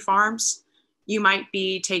 3 farms, you might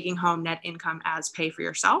be taking home net income as pay for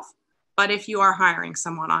yourself. But if you are hiring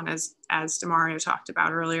someone on, as Demario talked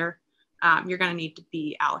about earlier, you're going to need to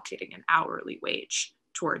be allocating an hourly wage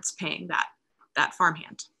towards paying that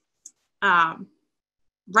farmhand.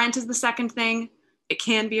 Rent is the second thing. It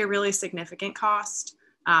can be a really significant cost.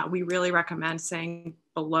 We really recommend saying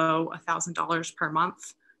below $1,000 per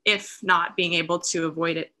month, if not being able to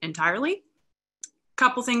avoid it entirely. A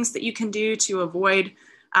couple things that you can do to avoid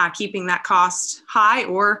keeping that cost high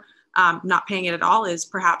or not paying it at all is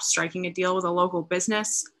perhaps striking a deal with a local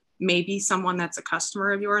business, maybe someone that's a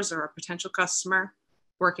customer of yours or a potential customer,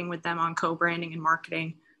 working with them on co-branding and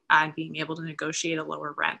marketing and being able to negotiate a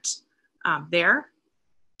lower rent there.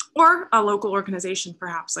 Or a local organization,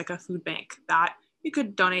 perhaps like a food bank, that you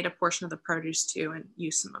could donate a portion of the produce to and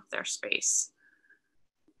use some of their space.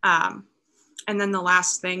 And then the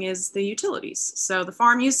last thing is the utilities. So the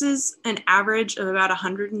farm uses an average of about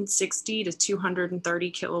 160 to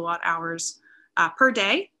 230 kilowatt hours per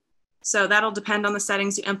day. So that'll depend on the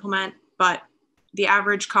settings you implement, but the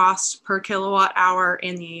average cost per kilowatt hour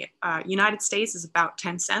in the United States is about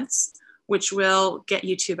 10 cents, which will get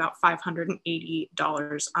you to about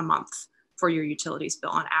 $580 a month for your utilities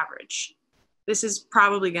bill on average. This is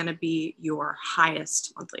probably going to be your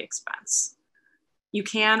highest monthly expense. You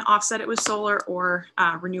can offset it with solar or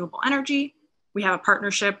renewable energy. We have a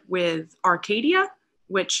partnership with Arcadia,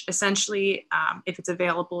 which essentially, if it's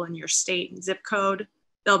available in your state and zip code,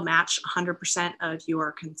 they'll match 100% of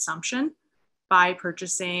your consumption by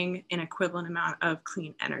purchasing an equivalent amount of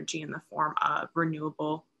clean energy in the form of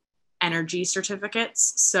renewable energy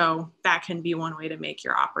certificates. So that can be one way to make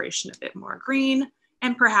your operation a bit more green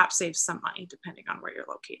and perhaps save some money depending on where you're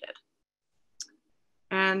located.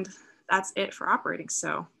 And that's it for operating.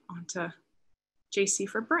 So on to JC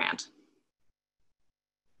for brand.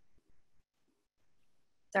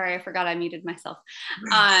 Sorry, I forgot I muted myself.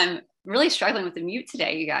 Really struggling with the mute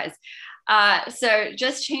today, you guys. So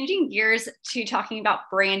just changing gears to talking about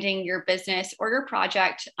branding your business or your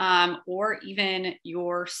project, or even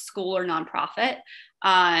your school or nonprofit.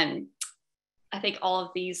 I think all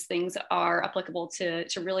of these things are applicable to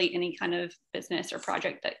really any kind of business or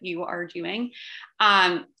project that you are doing.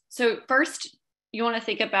 So first, you want to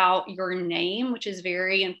think about your name, which is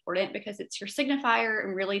very important because it's your signifier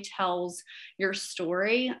and really tells your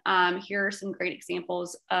story. Here are some great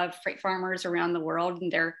examples of freight farmers around the world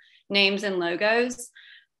and their names and logos.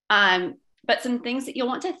 But some things that you'll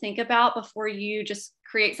want to think about before you just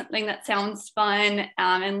create something that sounds fun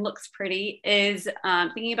and looks pretty is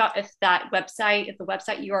thinking about if the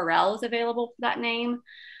website URL is available for that name,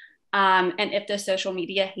 and if the social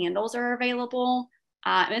media handles are available.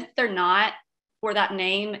 And if they're not for that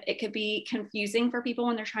name, it could be confusing for people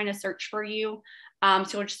when they're trying to search for you.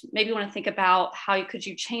 So we'll just maybe want to think about how could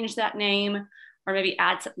you change that name or maybe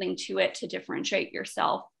add something to it to differentiate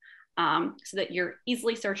yourself, so that you're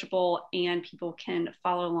easily searchable and people can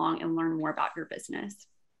follow along and learn more about your business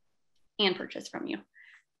and purchase from you.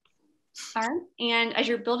 All right. And as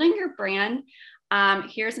you're building your brand,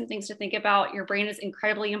 here are some things to think about. Your brand is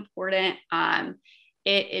incredibly important.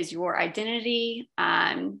 It is your identity.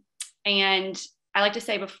 And I like to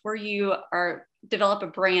say before you develop a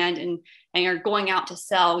brand and you're going out to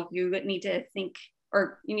sell, you need to think,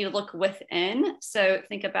 or you need to look within. So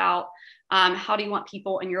think about how do you want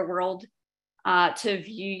people in your world to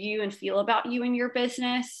view you and feel about you and your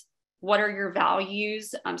business? What are your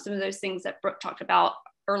values? Some of those things that Brooke talked about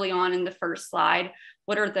early on in the first slide.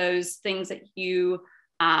 What are those things that you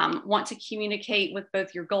want to communicate with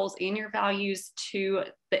both your goals and your values to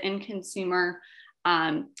the end consumer?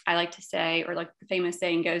 I like to say, or like the famous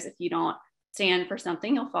saying goes, if you don't stand for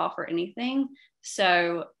something, you'll fall for anything.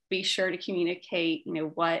 So be sure to communicate,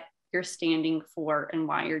 what you're standing for and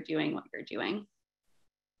why you're doing what you're doing.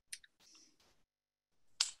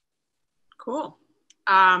 Cool.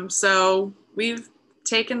 So we've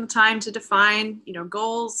taken the time to define,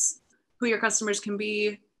 goals, who your customers can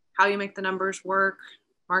be, how you make the numbers work,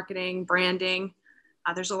 marketing, branding.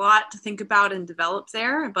 There's a lot to think about and develop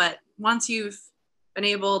there, but once you've been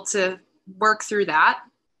able to work through that,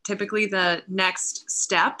 typically the next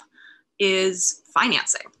step is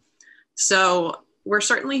financing. So we're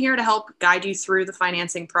certainly here to help guide you through the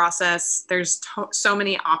financing process. There's so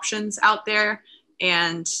many options out there,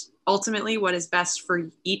 and ultimately what is best for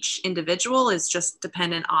each individual is just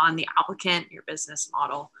dependent on the applicant, your business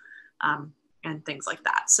model, and things like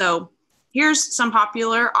that. So here's some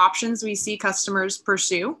popular options we see customers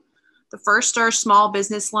pursue. The first are small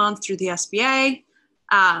business loans through the SBA.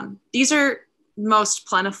 These are most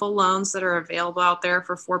plentiful loans that are available out there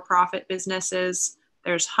for for-profit businesses.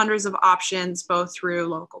 There's hundreds of options, both through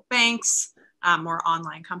local banks or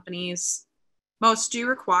online companies. Most do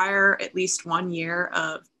require at least 1 year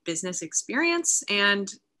of business experience,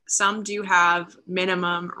 and some do have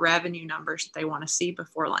minimum revenue numbers that they want to see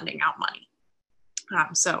before lending out money.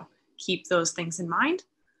 So keep those things in mind.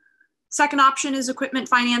 Second option is equipment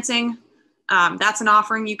financing. That's an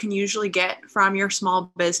offering you can usually get from your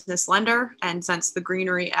small business lender. And since the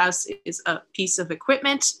Greenery S is a piece of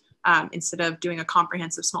equipment, instead of doing a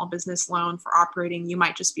comprehensive small business loan for operating, you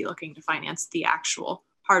might just be looking to finance the actual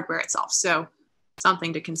hardware itself. So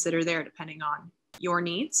something to consider there depending on your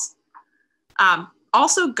needs.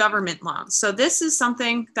 Also government loans. So this is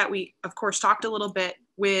something that we, of course, talked a little bit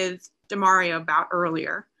with Demario about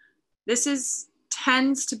earlier. This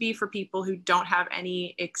tends to be for people who don't have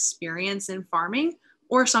any experience in farming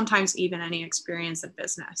or sometimes even any experience in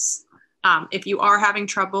business. If you are having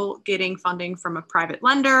trouble getting funding from a private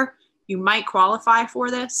lender, you might qualify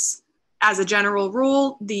for this. As a general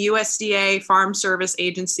rule, the USDA Farm Service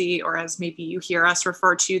Agency, or as maybe you hear us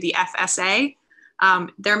refer to, the FSA,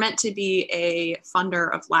 they're meant to be a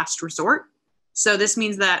funder of last resort. So this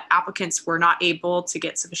means that applicants were not able to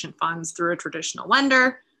get sufficient funds through a traditional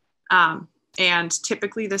lender. And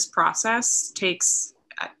typically this process takes,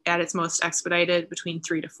 at its most expedited, between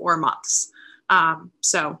 3 to 4 months.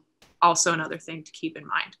 So also another thing to keep in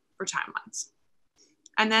mind for timelines.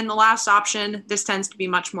 And then the last option, this tends to be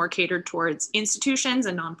much more catered towards institutions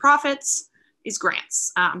and nonprofits, is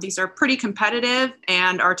grants. These are pretty competitive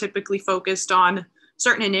and are typically focused on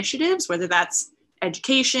certain initiatives, whether that's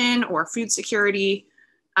education or food security.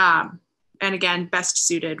 And again, best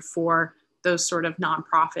suited for those sort of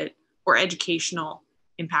nonprofit or educational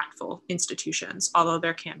impactful institutions, although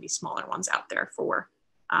there can be smaller ones out there for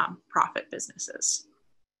profit businesses.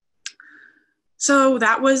 So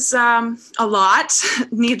that was a lot.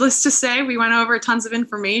 Needless to say, we went over tons of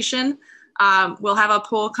information. We'll have a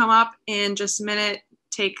poll come up in just a minute.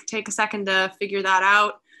 Take a second to figure that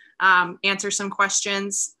out, answer some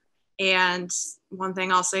questions. And one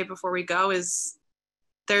thing I'll say before we go is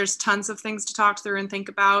there's tons of things to talk through and think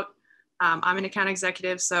about. I'm an account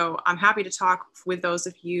executive, so I'm happy to talk with those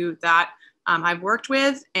of you that I've worked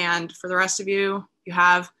with. And for the rest of you, you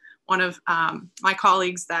have one of my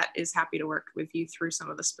colleagues that is happy to work with you through some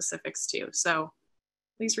of the specifics too. So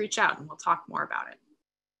please reach out and we'll talk more about it.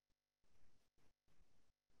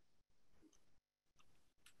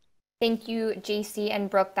 Thank you, JC and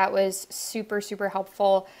Brooke. That was super, super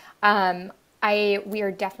helpful. We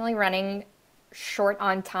are definitely running short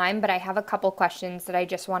on time, but I have a couple questions that I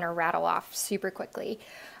just want to rattle off super quickly.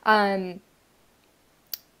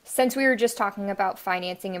 Since we were just talking about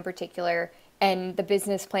financing in particular, and the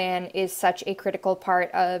business plan is such a critical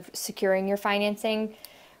part of securing your financing,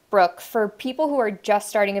 Brooke, for people who are just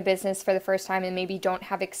starting a business for the first time and maybe don't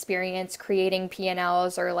have experience creating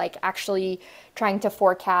P&Ls or like actually trying to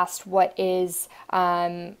forecast what is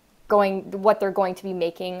what they're going to be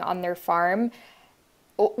making on their farm,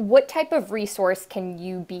 what type of resource can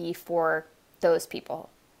you be for those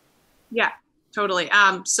people? Yeah, totally.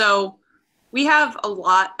 So we have a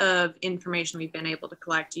lot of information we've been able to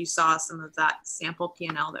collect. You saw some of that sample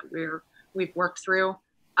P&L that we've worked through.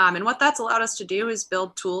 And what that's allowed us to do is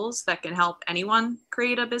build tools that can help anyone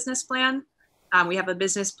create a business plan. We have a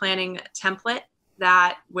business planning template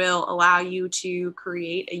that will allow you to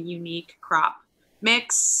create a unique crop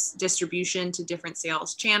mix, distribution to different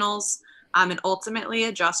sales channels, and ultimately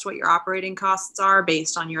adjust what your operating costs are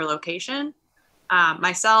based on your location.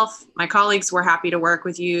 Myself, my colleagues, we're happy to work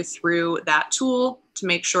with you through that tool to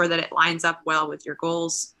make sure that it lines up well with your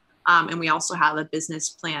goals. And we also have a business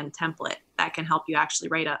plan template that can help you actually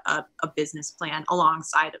write a business plan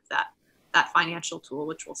alongside of that financial tool,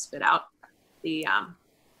 which will spit out the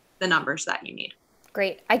numbers that you need.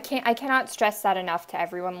 Great. I cannot stress that enough to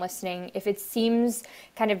everyone listening. If it seems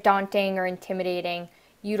kind of daunting or intimidating,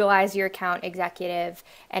 utilize your account executive.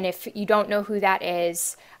 And if you don't know who that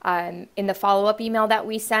is, in the follow-up email that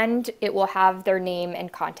we send, it will have their name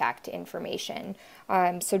and contact information.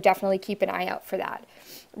 So definitely keep an eye out for that.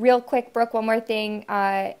 Real quick, Brooke, one more thing.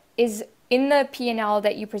 Is in the P&L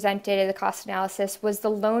that you presented, the cost analysis, was the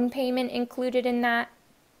loan payment included in that?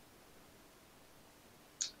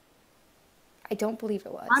 I don't believe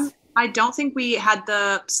it was. I don't think we had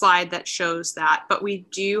the slide that shows that, but we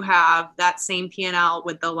do have that same P&L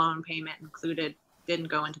with the loan payment included. Didn't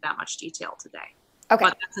go into that much detail today. Okay.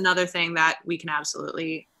 But that's another thing that we can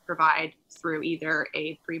absolutely provide through either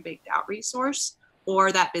a pre-baked out resource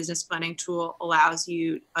or that business planning tool allows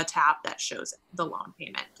you a tab that shows the loan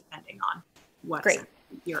payment depending on what's Great.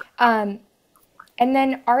 your. And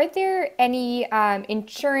then are there any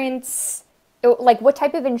insurance, like what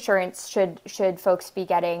type of insurance should folks be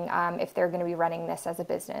getting if they're going to be running this as a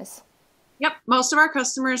business? Yep. Most of our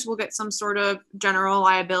customers will get some sort of general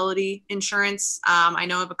liability insurance. I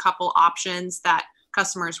know of a couple options that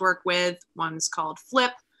customers work with. One's called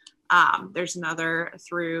Flip. There's another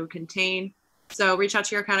through Contain. So reach out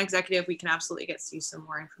to your account executive. We can absolutely get you some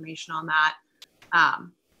more information on that.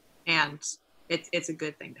 And it's a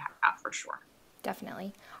good thing to have for sure.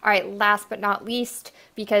 Definitely. All right. Last but not least,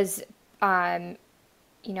 because for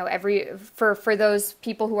those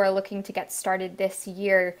people who are looking to get started this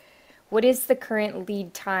year, what is the current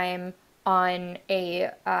lead time on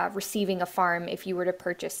receiving a farm if you were to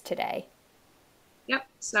purchase today? Yep.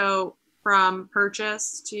 So from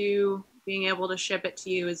purchase to being able to ship it to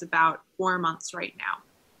you is about 4 months right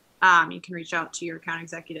now. You can reach out to your account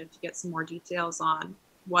executive to get some more details on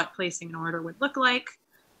what placing an order would look like.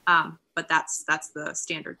 But that's the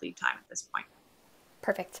standard lead time at this point.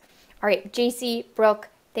 Perfect. All right, JC, Brooke,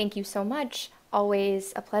 thank you so much.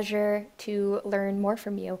 Always a pleasure to learn more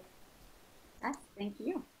from you. Yes, thank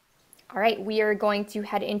you. All right, we are going to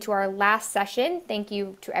head into our last session. Thank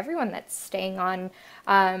you to everyone that's staying on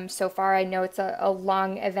so far. I know it's a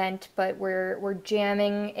long event, but we're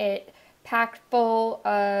jamming it packed full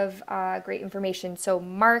of great information. So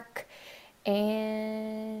Mark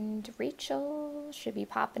and Rachel should be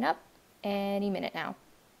popping up any minute now.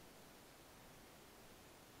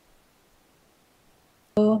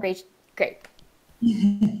 Great.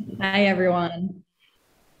 Hi, everyone.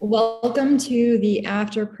 Welcome to the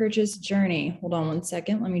after purchase journey. Hold on one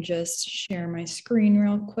second. Let me just share my screen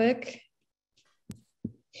real quick.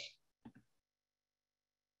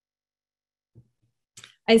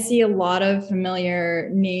 I see a lot of familiar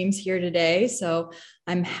names here today, so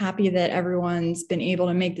I'm happy that everyone's been able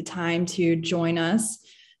to make the time to join us.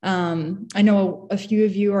 I know a few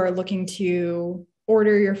of you are looking to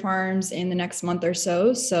order your farms in the next month or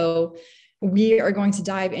so. So we are going to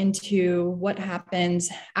dive into what happens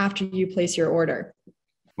after you place your order.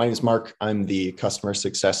 My name is Mark. I'm the customer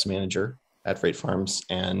success manager at Freight Farms.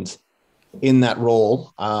 And in that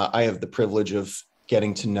role, I have the privilege of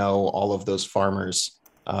getting to know all of those farmers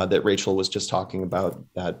that Rachel was just talking about,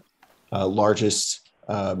 that largest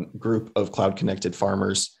group of cloud connected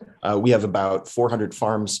farmers. We have about 400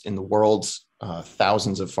 farms in the world,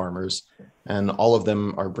 thousands of farmers, and all of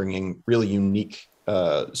them are bringing really unique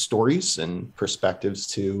stories and perspectives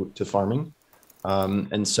to farming.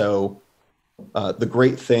 And so the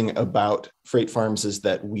great thing about Freight Farms is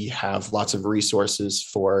that we have lots of resources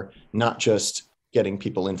for not just getting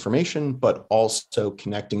people information, but also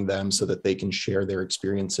connecting them so that they can share their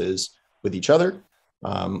experiences with each other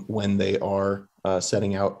when they are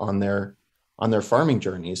setting out on their farming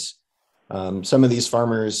journeys. Some of these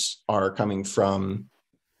farmers are coming from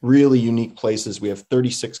really unique places. We have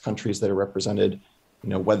 36 countries that are represented. You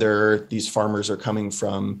know, whether these farmers are coming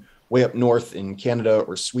from way up north in Canada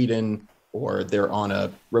or Sweden, or they're on a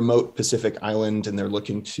remote Pacific island and they're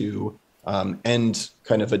looking to end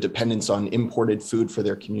kind of a dependence on imported food for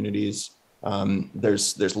their communities.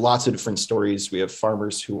 There's lots of different stories. We have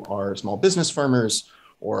farmers who are small business farmers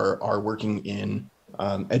or are working in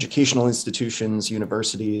educational institutions,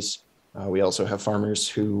 universities. We also have farmers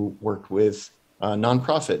who work with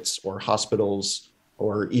nonprofits or hospitals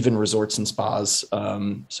or even resorts and spas.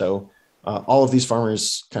 So all of these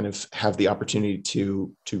farmers kind of have the opportunity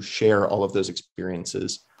to share all of those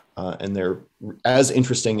experiences. And they're as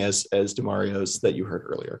interesting as DeMario's that you heard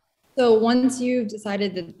earlier. So once you've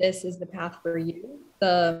decided that this is the path for you,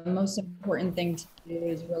 the most important thing to do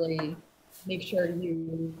is really make sure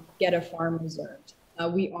you get a farm reserved.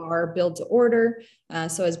 We are built to order.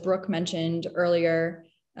 So as Brooke mentioned earlier,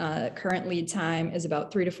 current lead time is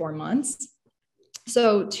about 3 to 4 months.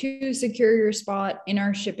 So to secure your spot in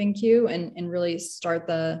our shipping queue and really start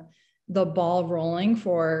the ball rolling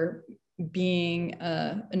for being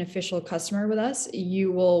an official customer with us,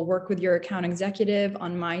 you will work with your account executive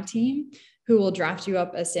on my team, who will draft you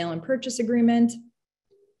up a sale and purchase agreement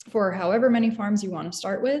for however many farms you want to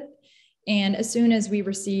start with. And as soon as we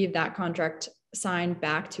receive that contract signed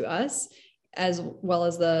back to us, as well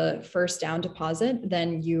as the first down deposit,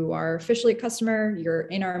 then you are officially a customer, you're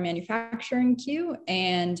in our manufacturing queue,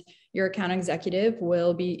 and your account executive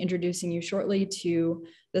will be introducing you shortly to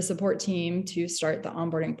the support team to start the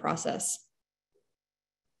onboarding process.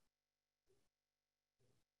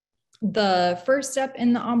 The first step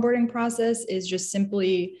in the onboarding process is just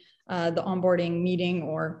simply the onboarding meeting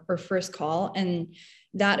or first call. And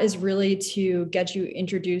that is really to get you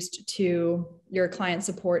introduced to your client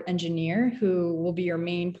support engineer, who will be your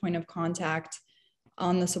main point of contact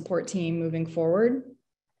on the support team moving forward.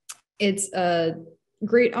 It's a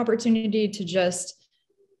great opportunity to just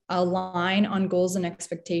align on goals and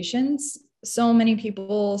expectations. So many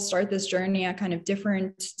people start this journey at kind of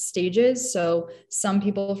different stages. So some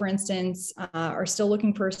people, for instance, are still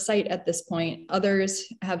looking for a site at this point.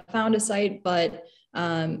 Others have found a site, but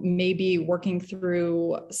maybe working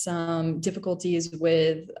through some difficulties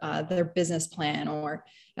with their business plan or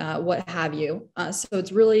what have you. So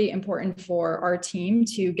it's really important for our team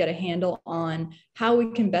to get a handle on how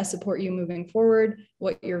we can best support you moving forward,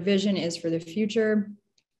 what your vision is for the future,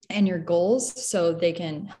 and your goals, so they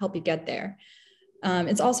can help you get there.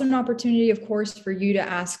 It's also an opportunity, of course, for you to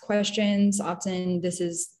ask questions. Often this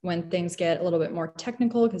is when things get a little bit more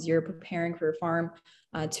technical because you're preparing for your farm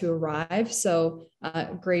to arrive. So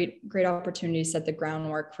great opportunity to set the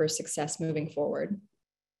groundwork for success moving forward.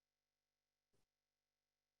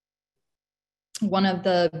 One of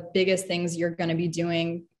the biggest things you're going to be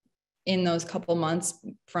doing in those couple months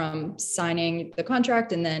from signing the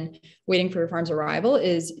contract and then waiting for your farm's arrival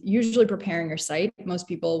is usually preparing your site. Most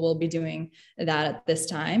people will be doing that at this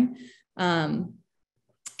time.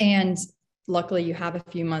 And luckily you have a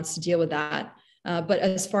few months to deal with that. But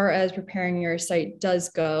as far as preparing your site does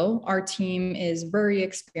go, our team is very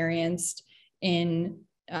experienced in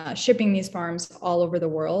shipping these farms all over the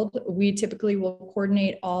world. We typically will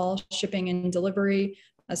coordinate all shipping and delivery.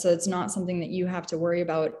 So it's not something that you have to worry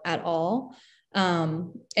about at all.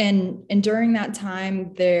 And during that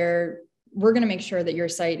time, we're going to make sure that your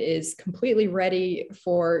site is completely ready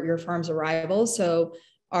for your farm's arrival. So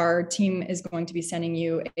our team is going to be sending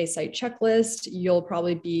you a site checklist. You'll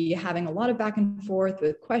probably be having a lot of back and forth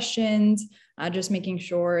with questions, just making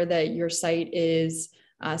sure that your site is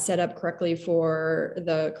set up correctly for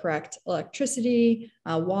the correct electricity,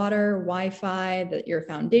 water, Wi-Fi, that your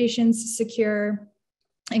foundation's secure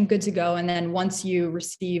and good to go. And then once you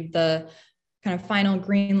receive the kind of final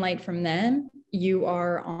green light from them, you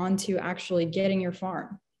are on to actually getting your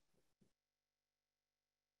farm.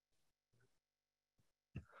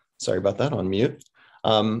 Sorry about that, on mute.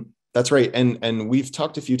 That's right. And we've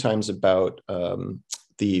talked a few times about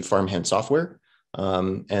the farmhand software.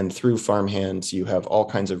 And through farmhands, you have all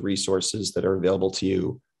kinds of resources that are available to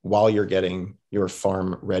you while you're getting your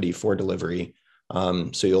farm ready for delivery.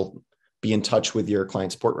 So you'll be in touch with your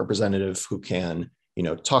client support representative who can,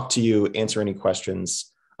 talk to you, answer any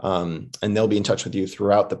questions, and they'll be in touch with you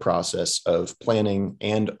throughout the process of planning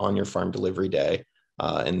and on your farm delivery day.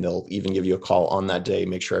 And they'll even give you a call on that day,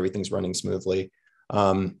 make sure everything's running smoothly.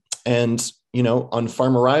 And on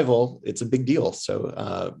farm arrival, it's a big deal.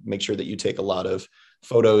 So make sure that you take a lot of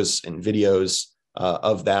photos and videos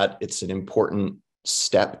of that. It's an important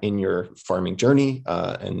step in your farming journey.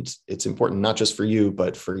 And it's important not just for you,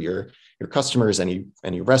 but for your customers,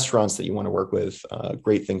 any restaurants that you want to work with.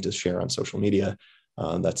 Great thing to share on social media.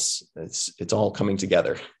 It's all coming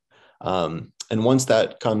together. And once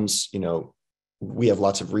that comes, we have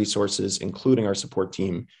lots of resources, including our support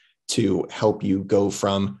team, to help you go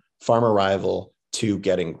from farm arrival to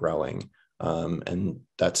getting growing. And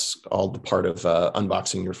that's all the part of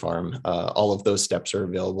unboxing your farm. All of those steps are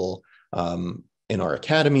available in our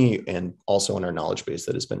academy and also in our knowledge base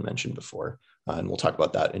that has been mentioned before. And we'll talk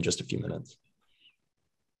about that in just a few minutes.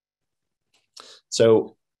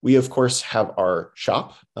 So we, of course, have our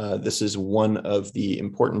shop. This is one of the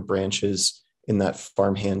important branches in that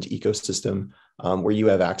farmhand ecosystem where you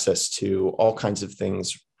have access to all kinds of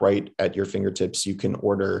things right at your fingertips. You can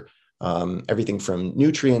order everything from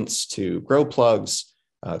nutrients to grow plugs,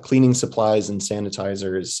 cleaning supplies and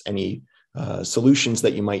sanitizers, any solutions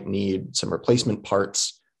that you might need, some replacement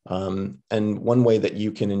parts. And one way that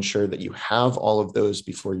you can ensure that you have all of those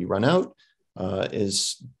before you run out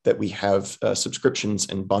is that we have subscriptions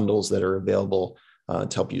and bundles that are available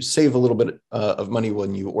to help you save a little bit of money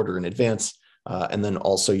when you order in advance. And then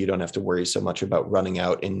also you don't have to worry so much about running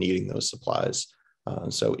out and needing those supplies.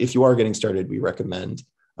 So if you are getting started, we recommend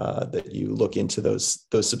that you look into those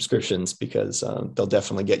subscriptions because they'll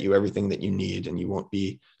definitely get you everything that you need and you won't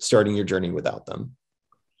be starting your journey without them.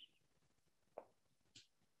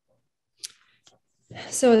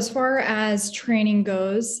 So as far as training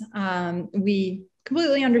goes, we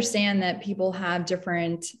completely understand that people have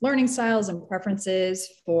different learning styles and preferences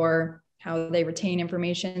for how they retain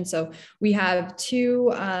information. So we have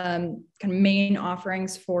two kind of main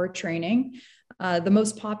offerings for training. The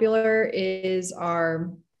most popular is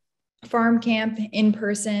our farm camp in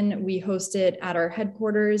person. We host it at our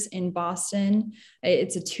headquarters in Boston.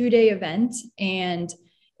 It's a 2-day event, and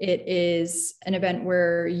it is an event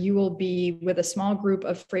where you will be with a small group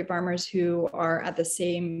of freight farmers who are at the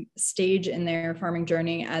same stage in their farming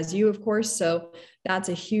journey as you, of course. So that's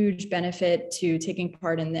a huge benefit to taking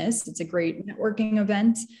part in this. It's a great networking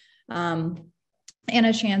event, and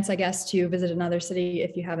a chance, I guess, to visit another city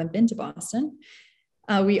if you haven't been to Boston.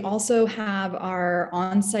 We also have our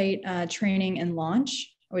on-site training and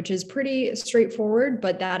launch, which is pretty straightforward,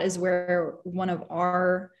 but that is where one of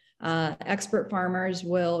our expert farmers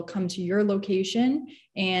will come to your location,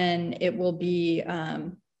 and it will be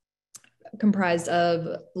comprised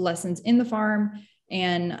of lessons in the farm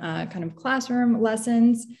and kind of classroom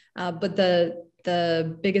lessons. But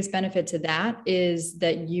the biggest benefit to that is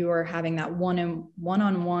that you are having that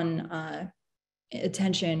one-on-one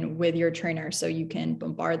attention with your trainer, so you can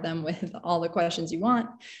bombard them with all the questions you want.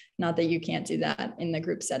 Not that you can't do that in the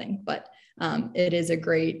group setting, but it is a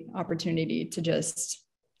great opportunity to just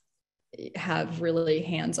have really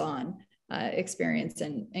hands-on experience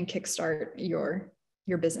and kickstart your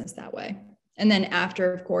business that way. And then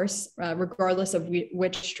after, of course, regardless of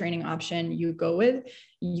which training option you go with,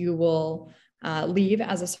 you will leave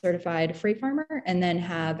as a certified freight farmer and then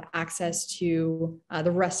have access to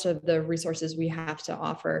the rest of the resources we have to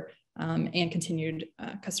offer and continued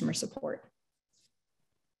customer support.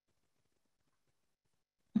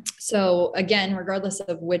 So again, regardless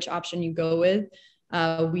of which option you go with,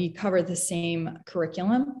 we cover the same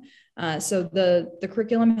curriculum. So the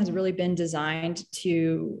curriculum has really been designed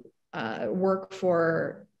to work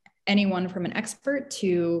for anyone from an expert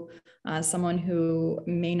to someone who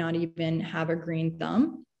may not even have a green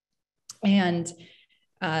thumb. And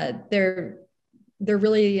they're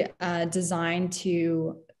really designed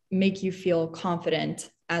to make you feel confident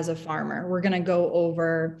as a farmer. We're going to go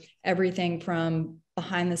over everything from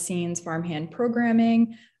behind the scenes farmhand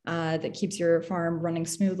programming that keeps your farm running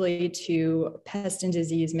smoothly to pest and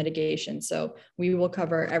disease mitigation. So we will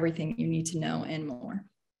cover everything you need to know and more.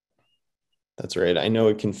 That's right. I know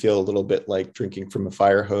it can feel a little bit like drinking from a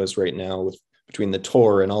fire hose right now with between the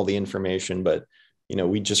tour and all the information, but you know,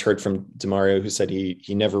 we just heard from DeMario, who said he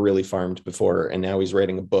never really farmed before, and now he's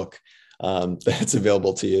writing a book that's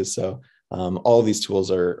available to you. So all of these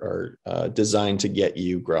tools are designed to get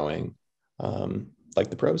you growing like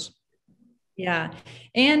the pros. Yeah.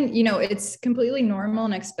 And, you know, it's completely normal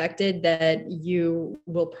and expected that you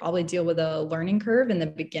will probably deal with a learning curve in the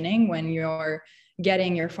beginning when you're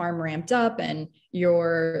getting your farm ramped up and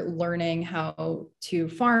you're learning how to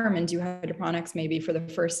farm and do hydroponics maybe for the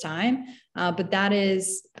first time. But that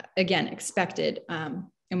is, again, expected. And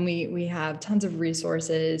we have tons of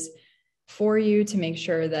resources for you to make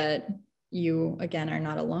sure that you, again, are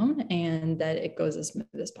not alone and that it goes as smooth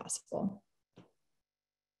as possible.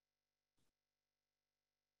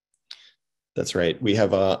 That's right. We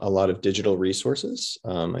have a lot of digital resources.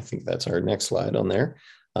 I think that's our next slide on there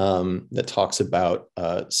that talks about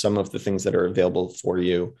some of the things that are available for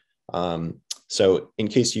you. So in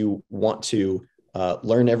case you want to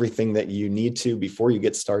learn everything that you need to before you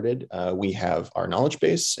get started, we have our knowledge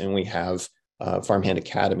base and we have Farmhand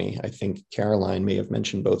Academy. I think Caroline may have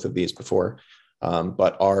mentioned both of these before,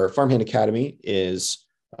 but our Farmhand Academy is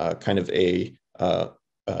kind of a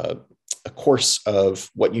course of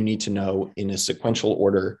what you need to know in a sequential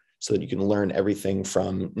order so that you can learn everything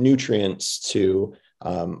from nutrients to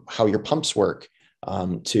how your pumps work,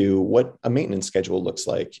 to what a maintenance schedule looks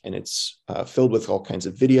like. And it's filled with all kinds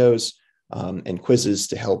of videos and quizzes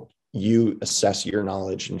to help you assess your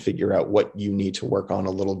knowledge and figure out what you need to work on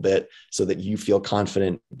a little bit so that you feel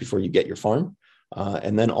confident before you get your farm.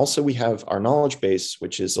 And then also we have our knowledge base,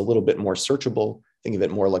 which is a little bit more searchable. Think of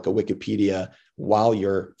it more like a Wikipedia while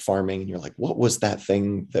you're farming and you're like, what was that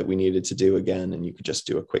thing that we needed to do again? And you could just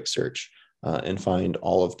do a quick search and find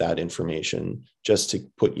all of that information just to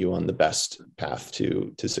put you on the best path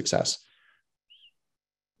to success.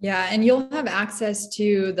 Yeah, and you'll have access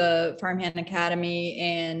to the Farmhand Academy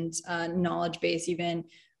and knowledge base even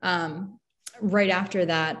right after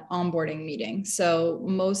that onboarding meeting. So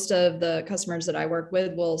most of the customers that I work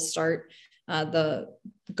with will start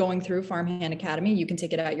going through Farmhand Academy. You can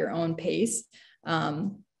take it at your own pace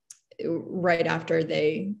right after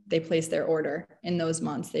they place their order. In those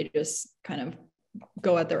months, they just kind of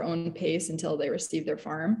go at their own pace until they receive their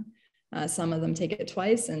farm. Some of them take it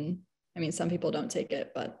twice, and I mean, some people don't take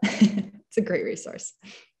it, but it's a great resource.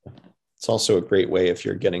 It's also a great way if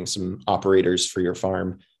you're getting some operators for your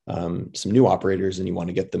farm, some new operators, and you want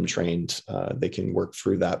to get them trained, they can work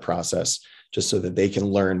through that process just so that they can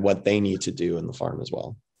learn what they need to do in the farm as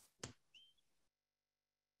well.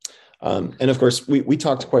 And of course, we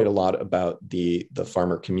talked quite a lot about the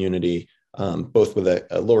farmer community, both with a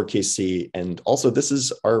lowercase c, and also this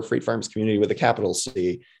is our Freight Farms community with a capital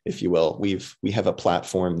C, if you will. We have a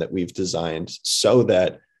platform that we've designed so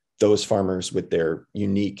that those farmers with their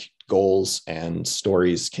unique goals and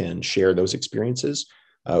stories can share those experiences.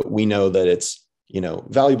 We know that it's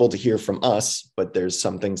valuable to hear from us, but there's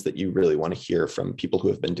some things that you really want to hear from people who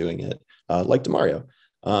have been doing it, like Demario.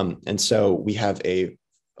 And so we have a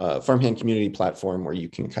farmhand community platform where you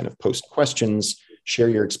can kind of post questions, share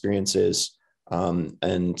your experiences,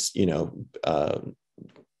 and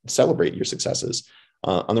celebrate your successes.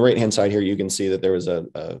 On the right-hand side here, you can see that there was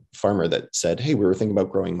a farmer that said, "Hey, we were thinking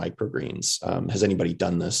about growing microgreens. Has anybody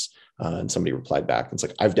done this?" And somebody replied back, and it's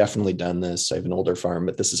like, "I've definitely done this. I have an older farm,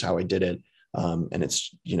 but this is how I did it." And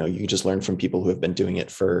it's, you can just learn from people who have been doing it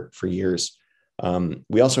for years.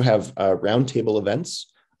 We also have roundtable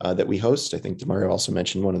events that we host. I think Demario also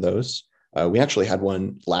mentioned one of those. We actually had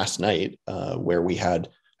one last night where we had,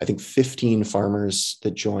 I think, 15 farmers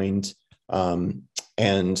that joined.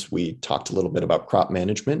 And we talked a little bit about crop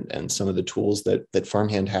management and some of the tools that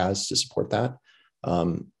Farmhand has to support that.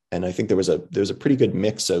 And I think there was a pretty good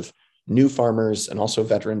mix of new farmers and also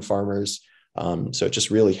veteran farmers. So it just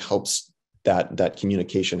really helps that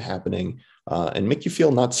communication happening and make you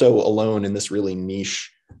feel not so alone in this really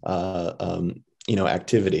niche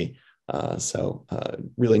activity. So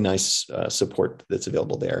really nice support that's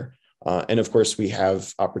available there. And of course, we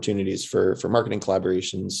have opportunities for marketing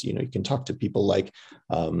collaborations. You can talk to people like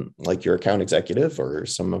your account executive or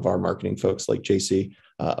some of our marketing folks like JC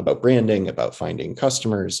about branding, about finding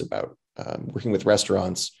customers, about working with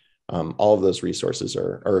restaurants. All of those resources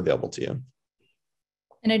are available to you.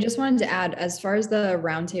 And I just wanted to add, as far as the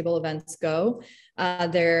roundtable events go,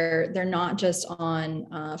 they're not just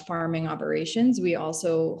on farming operations. We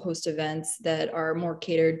also host events that are more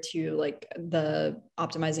catered to like the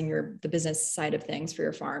optimizing the business side of things for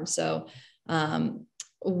your farm. So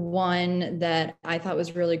one that I thought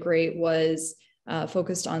was really great was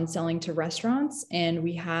focused on selling to restaurants. And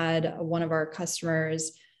we had one of our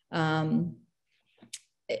customers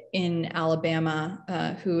in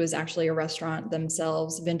Alabama, who is actually a restaurant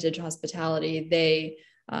themselves, Vintage Hospitality. They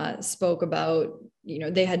spoke about,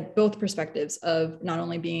 they had both perspectives of not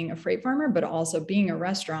only being a freight farmer, but also being a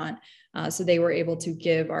restaurant. So they were able to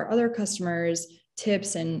give our other customers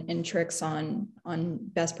tips and tricks on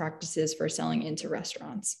best practices for selling into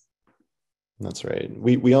restaurants. That's right.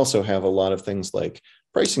 We also have a lot of things like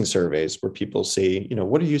pricing surveys where people say,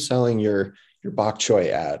 what are you selling your bok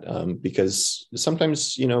choy at? Because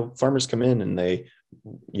sometimes, farmers come in and they,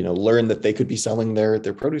 learn that they could be selling their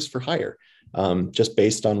produce for higher, just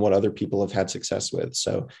based on what other people have had success with.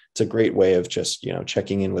 So it's a great way of just,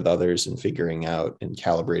 checking in with others and figuring out and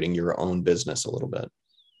calibrating your own business a little bit.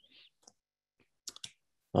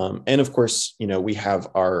 And of course, we have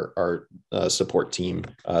our support team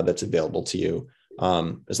that's available to you.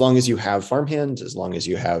 As long as you have Farmhand, as long as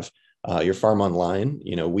you have your farm online,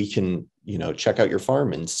 we can, check out your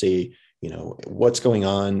farm and see, what's going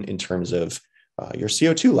on in terms of your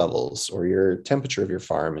CO2 levels or your temperature of your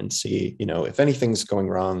farm, and see, if anything's going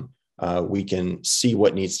wrong, we can see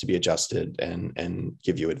what needs to be adjusted and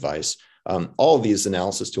give you advice. All of these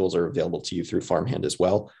analysis tools are available to you through Farmhand as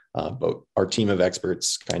well. But our team of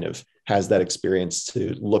experts kind of has that experience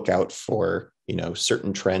to look out for,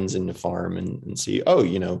 certain trends in the farm and see,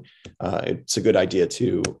 it's a good idea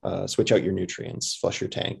to switch out your nutrients, flush your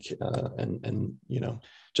tank, and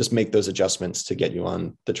just make those adjustments to get you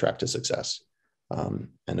on the track to success.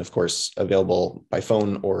 And of course, available by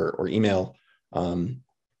phone or email.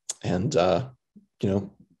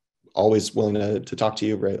 Always willing to talk to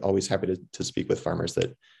you, right? Always happy to speak with farmers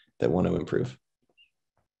that want to improve.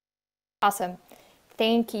 Awesome.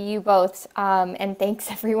 Thank you both. And thanks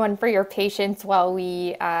everyone for your patience while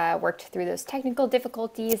we worked through those technical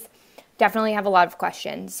difficulties. Definitely have a lot of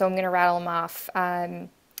questions, so I'm going to rattle them off.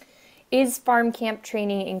 Is farm camp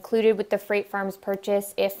training included with the Freight Farms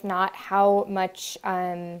purchase? If not, how much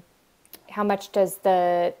does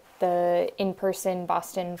the in-person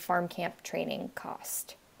Boston farm camp training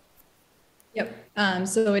cost? Yep.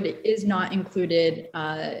 So it is not included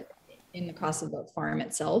in the cost of the farm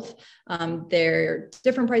itself. There are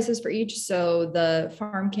different prices for each. So the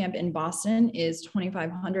farm camp in Boston is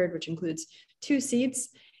 $2,500, which includes 2 seats,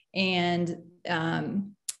 and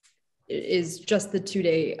it is just the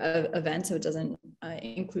 2-day event. So it doesn't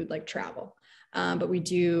include like travel. But we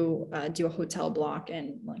do a hotel block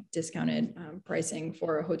and like discounted pricing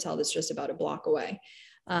for a hotel that's just about a block away.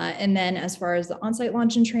 And then as far as the on-site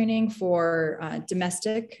launch and training for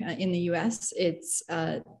domestic in the US, it's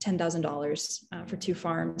 $10,000 for 2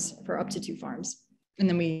 farms, for up to 2 farms. And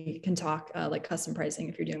then we can talk like custom pricing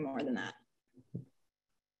if you're doing more than that.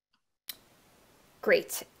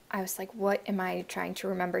 Great. I was like, what am I trying to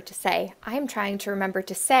remember to say? I'm trying to remember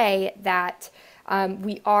to say that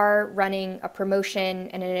we are running a promotion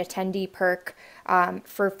and an attendee perk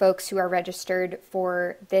for folks who are registered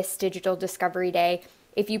for this Digital Discovery Day.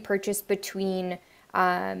 If you purchase between,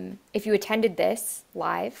 if you attended this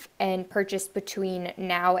live and purchased between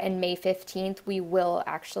now and May 15th, we will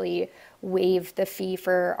actually waive the fee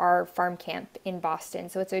for our farm camp in Boston.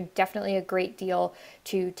 So it's definitely a great deal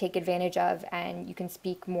to take advantage of, and you can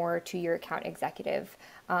speak more to your account executive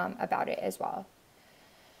about it as well.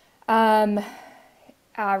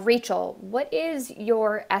 Rachel, what is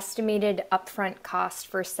your estimated upfront cost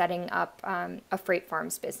for setting up a Freight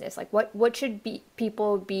Farms business? Like what should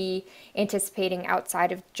people be anticipating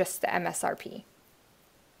outside of just the MSRP?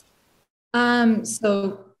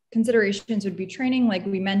 So considerations would be training, like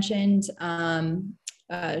we mentioned,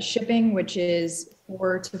 shipping, which is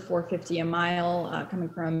 $4 to $4.50 a mile coming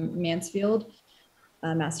from Mansfield,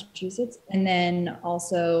 Massachusetts, and then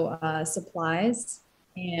also supplies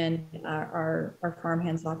and our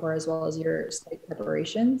farmhand software, as well as your site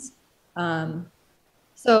preparations.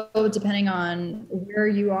 So depending on where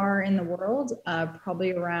you are in the world,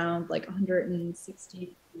 probably around like $160,000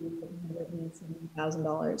 to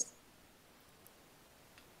 $170,000.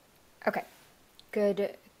 Okay,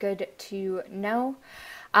 good to know.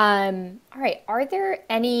 All right, are there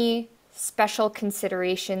any special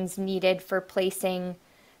considerations needed for placing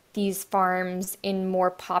these farms in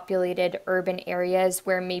more populated urban areas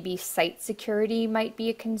where maybe site security might be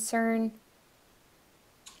a concern?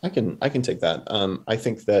 I can take that. I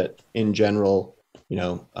think that in general,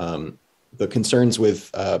 the concerns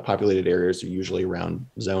with populated areas are usually around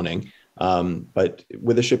zoning. But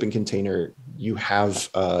with a shipping container, you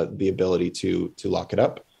have the ability to lock it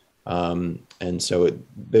up, and so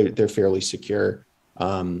they're fairly secure.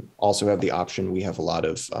 Also have the option. We have a lot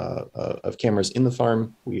of cameras in the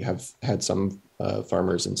farm. We have had some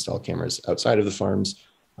farmers install cameras outside of the farms,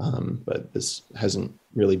 but this hasn't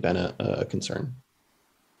really been a concern.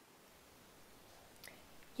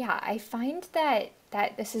 Yeah, I find that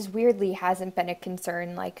this is weirdly hasn't been a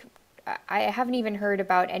concern. Like, I haven't even heard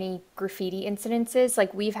about any graffiti incidences.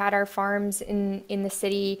 Like, we've had our farms in the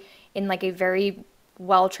city in like a very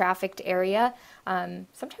well-trafficked area.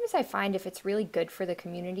 Sometimes I find if it's really good for the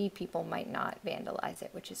community, people might not vandalize it,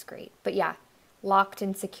 which is great. But yeah, locked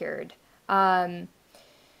and secured.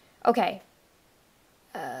 Okay.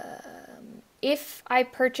 If I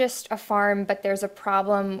purchased a farm, but there's a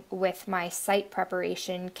problem with my site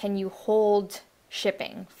preparation, can you hold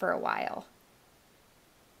shipping for a while?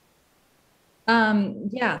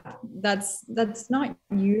 Yeah, that's not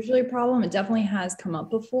usually a problem. It definitely has come up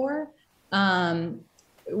before.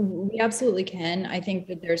 We absolutely can. I think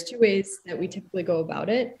that there's 2 ways that we typically go about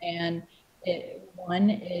it. And one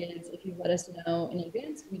is if you let us know in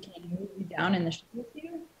advance, we can move you down in the ship with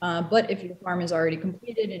you. But if your farm is already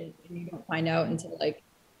completed and you don't find out until like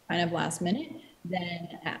kind of last minute, then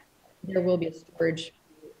there will be a storage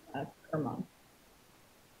per month.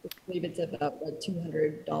 I believe it's about like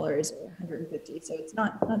 $200 or $150. So it's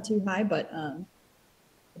not too high, but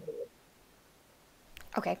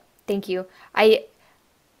Okay, thank you.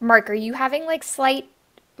 Mark, are you having like slight?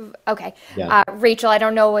 Okay. Yeah. Rachel, I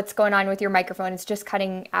don't know what's going on with your microphone. It's just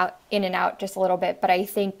cutting out in and out just a little bit, but I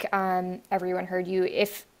think everyone heard you.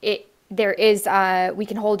 If there is, we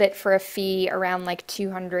can hold it for a fee around like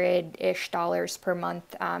 $200-ish per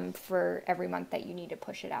month for every month that you need to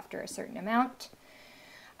push it after a certain amount.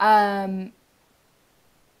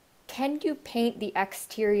 Can you paint the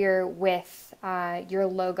exterior with your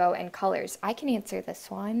logo and colors? I can answer this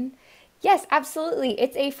one. Yes, absolutely.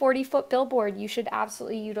 It's a 40-foot billboard. You should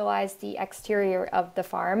absolutely utilize the exterior of the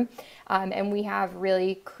farm. And we have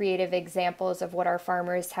really creative examples of what our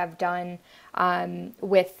farmers have done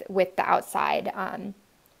with the outside.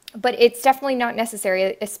 But it's definitely not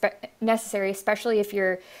necessary, especially if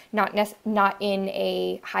you're not in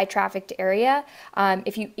a high-trafficked area.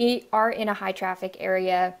 If you are in a high-traffic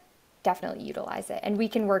area, definitely utilize it. And we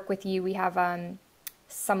can work with you. We have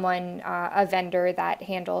someone, a vendor that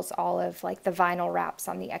handles all of like the vinyl wraps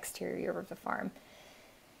on the exterior of the farm.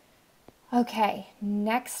 Okay,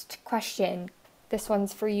 next question. This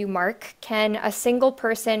one's for you, Mark. Can a single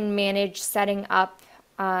person manage setting up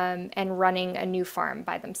and running a new farm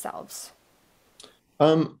by themselves?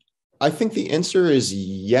 I think the answer is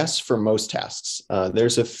yes for most tasks.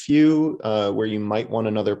 There's a few where you might want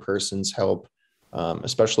another person's help.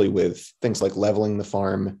 especially with things like leveling the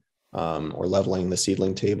farm or leveling the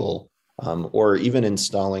seedling table, or even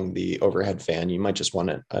installing the overhead fan. You might just want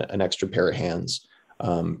an extra pair of hands.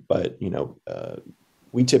 But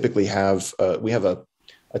we typically have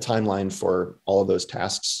a timeline for all of those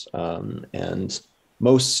tasks, and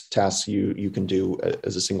most tasks you can do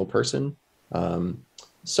as a single person.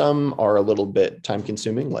 Some are a little bit time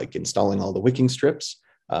consuming, like installing all the wicking strips,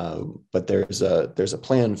 but there's a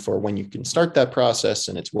plan for when you can start that process,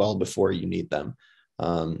 and it's well before you need them.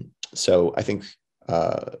 So I think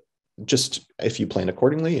just if you plan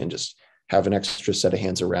accordingly and just have an extra set of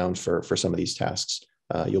hands around for some of these tasks,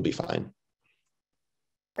 you'll be fine.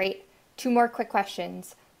 Great. 2 more quick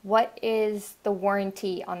questions. What is the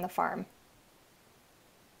warranty on the farm?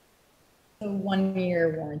 A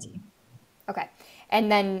 1-year warranty. Okay.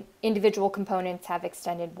 And then individual components have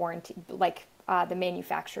extended warranty, like the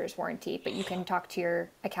manufacturer's warranty, but you can talk to your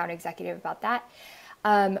account executive about that.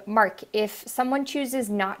 Mark, if someone chooses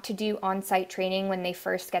not to do on-site training when they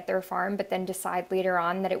first get their farm, but then decide later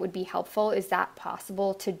on that it would be helpful, is that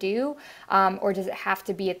possible to do? Or does it have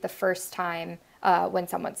to be at the first time when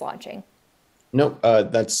someone's launching? No,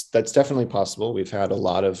 that's definitely possible. We've had a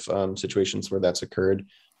lot of situations where that's occurred.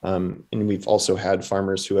 And we've also had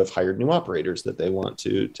farmers who have hired new operators that they want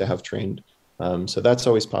to have trained. So that's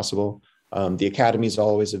always possible. The academy is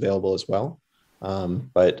always available as well.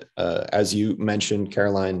 But as you mentioned,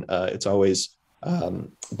 Caroline, it's always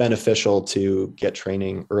beneficial to get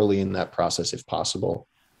training early in that process if possible,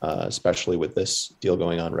 especially with this deal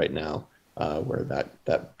going on right now, where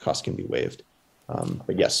that cost can be waived.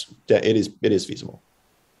 But yes, it is feasible.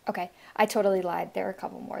 Okay, I totally lied. There are a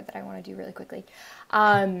couple more that I want to do really quickly.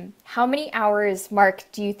 How many hours, Mark,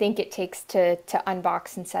 do you think it takes to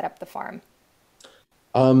unbox and set up the farm?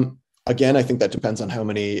 Again, I think that depends on how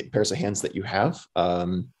many pairs of hands that you have.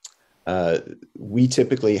 We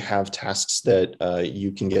typically have tasks that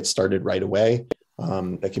you can get started right away,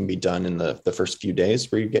 that can be done in the first few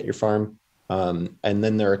days where you get your farm. And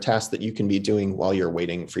then there are tasks that you can be doing while you're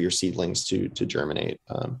waiting for your seedlings to germinate.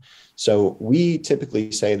 So we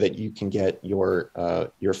typically say that you can get your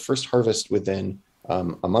first harvest within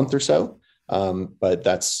a month or so, but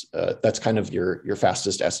that's kind of your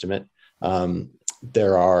fastest estimate.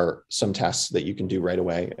 There are some tasks that you can do right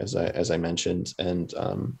away, as I mentioned, and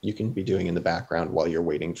you can be doing in the background while you're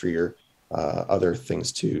waiting for your other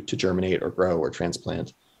things to germinate or grow or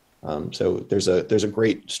transplant. So there's a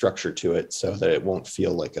great structure to it so that it won't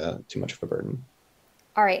feel like too much of a burden.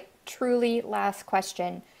 All right, truly last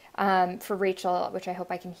question for Rachel, which I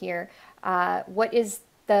hope I can hear. What is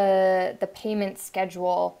the payment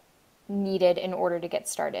schedule needed in order to get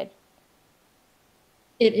started?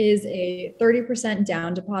 It is a 30%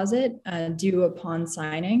 down deposit due upon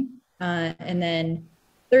signing. And then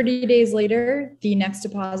 30 days later, the next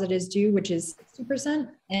deposit is due, which is 60%.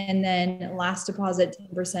 And then last deposit,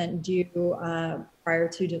 10% due prior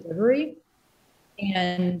to delivery.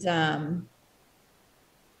 And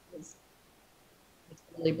it's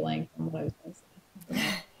really blank on what I was going to say.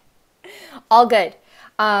 All good.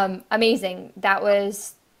 Amazing. That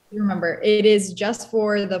was... Remember, it is just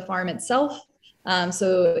for the farm itself.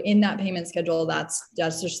 So in that payment schedule, that's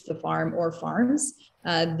just the farm or farms.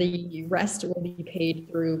 The rest will be paid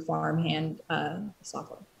through farmhand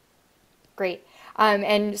software. Great.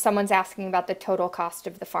 And someone's asking about the total cost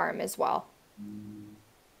of the farm as well.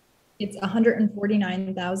 It's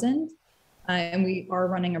 $149,000, and we are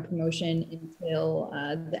running a promotion until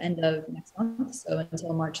the end of next month. So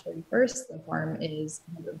until March 31st, the farm is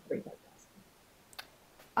 $145,000.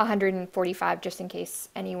 145, just in case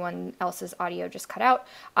anyone else's audio just cut out.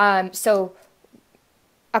 So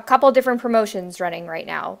a couple different promotions running right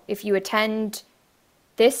now. If you attend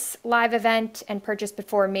this live event and purchase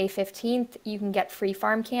before May 15th, you can get free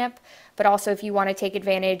farm camp. But also if you want to take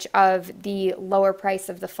advantage of the lower price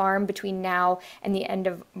of the farm between now and the end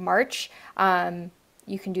of March,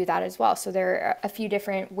 you can do that as well. So there are a few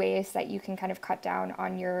different ways that you can kind of cut down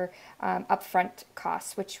on your upfront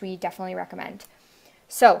costs, which we definitely recommend.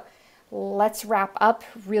 So let's wrap up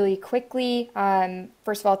really quickly.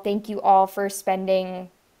 First of all, thank you all for spending,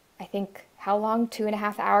 I think, how long?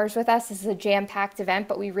 2.5 hours with us. This is a jam-packed event,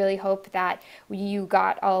 but we really hope that you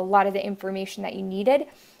got a lot of the information that you needed.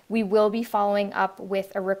 We will be following up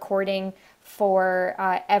with a recording for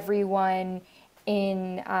everyone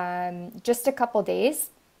in just a couple days.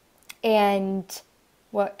 And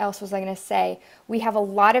what else was I going to say? We have a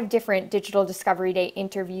lot of different Digital Discovery Day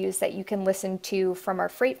interviews that you can listen to from our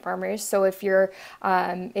freight farmers. So if you're,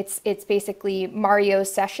 it's basically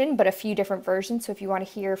Mario's session, but a few different versions. So if you want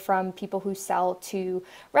to hear from people who sell to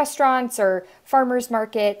restaurants or farmers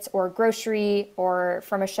markets or grocery, or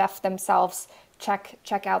from a chef themselves,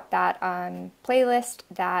 check out that playlist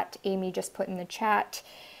that Amy just put in the chat.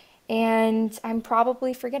 And I'm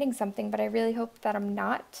probably forgetting something, but I really hope that I'm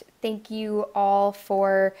not. Thank you all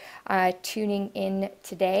for tuning in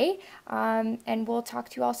today, and we'll talk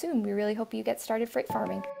to you all soon. We really hope you get started freight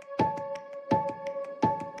farming.